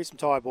last. Be some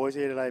tired boys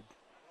here today,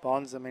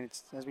 Bonds. I mean,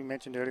 it's, as we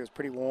mentioned earlier, it was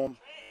pretty warm,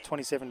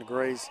 27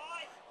 degrees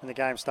when the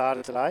game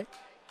started today.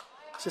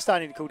 It's just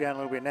starting to cool down a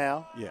little bit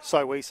now. Yeah.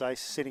 So we say,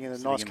 sitting in a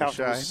nice,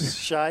 comfortable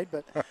shade.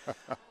 But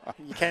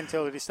you can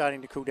tell it is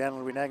starting to cool down a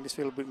little bit now. You can just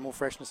feel a bit more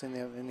freshness in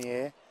the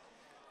air.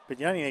 But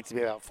you only need to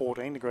be about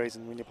 14 degrees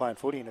when you're playing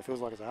footy, and it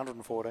feels like it's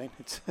 114.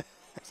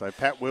 So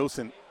Pat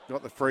Wilson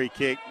got the free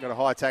kick, got a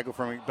high tackle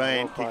from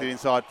McBean, kicked it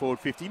inside forward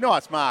 50.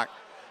 Nice mark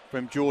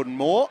from Jordan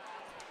Moore.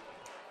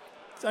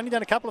 He's only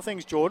done a couple of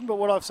things, Jordan, but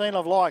what I've seen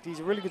I've liked. He's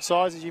a really good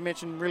size, as you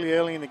mentioned, really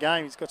early in the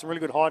game. He's got some really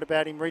good height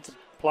about him, reads the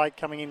play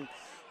coming in.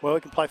 Well,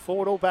 he can play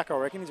forward or back, I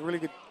reckon. He's a really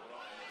good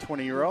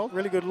 20-year-old.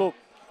 Really good look.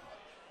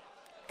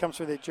 Comes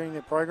through during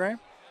the program.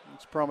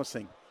 It's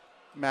promising.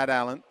 Matt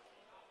Allen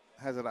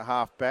has it at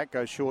half back,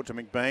 goes short to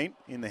McBean.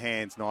 In the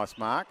hands, nice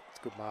mark. It's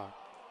a good mark.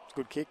 It's a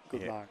good kick,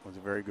 good mark. It was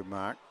a very good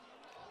mark.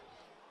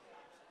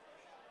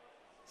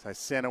 So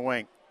centre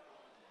wing.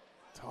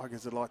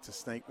 Tigers would like to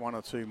sneak one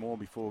or two more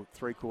before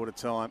three-quarter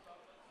time.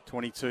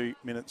 22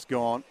 minutes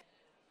gone.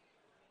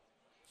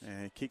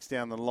 And kicks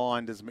down the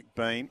line, does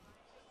McBean.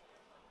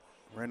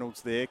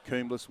 Reynolds there,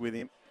 Coombs with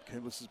him.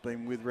 Coombs has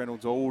been with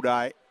Reynolds all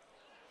day.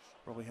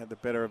 Probably had the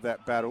better of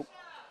that battle.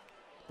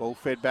 Ball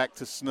fed back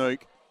to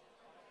Snook.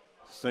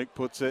 Snook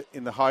puts it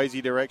in the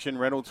Hosey direction.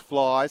 Reynolds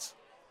flies.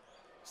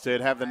 Sturt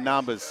have the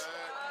numbers.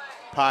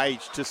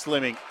 Page to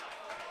Slimming.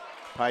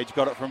 Page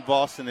got it from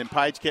Voss, and then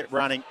Page kept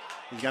running.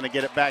 He's going to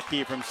get it back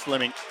here from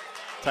Slimming.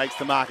 Takes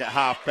the mark at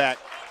half back.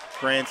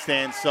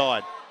 Grandstand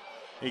side.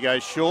 He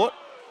goes short.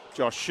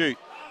 Josh Shoot.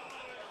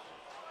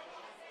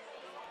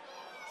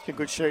 It's a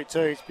good shoot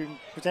too. He's been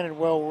presented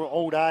well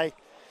all day.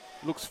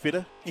 Looks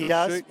fitter. He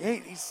does. Yeah,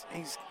 he's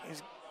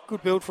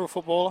good build for a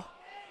footballer.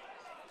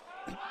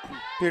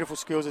 Beautiful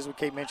skills, as we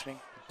keep mentioning.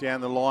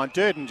 Down the line.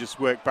 Durden just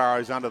worked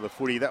Burrows under the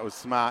footy. That was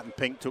smart, and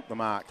Pink took the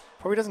mark.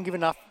 Probably doesn't give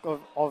enough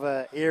of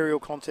an aerial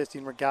contest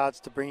in regards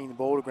to bringing the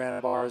ball to ground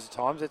at Burrows at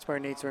times. That's where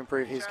he needs to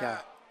improve his game.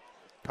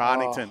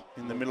 Partington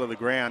in the middle of the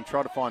ground,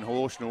 tried to find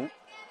Horsnell.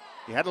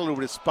 He had a little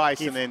bit of space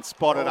and then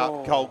spotted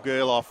up Cole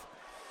Gerloff,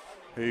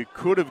 who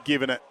could have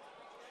given it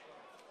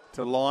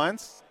to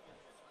Lyons,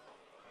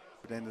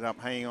 but ended up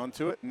hanging on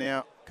to it.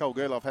 Now Cole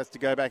Gerloff has to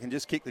go back and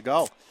just kick the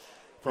goal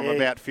from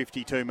about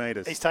 52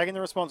 metres. He's taken the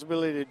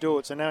responsibility to do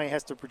it, so now he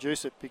has to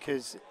produce it,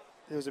 because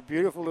there was a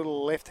beautiful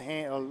little left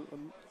hand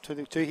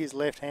to his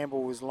left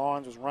handball as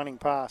Lyons was running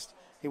past.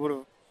 He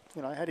would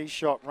have had his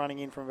shot running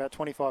in from about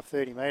 25,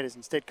 30 metres.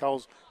 Instead,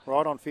 Cole's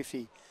right on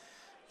 50.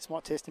 This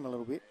might test him a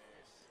little bit.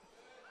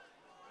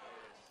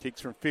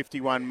 Kicks from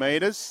 51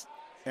 metres,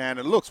 and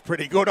it looks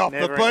pretty good off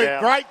the boot.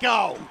 Great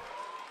goal.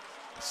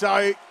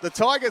 So the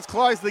Tigers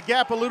close the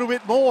gap a little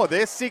bit more.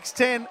 They're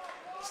 6-10,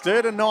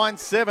 Sturt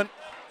 9-7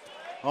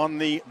 on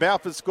the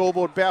Balfour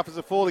scoreboard. Balfour's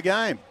are for the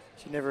game.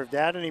 Should never have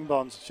doubted him,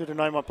 Bonds. Should have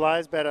known my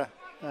players better,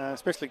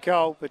 especially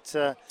Cole. But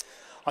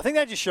I think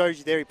that just shows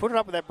you there. He put it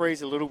up with that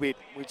breeze a little bit,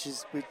 which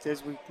is,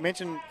 as we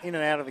mentioned, in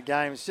and out of the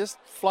game. It's just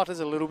flutters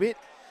a little bit,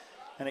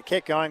 and it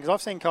kept going. Because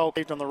I've seen Cole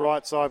keep on the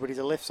right side, but he's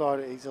a left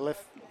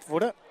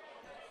footer.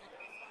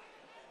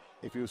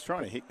 If he was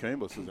trying to hit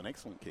Coombs, it was an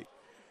excellent kick.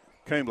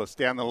 Coombs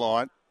down the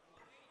line.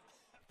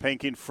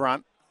 Pink in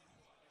front.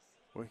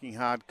 Working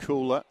hard,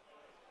 Cooler.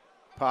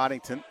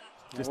 Partington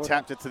just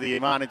tapped it to the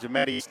advantage of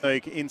Matty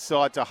Snook.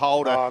 Inside to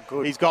Holder. Oh,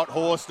 good. He's got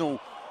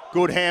Horsnell.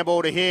 Good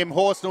handball to him.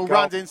 Horsnell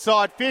runs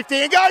inside 50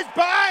 and goes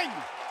bang!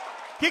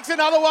 Kicks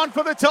another one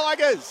for the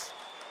Tigers.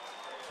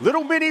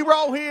 Little mini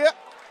roll here.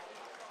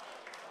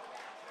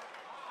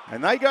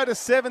 And they go to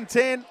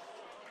 7-10.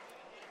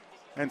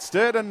 And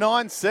Sturt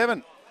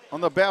 9-7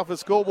 on the Balfour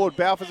scoreboard.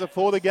 Balfour's are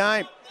for the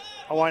game.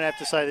 I won't have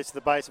to say this to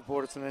the base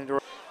supporters. And then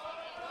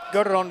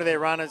got it onto their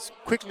runners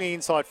quickly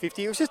inside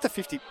 50. It was just a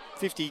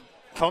 50-50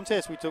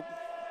 contest. We took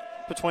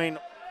between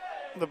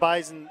the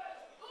Bays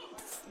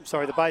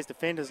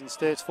defenders and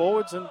Sturt's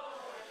forwards, and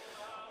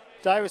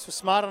Davis was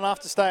smart enough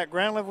to stay at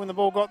ground level when the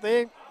ball got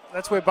there.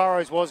 That's where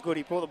Burrows was good.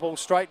 He brought the ball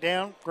straight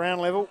down,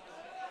 ground level.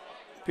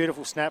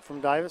 Beautiful snap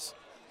from Davis.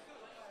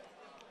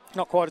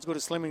 Not quite as good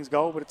as Slimming's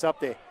goal, but it's up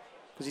there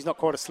because he's not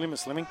quite as slim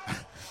as Slimming.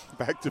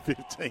 Back to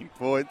 15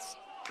 points.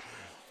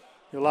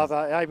 You'll love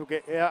Abel.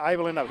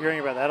 Abel end up hearing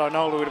about that. I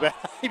know a little bit about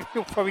Abel.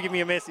 He'll probably give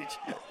me a message.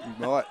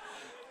 He might.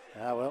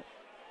 Ah, well.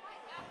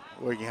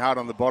 Working hard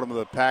on the bottom of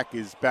the pack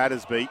is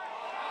Battersby.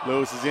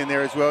 Lewis is in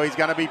there as well. He's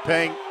going to be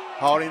ping.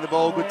 Holding the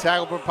ball. Good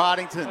tackle from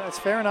Partington. That's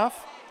fair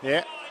enough.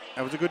 Yeah,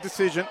 that was a good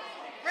decision.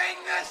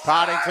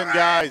 Partington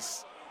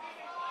goes.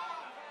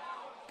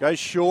 Goes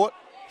short.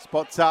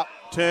 Spots up.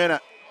 Turner.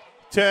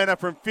 Turner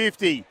from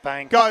 50.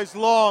 Bang. Goes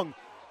long.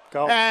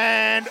 Goal.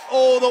 And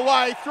all the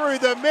way through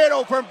the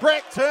middle from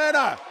Brett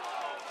Turner.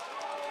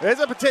 There's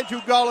a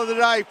potential goal of the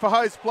day for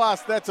Host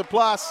Plus. That's a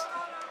plus.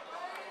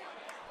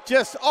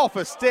 Just off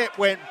a step,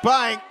 went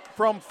bang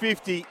from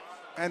 50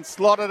 and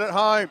slotted it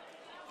home.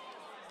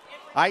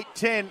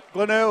 8-10,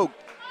 Glenelg.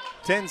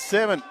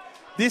 10-7.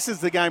 This is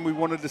the game we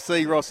wanted to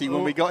see, Rossi,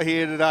 when we got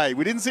here today.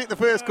 We didn't see it in the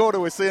first quarter.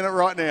 We're seeing it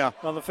right now.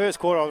 Well, the first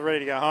quarter, I was ready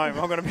to go home.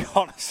 I'm going to be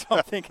honest.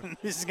 I'm thinking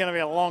this is going to be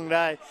a long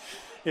day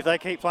if they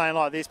keep playing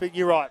like this. But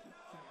you're right.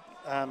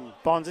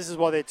 Bonds, this is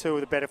why they're two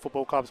of the better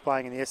football clubs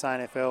playing in the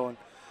SANFL, and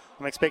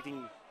I'm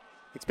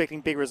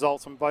expecting big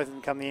results from both of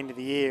them come the end of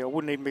the year. I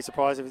wouldn't even be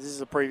surprised if this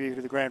is a preview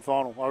to the grand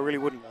final. I really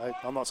wouldn't.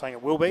 I'm not saying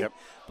it will be,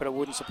 but it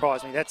wouldn't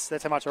surprise me.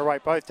 That's how much I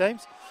rate both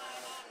teams.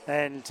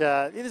 And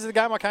this is the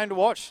game I came to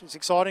watch. It's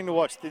exciting to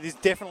watch. It is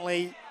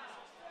definitely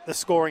the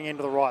scoring end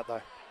of the right,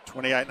 though.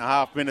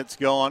 28.5 minutes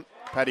gone.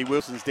 Paddy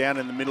Wilson's down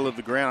in the middle of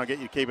the ground. I'll get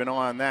you to keep an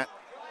eye on that,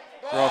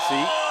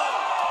 Rossi.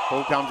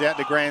 Ball comes out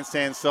to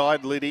grandstand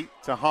side. Liddy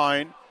to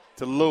Hone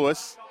to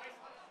Lewis.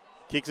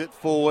 Kicks it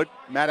forward.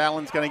 Matt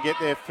Allen's going to get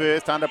there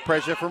first. Under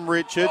pressure from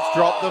Richards.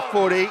 Dropped the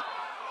footy.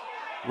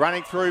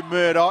 Running through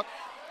Murdoch.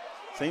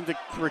 Seemed to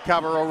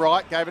recover all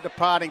right. Gave it to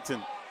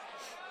Partington.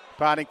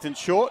 Partington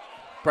short.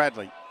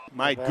 Bradley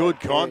made good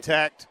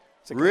contact.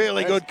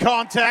 Really good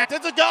contact.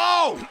 It's a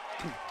goal!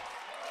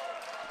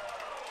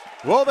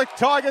 Well, the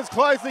Tigers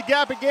close the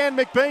gap again.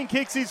 McBean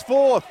kicks his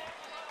fourth.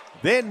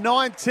 Then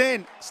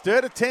 9-10.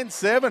 Sturt at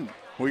 10-7.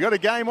 We got a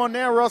game on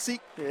now, Rossi.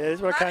 Yeah, this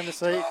is what I came to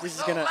see. This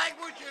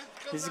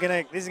is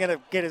gonna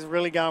get us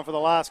really going for the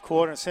last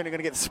quarter, and certainly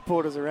gonna get the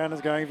supporters around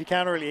us going. If you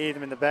can't really hear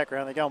them in the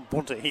background, they're going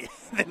bunter here.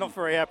 They're not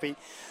very happy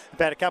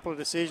about a couple of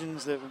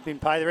decisions that have been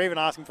paid. They're even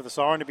asking for the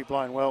siren to be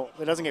blown. Well,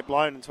 it doesn't get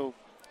blown until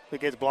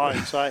it gets blown.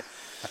 So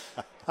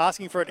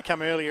asking for it to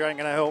come earlier ain't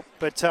going to help.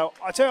 But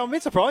I tell you, I'm a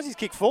bit surprised he's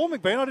kicked 4,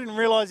 McBean. I didn't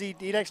realise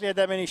he'd actually had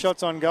that many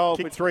shots on goal.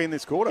 Kicked 3 in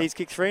this quarter. He's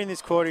kicked 3 in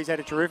this quarter. He's had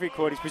a terrific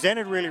quarter. He's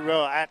presented really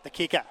well at the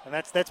kicker, and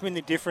that's been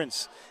the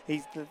difference.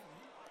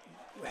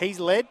 He's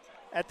led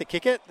at the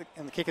kicker,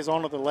 and the kicker's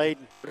on to the lead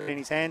and put it in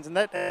his hands. And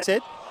that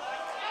said,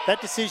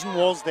 that decision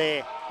was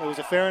there. It was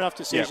a fair enough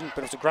decision,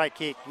 but it was a great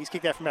kick. He's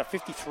kicked that from about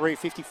 53,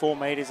 54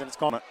 metres, and it's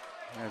gone.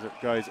 As it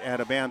goes out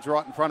of bounds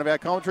right in front of our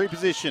commentary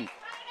position.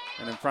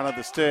 And in front of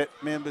the Sturt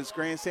members'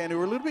 grandstand, who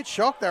were a little bit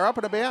shocked. They're up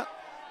and about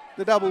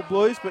the double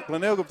blues, but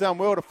Glenelg have done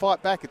well to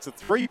fight back. It's a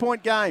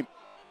 3-point game.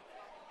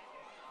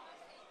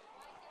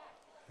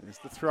 There's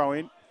the throw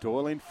in.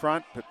 Doyle in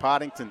front, but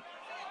Partington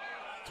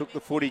took the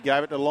footy,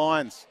 gave it to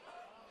Lyons.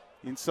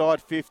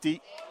 Inside 50.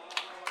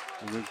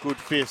 And a good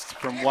fist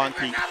from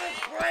Wonky.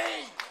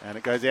 And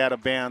it goes out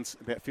of bounds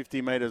about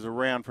 50 metres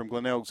around from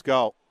Glenelg's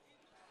goal.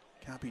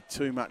 Can't be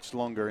too much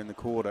longer in the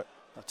quarter.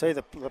 I'll tell you,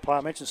 the player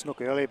I mentioned Snook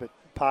earlier, but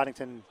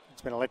Partington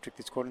has been electric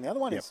this quarter. And the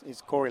other one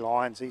is Corey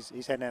Lyons.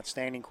 He's had an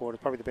outstanding quarter,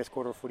 probably the best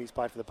quarter of footy he's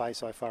played for the Bay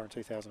so far in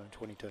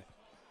 2022.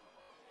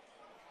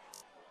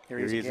 Here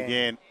he is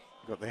again.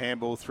 Got the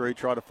handball through,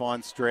 tried to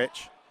find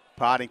stretch.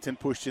 Partington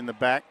pushed in the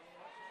back.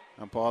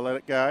 Umpire let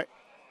it go.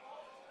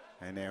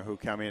 And now he'll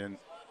come in and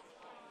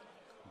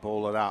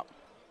ball it up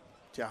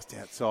just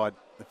outside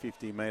the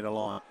 50-metre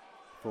line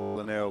for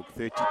Glenelg.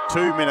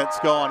 32 minutes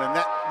gone, and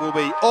that will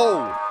be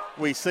all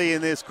we see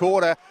in this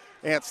quarter.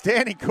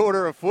 Outstanding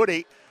quarter of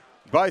footy.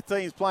 Both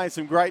teams playing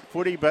some great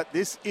footy, but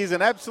this is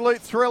an absolute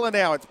thriller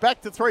now. It's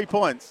back to 3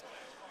 points.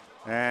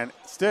 And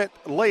Sturt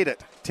lead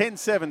it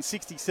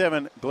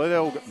 10-7-67.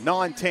 Glenelg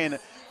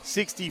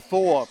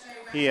 9-10-64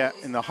 here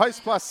in the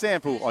Host Plus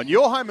SANFL on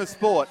your home of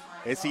sport,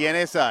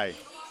 SEN SA.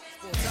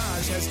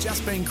 Sportage has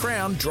just been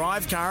crowned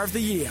Drive Car of the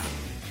Year.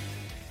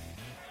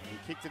 He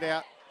kicked it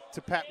out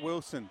to Pat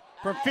Wilson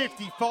from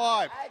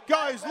 55.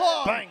 Goes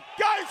long. Bang.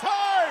 Goes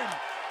home.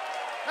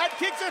 And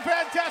kicks a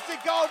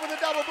fantastic goal for the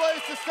Double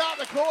Blues to start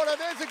the quarter.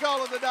 There's a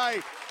goal of the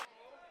day.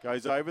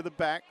 Goes over the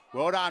back.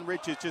 Well done,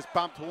 Richards. Just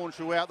bumped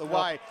Hornshaw out the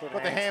way.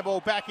 Got the handball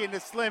back into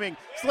Slimming.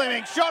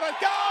 Slimming shot it.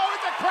 Goal!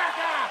 It's a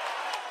cracker!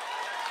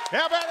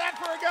 How about that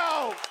for a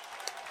goal?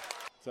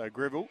 So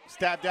Gribble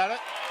stabbed at it.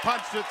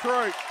 Punched it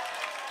through.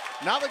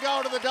 Another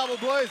goal to the Double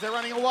Blues. They're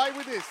running away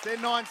with this. They're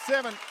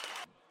 9-7.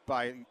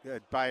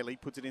 Bailey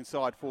puts it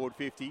inside forward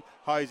 50.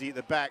 Hosey at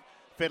the back.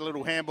 Fed a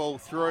little handball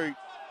through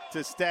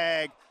to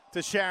Stagg. to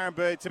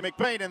Scharenberg, to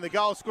McBean in the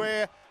goal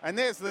square. And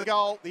there's the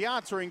goal, the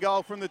answering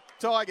goal from the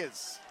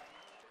Tigers.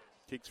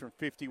 Kicks from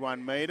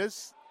 51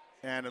 metres.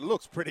 And it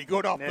looks pretty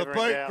good off the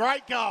boot.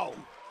 Great goal.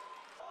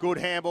 Good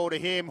handball to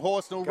him.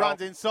 Horsnell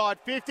runs inside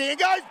 50 and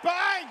goes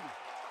bang!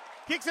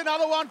 Kicks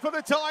another one for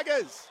the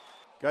Tigers.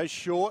 Goes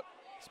short,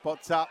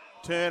 spots up,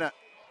 Turner.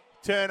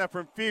 Turner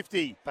from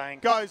 50. Bang.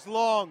 Goes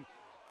long.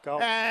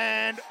 Goal.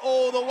 And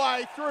all the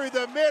way through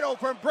the middle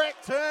from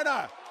Brett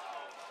Turner.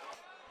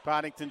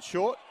 Partington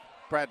short.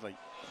 Bradley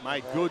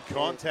made good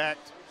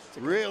contact.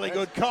 Really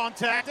good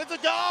contact. It's a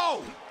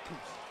goal!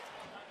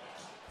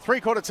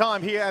 Three-quarter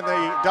time here, and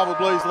the Double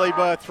Blues lead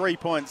by 3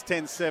 points,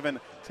 10-7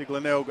 to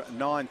Glenelg,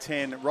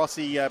 9-10.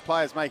 Rossi,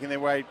 players making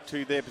their way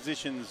to their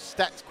positions.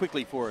 Stats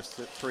quickly for us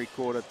at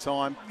three-quarter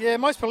time. Yeah,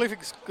 most prolific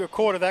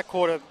quarter that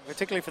quarter,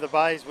 particularly for the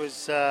Bays,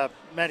 was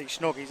Matty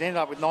Schnook. He's ended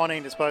up with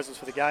 19 disposals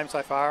for the game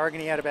so far. I reckon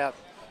he had about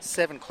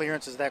 7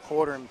 clearances that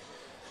quarter and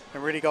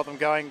really got them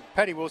going.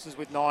 Paddy Wilson's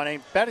with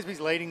 19.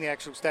 Battersby's leading the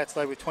actual stats,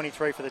 though, with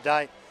 23 for the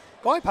day.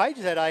 Guy Page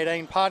has had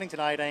 18,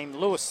 Partington 18,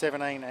 Lewis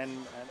 17, and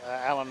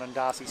Allen and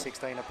Darcy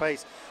 16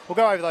 apiece. We'll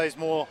go over those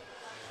more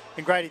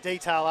in greater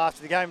detail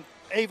after the game.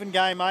 Even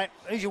game, mate.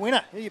 Who's your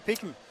winner? Who are you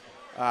picking?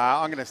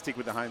 I'm going to stick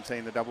with the home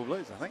team, the Double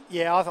Blues, I think.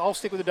 Yeah, I'll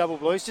stick with the Double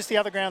Blues. Just the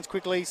other grounds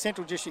quickly.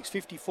 Central District's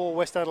 54,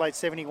 West Adelaide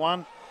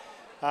 71,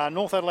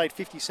 North Adelaide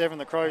 57,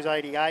 the Crows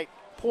 88,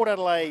 Port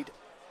Adelaide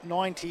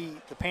 90,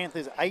 the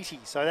Panthers 80.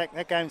 So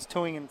that game's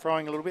toing and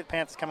froing a little bit.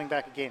 Panthers coming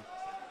back again.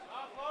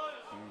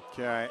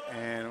 Okay,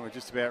 and we're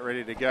just about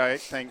ready to go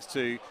thanks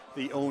to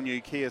the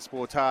all-new Kia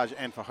Sportage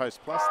and for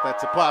Host Plus.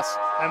 That's a plus.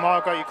 And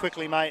I've got you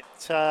quickly, mate.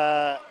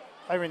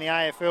 Over in the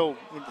AFL,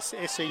 in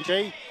the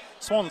SCG,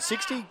 Swan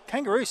 60,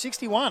 Kangaroo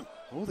 61.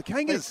 Oh, the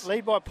Kangas.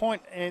 Lead by a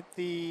point at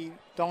the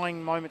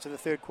dying moments of the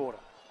third quarter.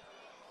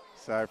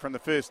 So from the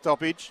first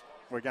stoppage,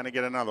 we're going to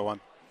get another one.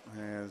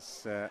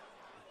 As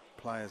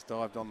players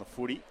dived on the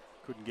footy,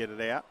 couldn't get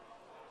it out.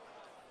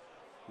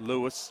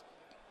 Lewis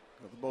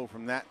got the ball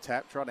from that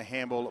tap, tried to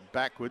handball it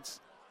backwards.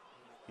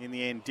 In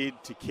the end,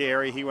 did to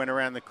Carey. He went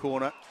around the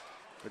corner,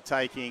 but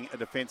taking a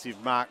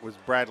defensive mark was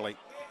Bradley.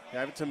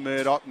 Gave it to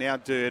Murdoch, now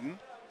Durden.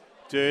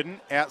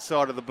 Durden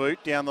outside of the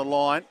boot, down the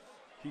line.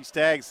 Few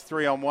Stags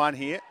 3-on-1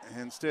 here,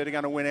 and Sturt are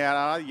going to win out,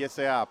 are they? Yes,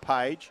 they are.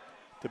 Page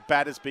to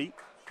Battersby,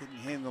 getting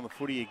hands on the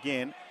footy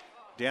again.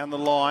 Down the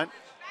line.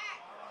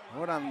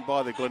 Well done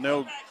by the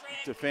Glenelg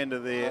defender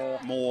there,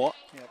 Moore.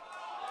 Yep.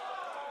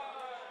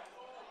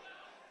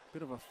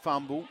 Bit of a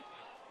fumble.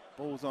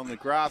 Ball's on the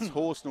grass.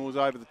 Horsnell's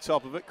over the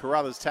top of it.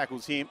 Carruthers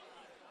tackles him.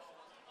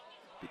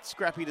 Bit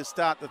scrappy to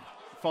start the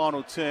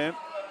final term.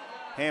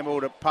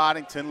 Handball to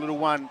Partington. Little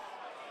one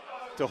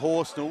to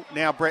Horsnell.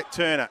 Now Brett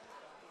Turner.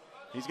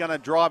 He's going to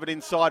drive it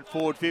inside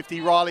forward 50.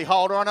 Riley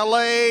Holder on a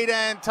lead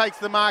and takes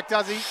the mark,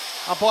 does he?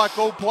 Umpire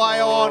call play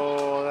on.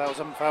 Oh,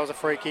 that was a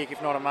free kick,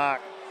 if not a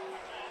mark.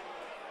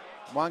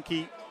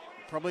 Monkey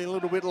probably a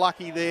little bit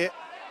lucky there.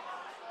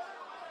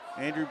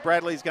 Andrew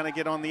Bradley's going to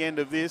get on the end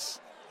of this.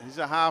 He's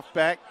a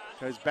halfback.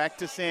 Goes back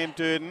to Sam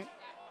Durden.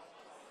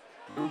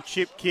 Little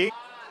chip kick.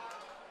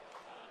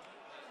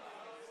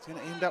 It's going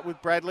to end up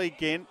with Bradley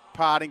again.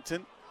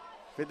 Partington.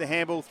 Fed the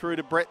handball through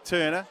to Brett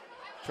Turner.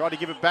 Tried to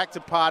give it back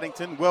to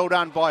Partington. Well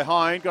done by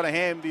Hone. Got a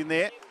hand in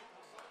there.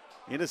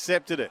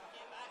 Intercepted it.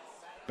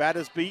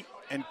 Battersby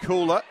and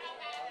Cooler.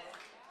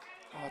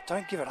 Oh,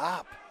 don't give it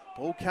up.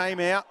 Ball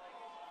came out.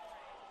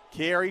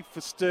 Carey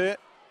for Sturt.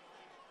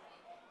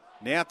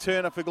 Now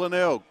Turner for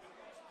Glenelg.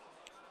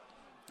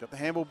 Got the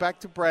handball back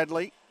to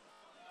Bradley.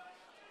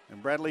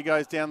 And Bradley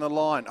goes down the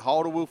line.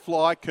 Holder will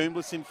fly.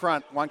 Coomblas in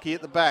front. Wonky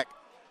at the back.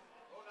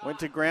 Went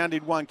to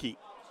grounded Wonky.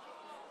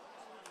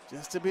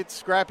 Just a bit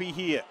scrappy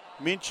here.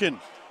 Minchin.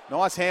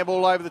 Nice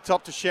handball over the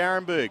top to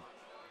Scharenberg.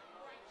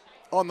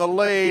 On the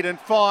lead and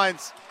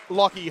finds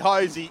Lockie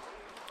Hosey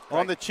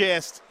on the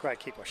chest. Great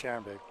kick by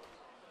Scharenberg.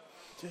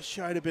 Just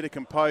showed a bit of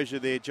composure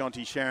there,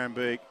 Jonty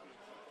Scharenberg.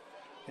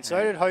 And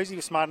so did Hosey.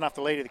 Was smart enough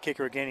to lead at the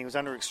kicker again. He was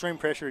under extreme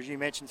pressure, as you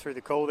mentioned, through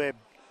the call there,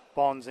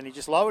 Bonds, and he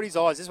just lowered his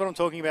eyes. This is what I'm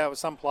talking about with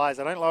some players.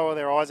 They don't lower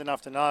their eyes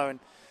enough to know, and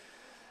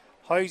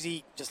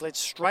Hosey just led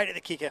straight at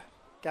the kicker,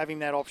 gave him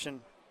that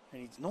option,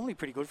 and he's normally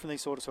pretty good from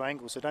these sorts of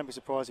angles, so don't be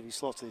surprised if he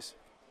slots this.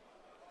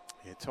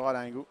 Yeah, tight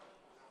angle,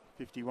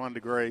 51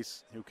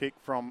 degrees. He'll kick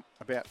from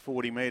about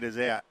 40 metres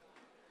out.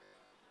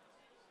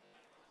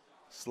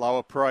 Slow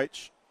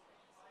approach,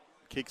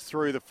 kicks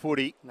through the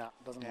footy. No,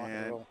 doesn't like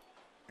it at all.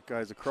 It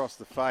goes across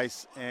the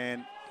face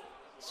and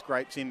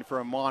scrapes in for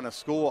a minor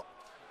score.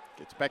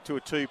 Gets back to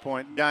a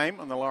 2-point game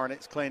on the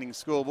Laurenex Cleaning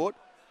scoreboard.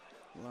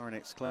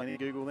 Laurenex Cleaning,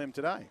 Google them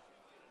today.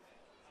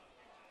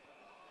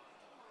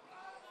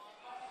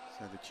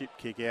 So the chip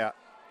kick out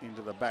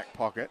into the back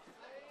pocket.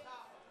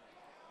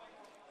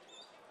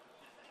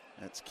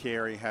 That's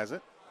Carey has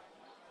it.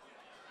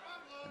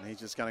 And he's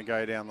just going to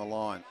go down the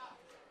line.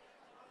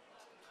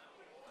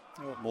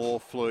 More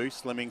flew.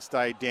 Slimming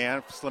stayed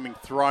down. Slimming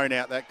thrown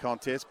out that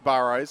contest.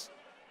 Burrows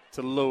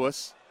to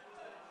Lewis.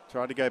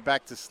 Tried to go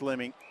back to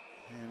Slimming.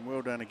 And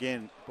well done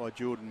again by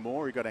Jordan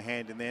Moore. He got a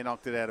hand in there,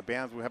 knocked it out of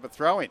bounds. We'll have a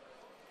throw in.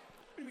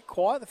 been a bit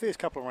quiet the first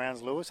couple of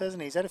rounds, Lewis,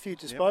 hasn't he? He's had a few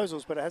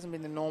disposals, but it hasn't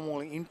been the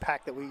normal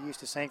impact that we're used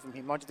to seeing from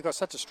him. Mind you, they've got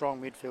such a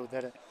strong midfield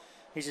that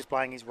he's just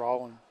playing his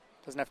role and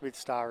doesn't have to be the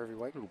star every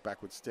week. A little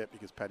backward step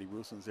because Paddy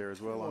Wilson's there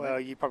as well. Well,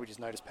 you probably just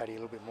noticed Paddy a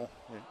little bit more.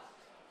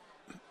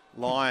 Yeah.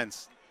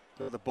 Lions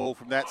got the ball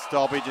from that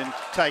stoppage and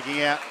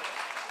coming out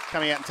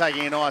and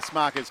taking a nice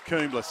mark as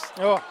Coombs.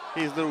 Oh.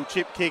 His little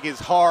chip kick is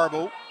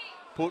horrible.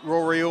 Put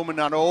Rory Ullman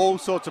under all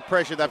sorts of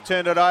pressure. They've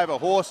turned it over.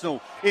 Horsnell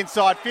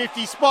inside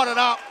 50, spotted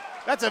up.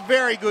 That's a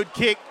very good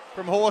kick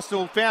from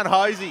Horsnell. Found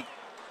Hosey.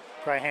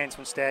 Great hands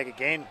from Stagg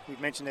again. We've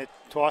mentioned it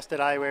twice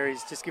today where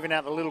he's just given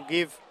out the little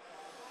give.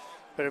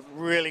 But a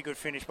really good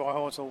finish by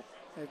Horsnell.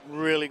 A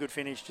really good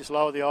finish. Just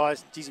lowered the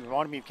eyes. Geez, he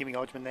reminded me of Kimmy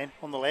Hodgman then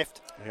on the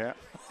left. Yeah,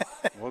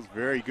 it was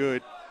very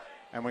good.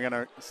 And we're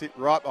going to sit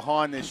right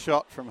behind this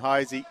shot from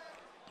Hosey.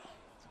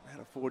 It's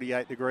about a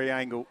 48-degree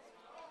angle.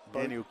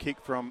 Again, he'll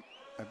kick from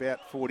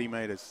about 40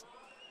 metres.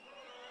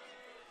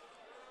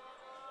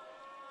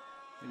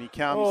 And he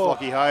comes,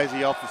 Lockie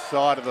Hosey, off the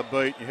side of the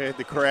boot. You heard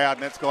the crowd,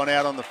 and that's gone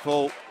out on the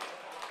full.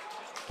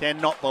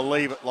 Cannot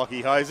believe it,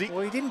 Lockie Hosey.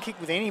 Well, he didn't kick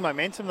with any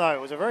momentum, though.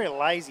 It was a very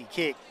lazy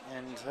kick.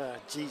 And,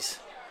 geez,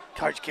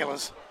 coach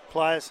killers,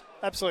 players,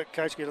 absolute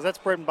coach killers. That's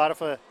bread and butter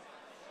for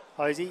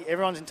Hosey.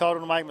 Everyone's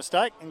entitled to make a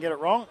mistake and get it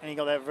wrong, and he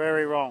got that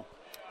very wrong.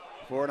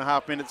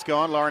 4.5 minutes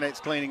gone. Laurenex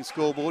cleaning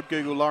scoreboard.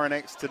 Google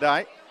Laurenex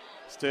today.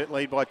 Sturt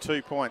lead by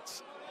 2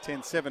 points.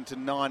 10-7 to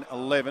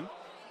 9-11.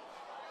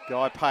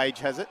 Guy Page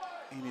has it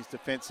in his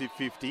defensive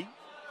 50.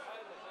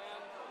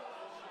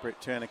 Brett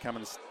Turner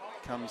comes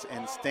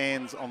and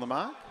stands on the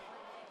mark.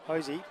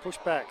 Hosey, push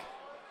back.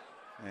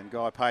 And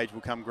Guy Page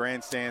will come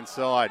grandstand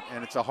side.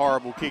 And it's a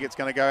horrible kick. It's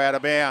going to go out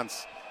of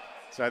bounds.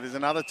 So there's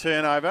another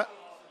turnover.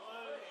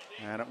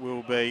 And it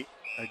will be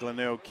a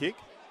Glenelg kick.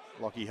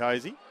 Lockie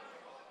Hosey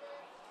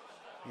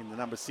in the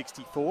number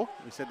 64.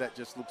 We said that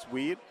just looks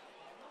weird.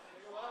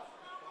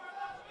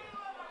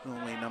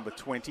 Normally number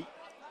 20.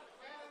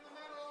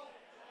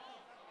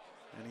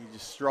 And he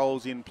just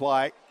strolls in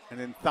play and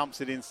then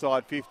thumps it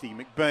inside 50.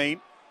 McBean,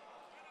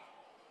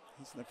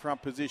 he's in the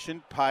front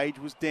position. Page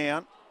was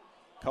down.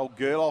 Cole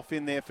Gerloff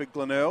in there for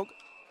Glenelg.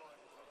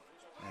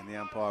 And the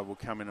umpire will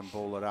come in and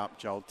ball it up.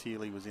 Joel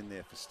Tearley was in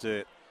there for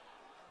Sturt.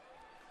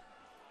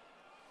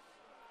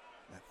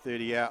 That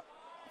 30 out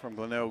from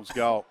Glenelg's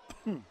goal.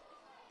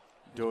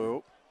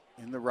 Doyle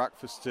in the ruck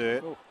for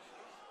Sturt.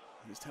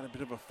 He's had a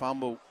bit of a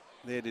fumble.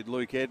 There did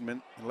Luke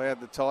Edmond.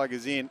 Allowed the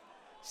Tigers in.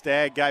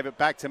 Stagg gave it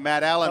back to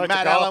Matt Allen.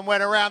 Matt Allen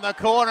went around the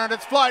corner and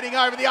it's floating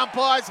over the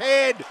umpire's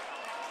head.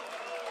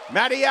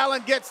 Matty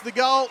Allen gets the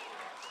goal.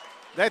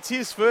 That's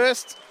his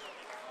first.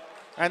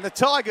 And the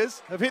Tigers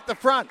have hit the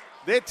front.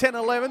 They're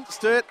 10-11.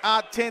 Sturt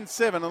are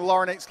 10-7 on the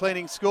Laurenex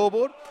cleaning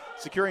scoreboard.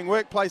 Securing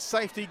workplace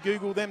safety.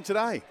 Google them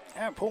today.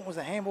 How important was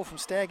the handball from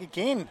Stagg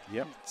again?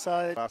 Yep.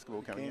 So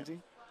basketball coming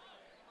in.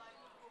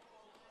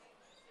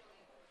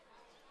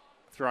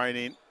 Thrown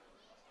in.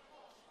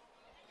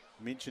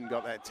 Minchin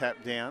got that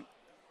tap down.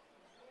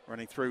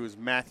 Running through was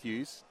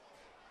Matthews.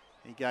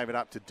 He gave it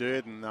up to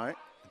Durden, though.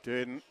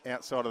 Durden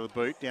outside of the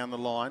boot, down the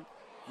line.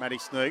 Matty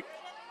Snook.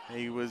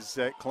 He was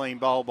clean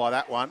bowled by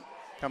that one.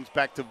 Comes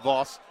back to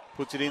Voss.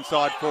 Puts it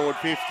inside forward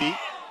 50.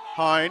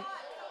 Hone.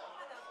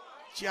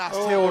 Just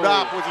held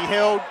up. Was he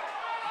held?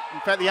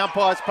 In fact, the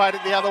umpires played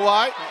it the other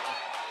way.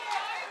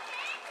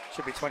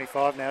 Should be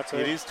 25 now, too.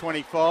 It is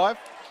 25.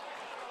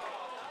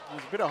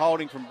 There's a bit of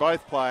holding from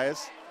both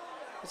players.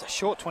 It's a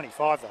short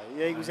 25, though.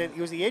 Yeah, he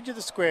was the edge of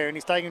the square, and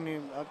he's taking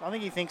him. I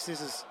think he thinks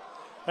this is.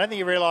 I don't think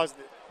he realised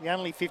that the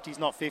only 50 is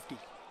not 50.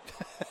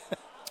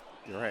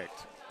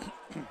 Correct.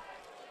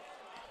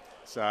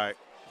 So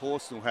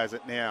Horsnell has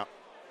it now.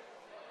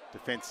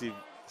 Defensive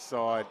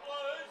side,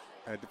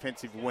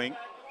 defensive wing.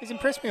 He's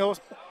impressed me,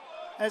 Horsnell.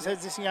 As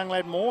has this young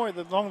lad more.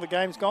 The longer the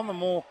game's gone, the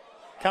more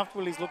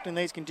comfortable he's looked in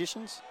these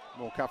conditions.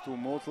 More comfortable,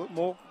 more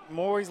looked.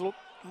 More he's looked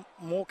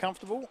more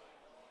comfortable.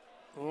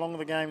 The longer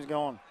the game's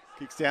gone.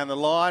 Kicks down the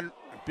line.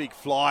 A big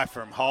fly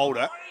from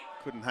Holder.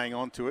 Couldn't hang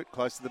on to it.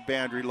 Close to the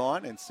boundary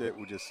line. And Sturt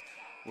will just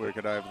work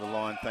it over the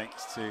line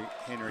thanks to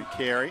Henry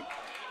Carey.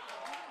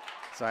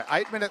 So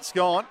 8 minutes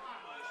gone.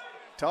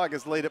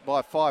 Tigers lead it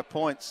by 5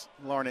 points.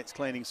 Laurenex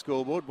cleaning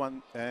scoreboard.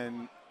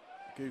 And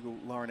Google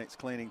Laurenex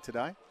cleaning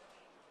today.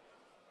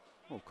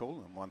 We'll call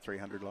them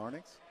 1300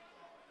 Laurenex.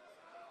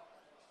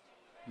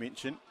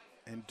 Minchin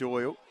and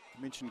Doyle.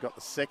 Minchin got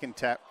the second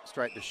tap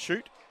straight to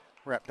shoot.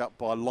 Wrapped up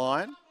by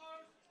Lyon.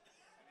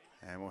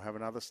 And we'll have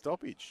another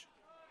stoppage.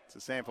 It's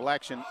a SANFL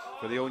action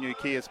for the all-new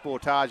Kia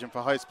Sportage and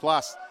for Host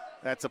Plus.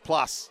 That's a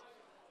plus.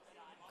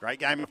 Great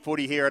game of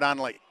footy here at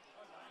Unley.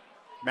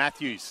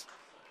 Matthews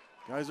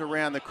goes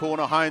around the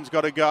corner. Hone's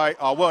got to go.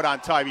 Oh, well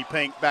done, Toby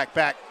Pink. Back.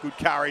 Good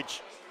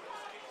courage.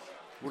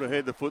 Would have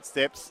heard the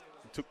footsteps.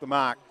 Took the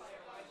mark.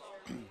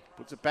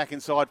 Puts it back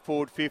inside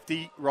forward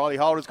 50. Riley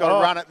Holder's got to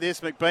run at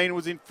this. McBean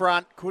was in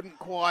front. Couldn't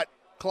quite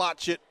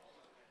clutch it.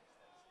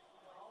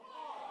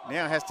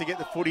 Now has to get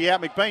the footy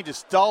out. McBean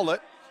just stole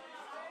it.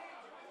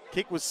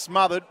 Kick was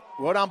smothered.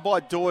 Well done by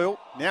Doyle.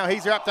 Now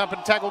he's wrapped up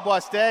and tackled by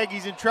Stagg.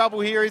 He's in trouble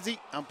here, is he?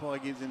 Umpire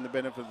gives him the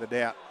benefit of the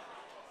doubt.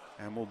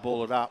 And we'll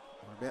ball it up.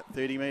 We're about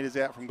 30 metres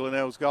out from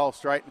Glenelg's goal,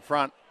 straight in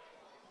front.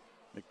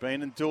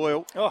 McBean and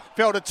Doyle. Oh.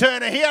 Fell to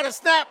Turner. He had a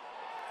snap.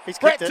 He's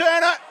Brett kicked it.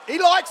 Turner, he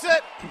likes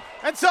it.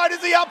 And so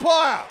does the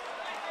umpire.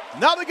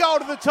 Another goal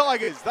to the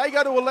Tigers. They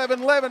go to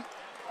 11-11.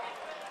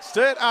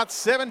 Sturt at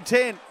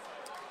 7-10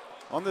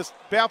 on this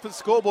Balfour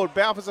scoreboard.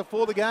 Balfour's are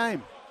for the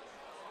game.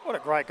 What a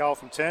great goal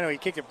from Turner. He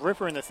kicked a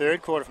ripper in the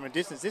third quarter from a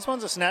distance. This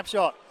one's a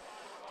snapshot.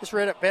 Just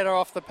read it better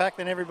off the pack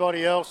than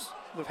everybody else.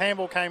 The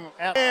handball came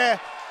out. Yeah,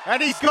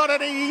 and he's got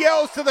it. He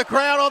yells to the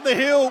crowd on the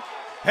hill.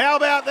 How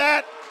about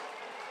that?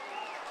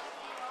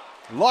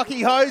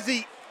 Lockie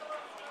Hosey.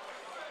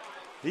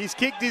 He's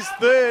kicked his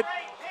third.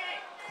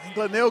 And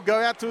Glenelg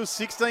go out to a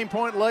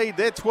 16-point lead.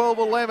 They're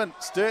 12-11.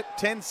 Sturt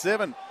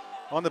 10-7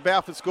 on the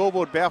Balfour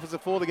scoreboard. Balfour's are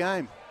for the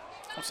game.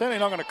 I'm certainly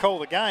not going to call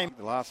the game.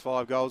 The last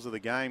 5 goals of the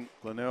game,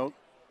 Glenelg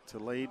to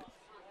lead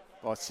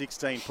by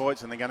 16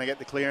 points, and they're going to get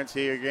the clearance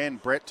here again.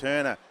 Brett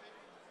Turner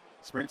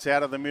sprints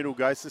out of the middle,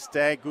 goes to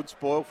Stagg. Good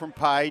spoil from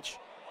Page.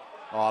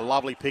 Oh,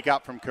 lovely pick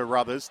up from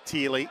Carruthers.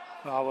 Tierley.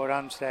 Oh, well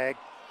done, Stagg.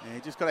 Yeah,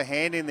 just got a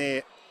hand in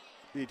there,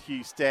 did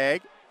Hugh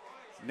Stagg.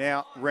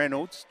 Now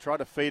Reynolds tried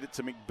to feed it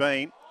to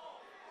McBean.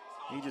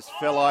 He just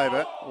fell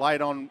over,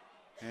 laid on,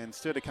 and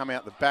Sturt to come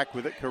out the back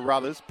with it.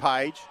 Carruthers,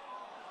 Page,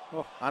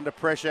 under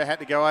pressure, had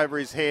to go over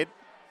his head.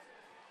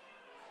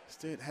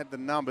 Sturt had the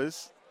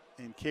numbers,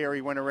 and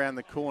Carey went around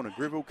the corner.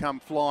 Grivell come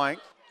flying,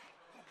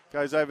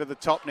 goes over the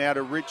top now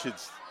to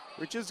Richards.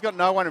 Richards got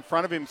no one in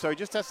front of him, so he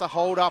just has to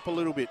hold up a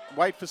little bit,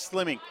 wait for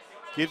Slimming.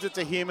 Gives it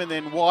to him and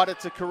then wider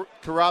to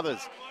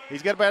Carruthers.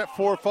 He's got about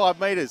 4 or 5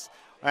 metres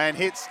and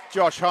hits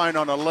Josh Hone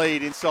on a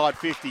lead inside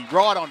 50,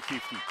 right on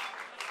 50.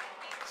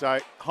 So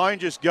Hone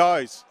just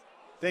goes,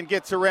 then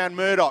gets around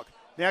Murdoch.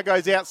 Now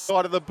goes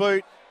outside of the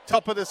boot,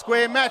 top of the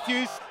square.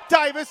 Matthews,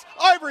 Davis,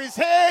 over his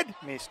head.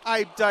 Missed.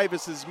 Abe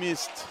Davis has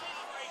missed.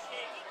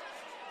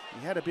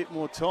 He had a bit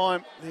more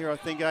time there, I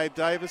think, Abe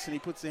Davis, and he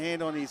puts the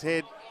hand on his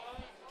head.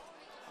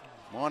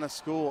 Minor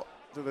score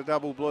to the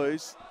Double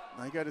Blues.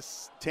 They go to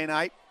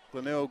 10-8.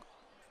 Glenelg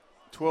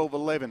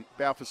 12-11.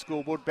 Balfour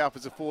scoreboard.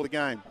 Balfour's are for the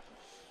game.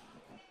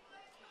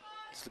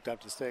 Just looked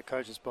up to the Sturt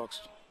coach's box.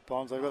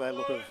 Bonds, they've got that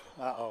look of,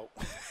 uh-oh.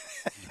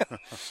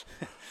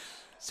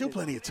 Still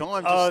plenty of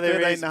time. Oh, Just there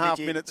 13 is. and a half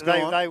minutes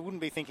gone. They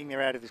wouldn't be thinking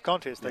they're out of this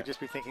contest. They'd just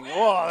be thinking,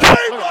 oh, look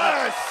at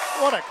that.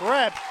 What a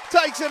grab.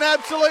 Takes an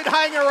absolute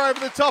hanger over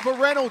the top of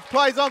Reynolds.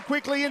 Plays on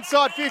quickly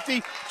inside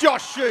 50.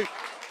 Josh Shoot.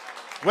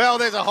 Well,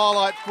 there's a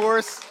highlight for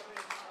us.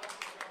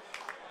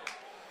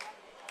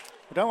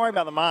 But don't worry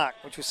about the mark,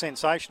 which was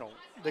sensational.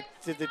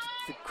 The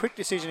quick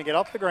decision to get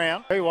off the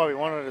ground. Tell you why we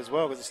wanted it as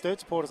well, because the Sturt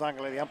supporters aren't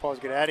going to let the umpires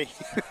get out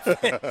of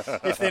here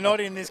if they're not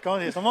in this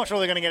contest. I'm not sure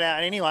they're going to get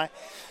out anyway.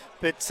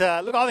 But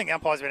look, I think the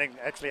umpires have been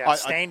actually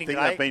outstanding I think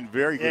today. they've been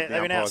very good.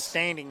 They've been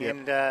outstanding,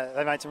 and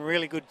they made some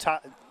really good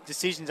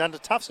decisions under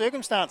tough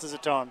circumstances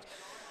at times.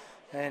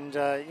 And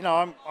you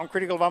know, I'm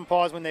critical of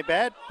umpires when they're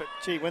bad, but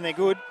gee, when they're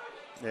good,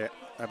 they've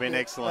been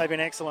excellent. They've been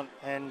excellent,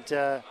 and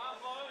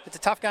it's a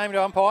tough game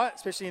to umpire,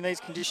 especially in these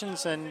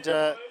conditions. And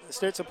the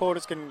Sturt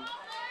supporters can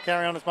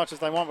carry on as much as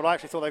they want, but I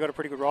actually thought they got a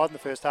pretty good ride in the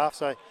first half.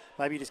 So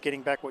maybe just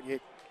getting back what you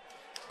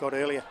got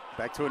earlier.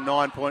 Back to a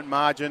 9-point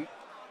margin.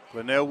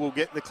 Glenelg will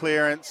get the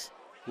clearance.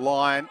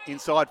 Lyon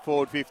inside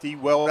forward 50.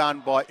 Well done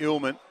by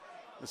Illman.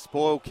 The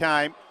spoil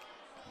came.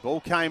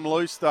 Ball came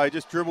loose though,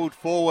 just dribbled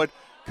forward.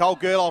 Cole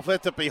Gerloff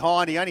left it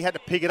behind. He only had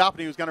to pick it up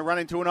and he was going to run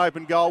into an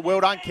open goal.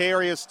 Well done,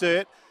 Carey of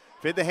Sturt.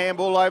 Fed the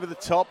handball over the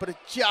top, but it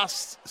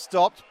just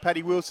stopped.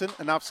 Paddy Wilson,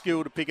 enough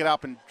skill to pick it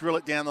up and drill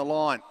it down the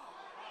line.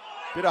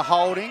 Bit of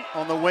holding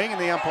on the wing, and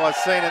the umpire's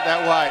seen it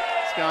that way.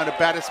 It's going to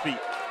Battersby.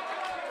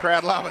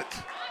 Crowd love it.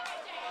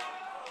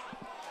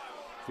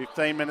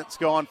 15 minutes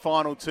gone,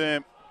 final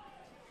term.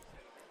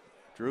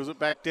 Drills it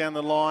back down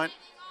the line.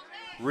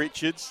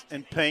 Richards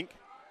and Pink.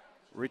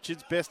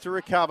 Richards best to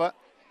recover.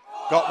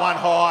 Got one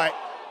high.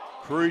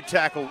 Crude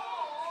tackle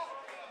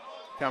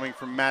coming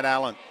from Matt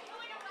Allen.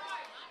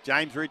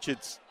 James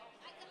Richards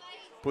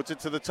puts it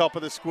to the top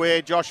of the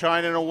square. Josh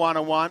Hone in a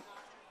 1-on-1.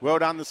 Well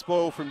done, the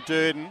spoil from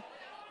Durden.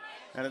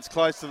 And it's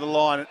close to the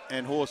line,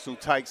 and Horsell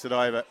takes it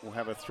over. We'll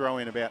have a throw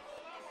in about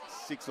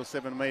 6 or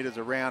 7 metres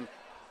around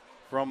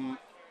from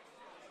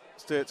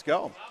Sturt's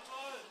goal.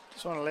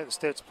 Just want to let the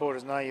Sturt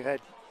supporters know you've had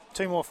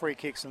 2 more free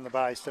kicks in the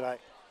bays today,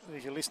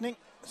 if you're listening.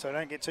 So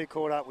don't get too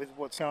caught up with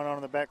what's going on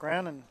in the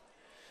background and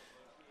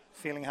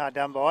feeling hard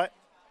done by it.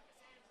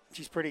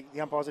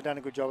 The umpires have done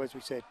a good job, as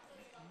we said.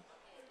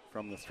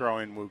 From the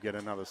throw-in, we'll get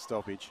another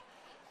stoppage.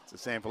 It's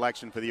a SANFL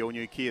action for the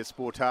all-new Kia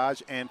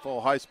Sportage, and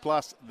for Host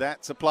Plus,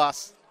 that's a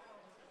plus.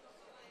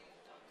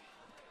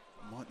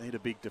 Might need a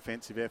big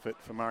defensive effort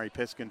for Murray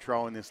Pest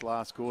Control in this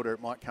last quarter.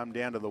 It might come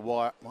down to the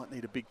wire. Might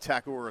need a big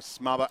tackle or a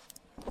smother.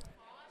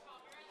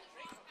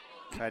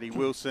 Paddy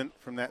Wilson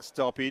from that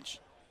stoppage.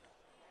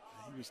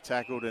 He was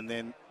tackled, and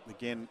then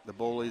again the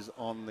ball is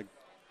on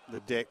the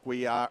deck.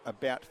 We are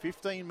about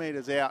 15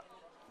 metres out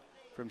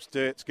from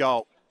Sturt's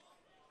goal,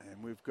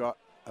 and we've got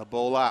a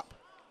ball up.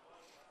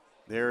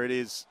 There it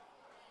is,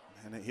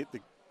 and it hit the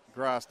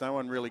grass. No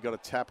one really got a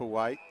tap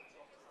away.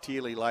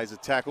 Teely lays a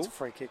tackle. It's a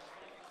free kick.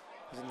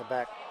 He's in the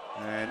back.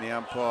 And the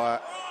umpire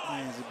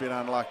is a bit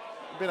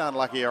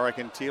unlucky, I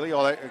reckon, Teely.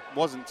 Although it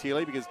wasn't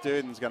Teely because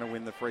Durden's going to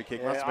win the free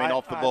kick. Must have been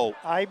off the ball.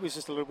 Abe was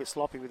just a little bit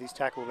sloppy with his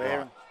tackle there.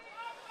 Right.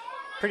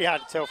 Pretty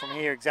hard to tell from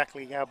here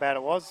exactly how bad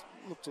it was.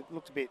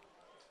 Looked a bit,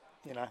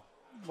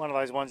 one of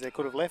those ones they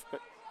could have left.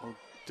 But well,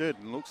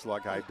 Durden looks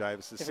like Abe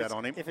Davis has sat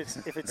on him. If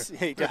it's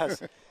he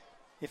does.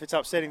 If it's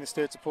upsetting the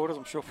Sturt supporters,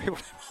 I'm sure people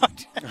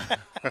don't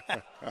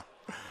mind.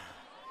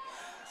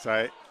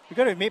 So we've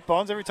got to admit,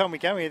 Bonds, every time we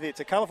come here, it's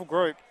a colourful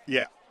group.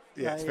 Yeah,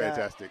 it's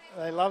fantastic.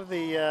 They love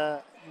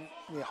the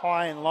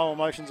high and low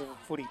emotions of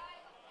footy.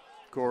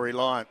 Corey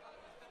Lyon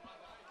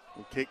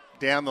will kick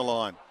down the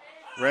line.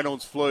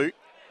 Reynolds flew,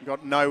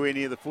 got nowhere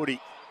near the footy.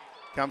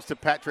 Comes to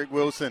Patrick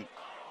Wilson.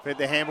 Fed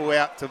the handball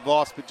out to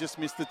Voss, but just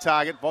missed the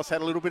target. Voss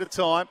had a little bit of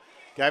time.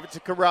 Gave it to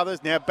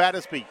Carruthers. Now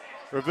Battersby.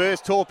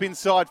 Reverse torp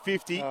inside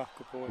 50. Oh,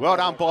 good boy. Well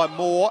done by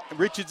Moore.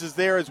 Richards is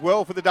there as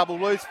well for the double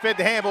blues. Fed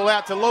the handball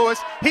out to Lewis.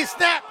 His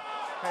snap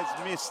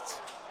has missed.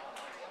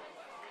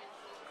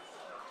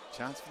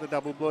 Chance for the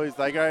double blues.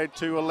 They go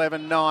to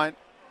 11-9.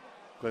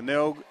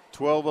 Glenelg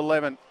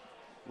 12-11.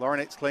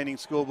 Laurinet's cleaning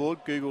scoreboard.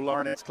 Google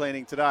Laurinet's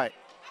cleaning today.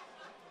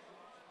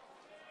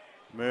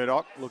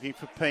 Murdoch looking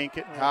for Pink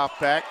at half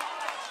back.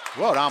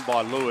 Well done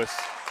by Lewis.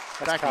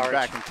 Backing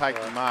back and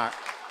taking the mark.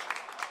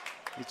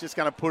 He's just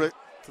going to put it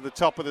to the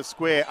top of the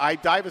square.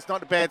 Abe Davis,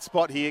 not a bad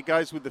spot here.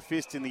 Goes with the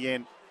fist in the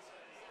end.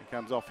 He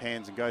comes off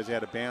hands and goes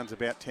out of bounds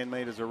about 10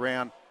 metres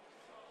around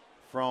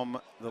from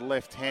the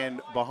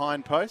left-hand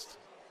behind post.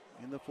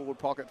 In the forward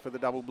pocket for the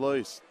double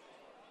blues.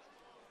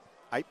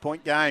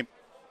 8-point game.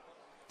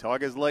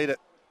 Tigers lead it.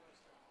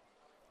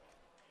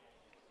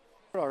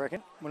 I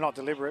reckon. Well, not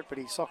deliberate, but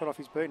he socked off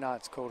his boot. No,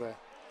 it's called a...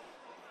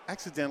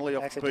 Accidentally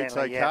off the boot's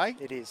okay. Yeah,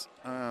 it is.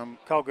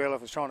 Cole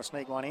Gerloff was trying to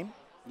sneak one in.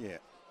 Yeah.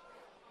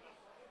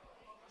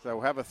 So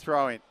we'll have a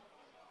throw in.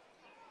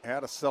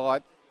 Out of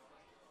side.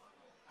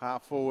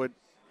 Half forward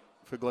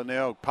for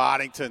Glenelg.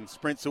 Partington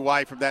sprints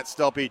away from that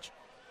stoppage.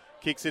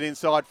 Kicks it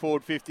inside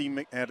forward 50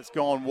 and it's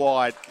gone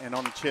wide and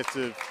on the chest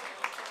of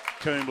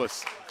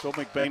Coombs. Thought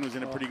McBean was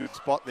in a pretty good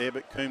spot there,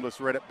 but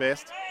Coombs read it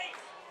best.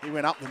 He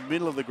went up the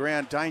middle of the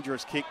ground.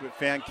 Dangerous kick, but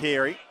found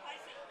Carey.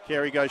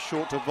 Carey goes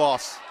short to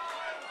Voss.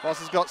 Voss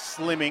has got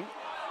slimming,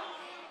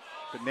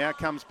 but now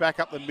comes back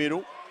up the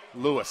middle.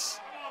 Lewis.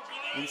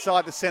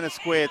 Inside the centre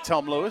square,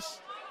 Tom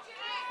Lewis.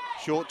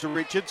 Short to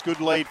Richards.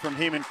 Good lead from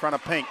him in front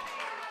of Pink.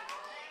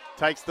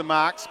 Takes the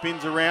mark,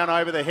 spins around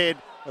over the head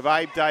of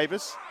Abe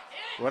Davis.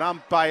 Well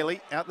done, Bailey.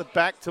 Out the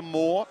back to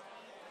Moore.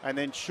 And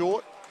then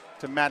short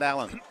to Matt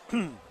Allen.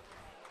 So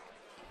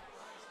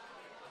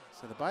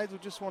the Bays will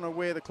just want to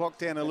wear the clock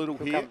down a little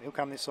here. He'll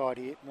come this side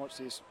here. Watch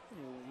this.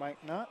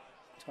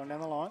 It's going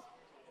down the line.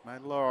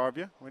 Made a lower of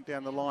you. Went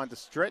down the line to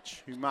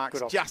Stretch, who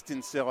marks just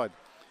inside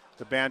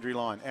the boundary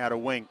line, out of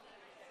wing.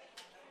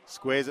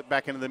 Squares it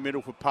back into the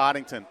middle for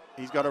Partington.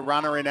 He's got a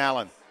runner in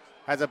Allen.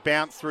 Has a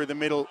bounce through the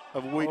middle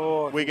of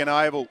Wigan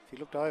Oval. If he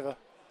looked over.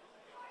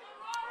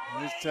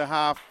 Moves to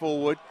half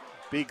forward.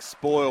 Big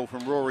spoil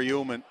from Rory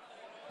Ullman.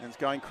 And it's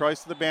going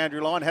close to the boundary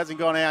line. Hasn't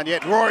gone out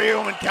yet. Rory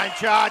Ullman came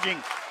charging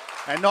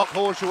and knocked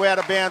Horseshoe out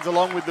of bounds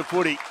along with the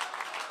footy.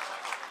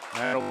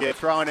 And it'll get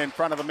thrown in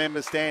front of the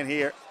member stand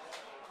here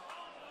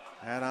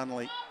at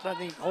Unley. I don't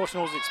think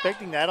Horseshoe was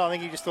expecting that. I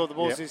think he just thought the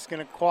ball's just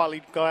going to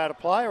quietly go out of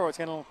play, or I'm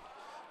going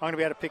to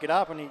be able to pick it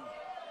up. And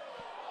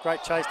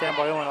great chase down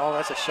by Ullman. Oh,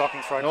 that's a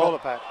shocking throw. Call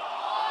it back.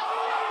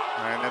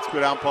 And that's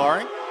good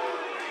umpiring.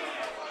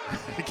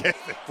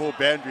 Gets the full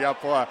boundary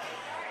umpire.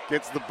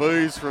 Gets the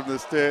boos from the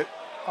Sturt.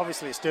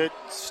 Obviously a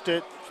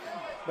Sturt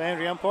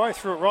boundary umpire.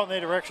 Threw it right in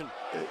their direction.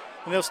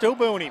 And they're still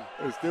booing him.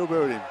 They're still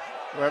booing him.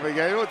 Wherever he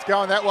goes, it's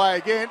going that way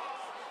again.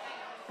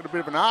 Got a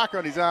bit of an arc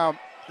on his arm,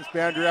 this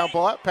boundary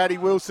umpire. Paddy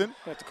Wilson.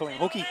 Have to call him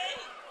hooky.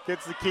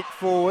 Gets the kick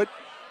forward.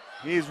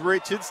 Here's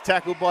Richards,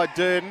 tackled by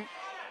Durden.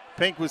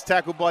 Pink was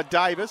tackled by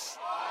Davis.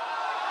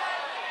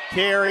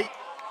 Carey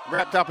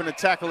wrapped up in a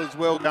tackle as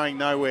well, going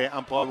nowhere.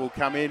 Umpire will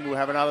come in. We'll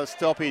have another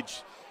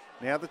stoppage.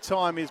 Now the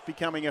time is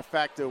becoming a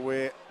factor.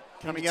 We're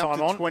coming up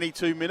to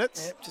 22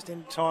 minutes. Yep, just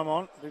in time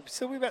on. There'll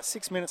still be about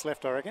 6 minutes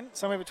left, I reckon.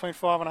 Somewhere between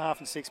 5.5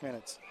 and 6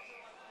 minutes.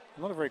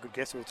 I'm not a very good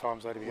guess of the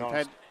times, though, to be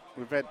honest.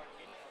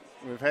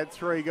 We've had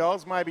 3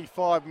 goals, maybe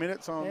 5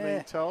 minutes, I'm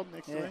being told,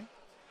 next to me.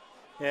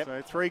 Yeah.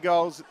 So 3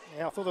 goals.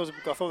 Yeah, I thought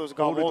there was a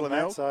goal more than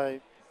that. So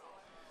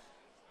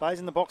Bay's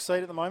in the box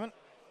seat at the moment.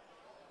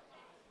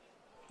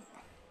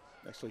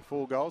 Actually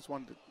 4 goals,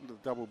 1 to the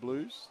double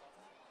blues.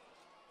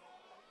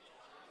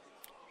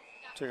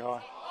 Too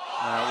high.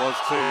 It was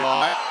too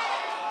high.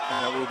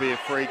 And it will be a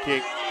free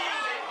kick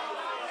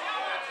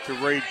to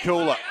Reed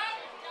Cooler.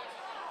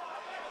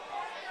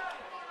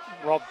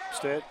 Rob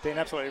Sturt, being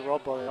absolutely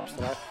robbed by the umps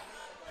today.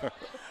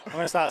 I'm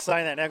going to start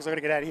saying that now because I've got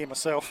to get out of here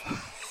myself.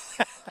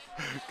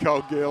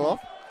 Cole Gerloff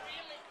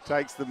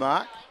takes the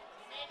mark.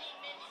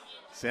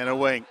 Centre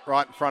wing,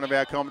 right in front of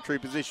our commentary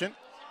position.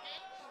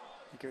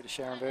 Give it to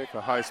Sharon Burke.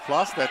 For Host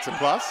Plus, that's a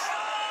plus.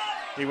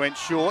 He went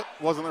short,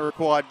 wasn't the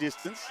required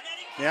distance.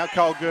 Now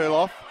Cole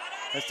Gerloff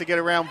Has to get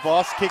around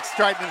Voss. Kick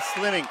straight into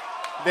Slimming.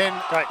 Then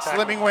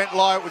Slimming went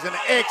low. It was an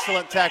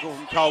excellent tackle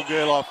from Cole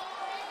Gerloff.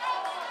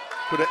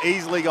 Could have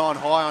easily gone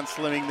high on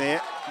Slimming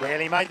there. Well,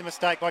 he made the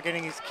mistake by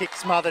getting his kick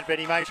smothered, but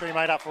he made sure he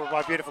made up for it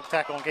by a beautiful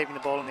tackle and keeping the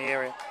ball in the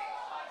area.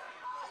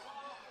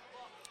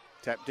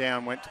 Tap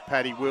down went to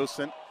Paddy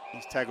Wilson.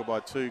 He's tackled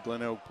by 2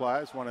 Glenelg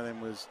players. One of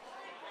them was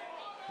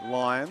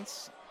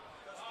Lyons.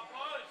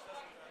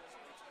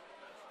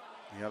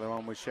 The other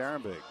one was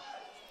Scharenberg.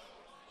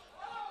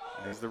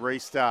 There's the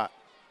restart.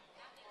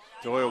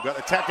 Doyle got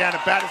the tap down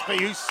to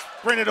Battersby, who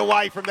sprinted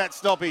away from that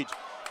stoppage.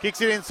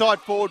 Kicks it inside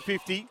forward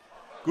 50.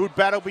 Good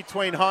battle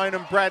between Hone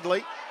and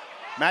Bradley.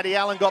 Matty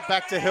Allen got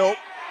back to help.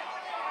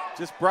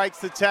 Just breaks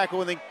the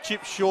tackle and then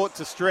chips short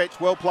to Stretch.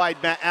 Well played,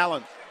 Matt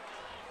Allen.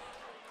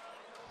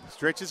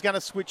 Stretch is going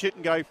to switch it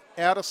and go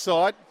out of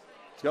side.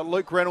 He's got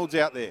Luke Reynolds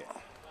out there.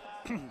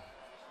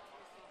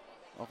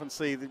 Often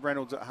see the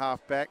Reynolds at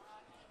half back,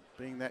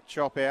 being that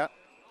chop out.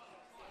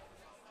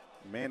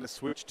 Man to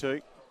switch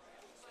to.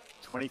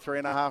 23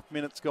 and a half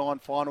minutes gone,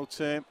 final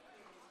term.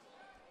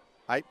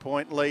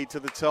 8-point lead to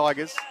the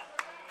Tigers.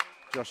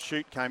 Josh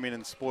Shute came in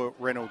and spoilt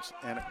Reynolds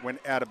and it went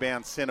out of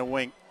bounds centre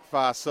wing,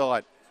 far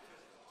side.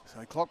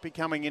 So clock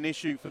becoming an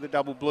issue for the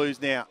Double Blues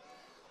now.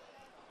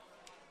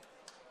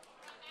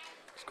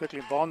 Just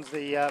quickly, Bonds,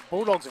 the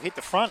Bulldogs have hit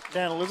the front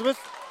down Elizabeth.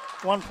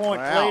 1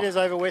 point leaders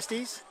over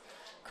Westies.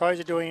 Crows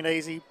are doing it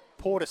easy.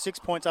 Port are 6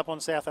 points up on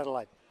South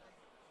Adelaide.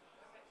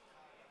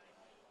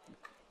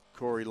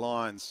 Corey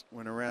Lyons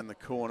went around the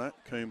corner.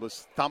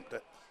 Coombs thumped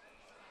it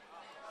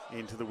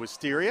into the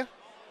wisteria.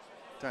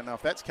 Don't know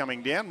if that's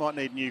coming down. Might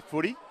need new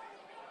footy.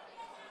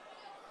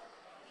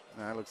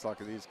 No, it looks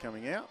like it is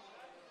coming out.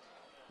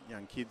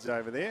 Young kids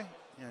over there.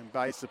 Young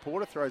Bay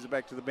supporter throws it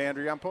back to the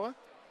boundary umpire.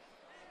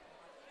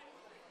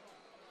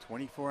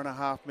 24 and a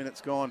half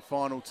minutes gone,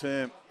 final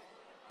term.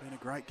 Been a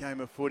great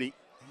game of footy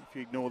if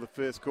you ignore the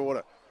first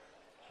quarter.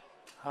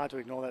 Hard to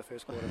ignore that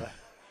first quarter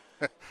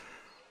though.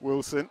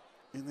 Wilson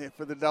in there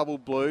for the Double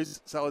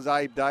Blues. So is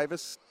Abe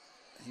Davis.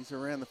 He's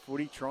around the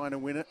footy trying to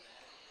win it.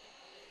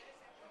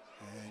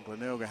 And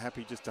Glenelg are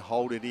happy just to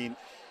hold it in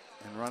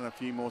and run a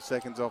few more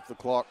seconds off the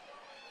clock.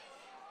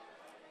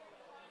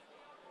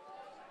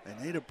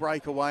 They need a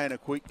breakaway and a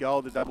quick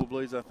goal, the Double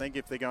Blues, I think,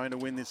 if they're going to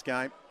win this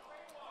game.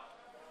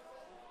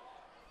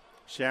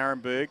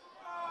 Scharenberg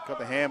got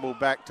the handball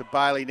back to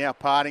Bailey. Now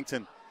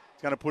Partington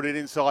is going to put it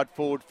inside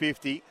forward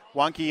 50.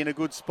 Wonky in a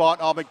good spot.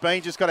 Oh,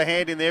 McBean just got a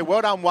hand in there.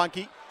 Well done,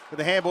 Wonky, with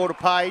the handball to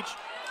Page.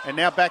 And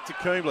now back to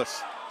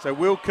Coombs. So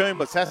Will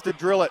Coombs has to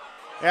drill it.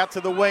 Out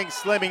to the wing,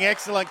 Slimming,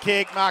 excellent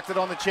kick, marked it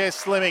on the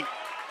chest, Slimming.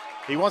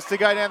 He wants to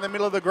go down the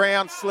middle of the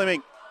ground,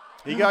 Slimming.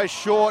 He goes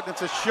short, and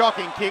it's a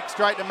shocking kick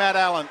straight to Matt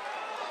Allen.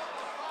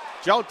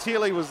 Joel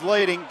Tilley was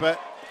leading, but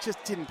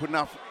just didn't put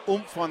enough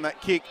oomph on that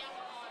kick.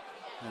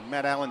 And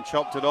Matt Allen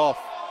chopped it off.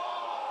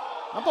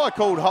 Umpire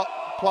called hot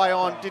play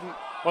on, didn't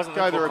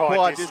go the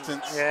required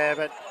distance. Yeah,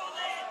 but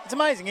it's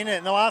amazing, isn't it?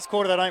 In the last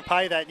quarter, they don't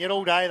pay that, and yet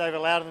all day they've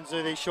allowed them to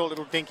do these short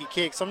little dinky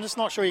kicks. I'm just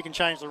not sure you can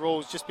change the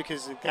rules just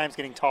because the game's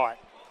getting tight.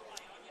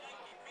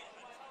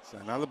 So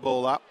another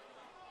ball up.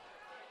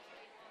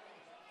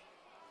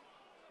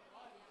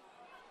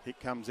 Kick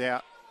comes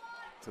out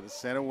to the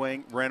centre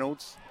wing.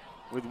 Reynolds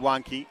with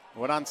Wonky.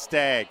 Well done,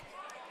 Stagg.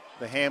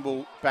 The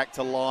handball back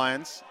to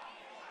Lyons.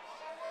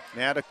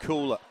 Now to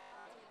Cooler.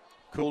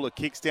 Cooler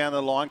kicks down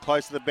the line,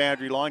 close to the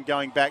boundary line,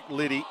 going back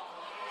Liddy.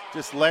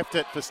 Just left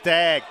it for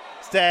Stagg.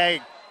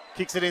 Stagg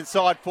kicks it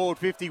inside forward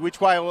 50.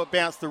 Which way will it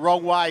bounce? The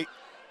wrong way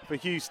for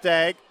Hugh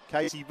Stagg.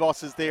 Casey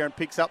Voss is there and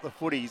picks up the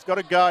footy. He's got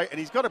to go, and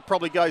he's got to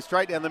probably go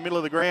straight down the middle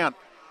of the ground.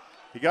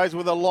 He goes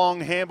with a long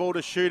handball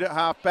to Shoot at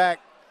half back.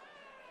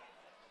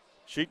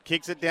 Shoot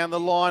kicks it down the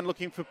line,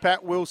 looking for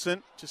Pat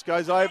Wilson. Just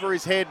goes over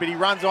his head, but he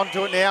runs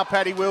onto it now.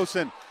 Paddy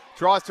Wilson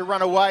tries to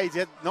run away. He's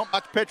had not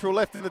much petrol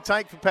left in the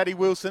tank for Paddy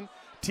Wilson.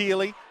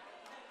 Tearley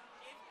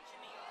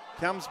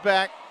comes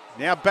back.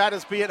 Now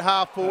Battersby at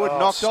half forward,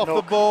 knocked off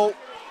the ball.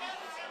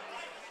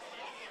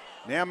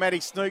 Now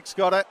Matty Snook's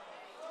got it.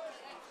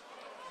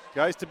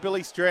 Goes to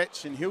Billy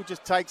Stretch, and he'll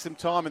just take some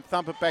time and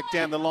thump it back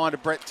down the line to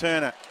Brett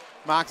Turner.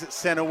 Marks it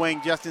centre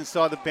wing, just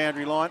inside the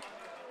boundary line.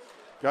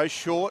 Goes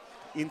short,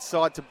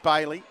 inside to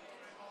Bailey,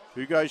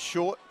 who goes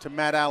short to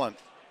Matt Allen.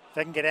 If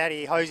they can get out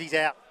here, Hosey's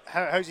out.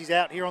 Hosey's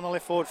out here on the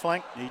left forward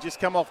flank. He just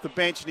come off the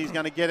bench, and he's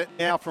going to get it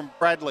now from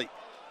Bradley.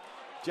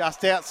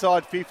 Just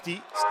outside 50.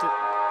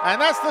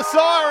 And that's the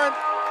siren.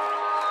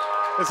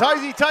 As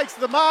Hosey takes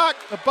the mark,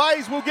 the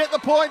Bays will get the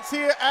points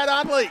here at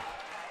Unley.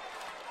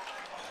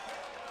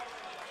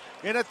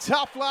 In a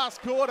tough last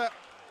quarter.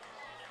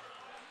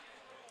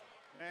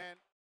 And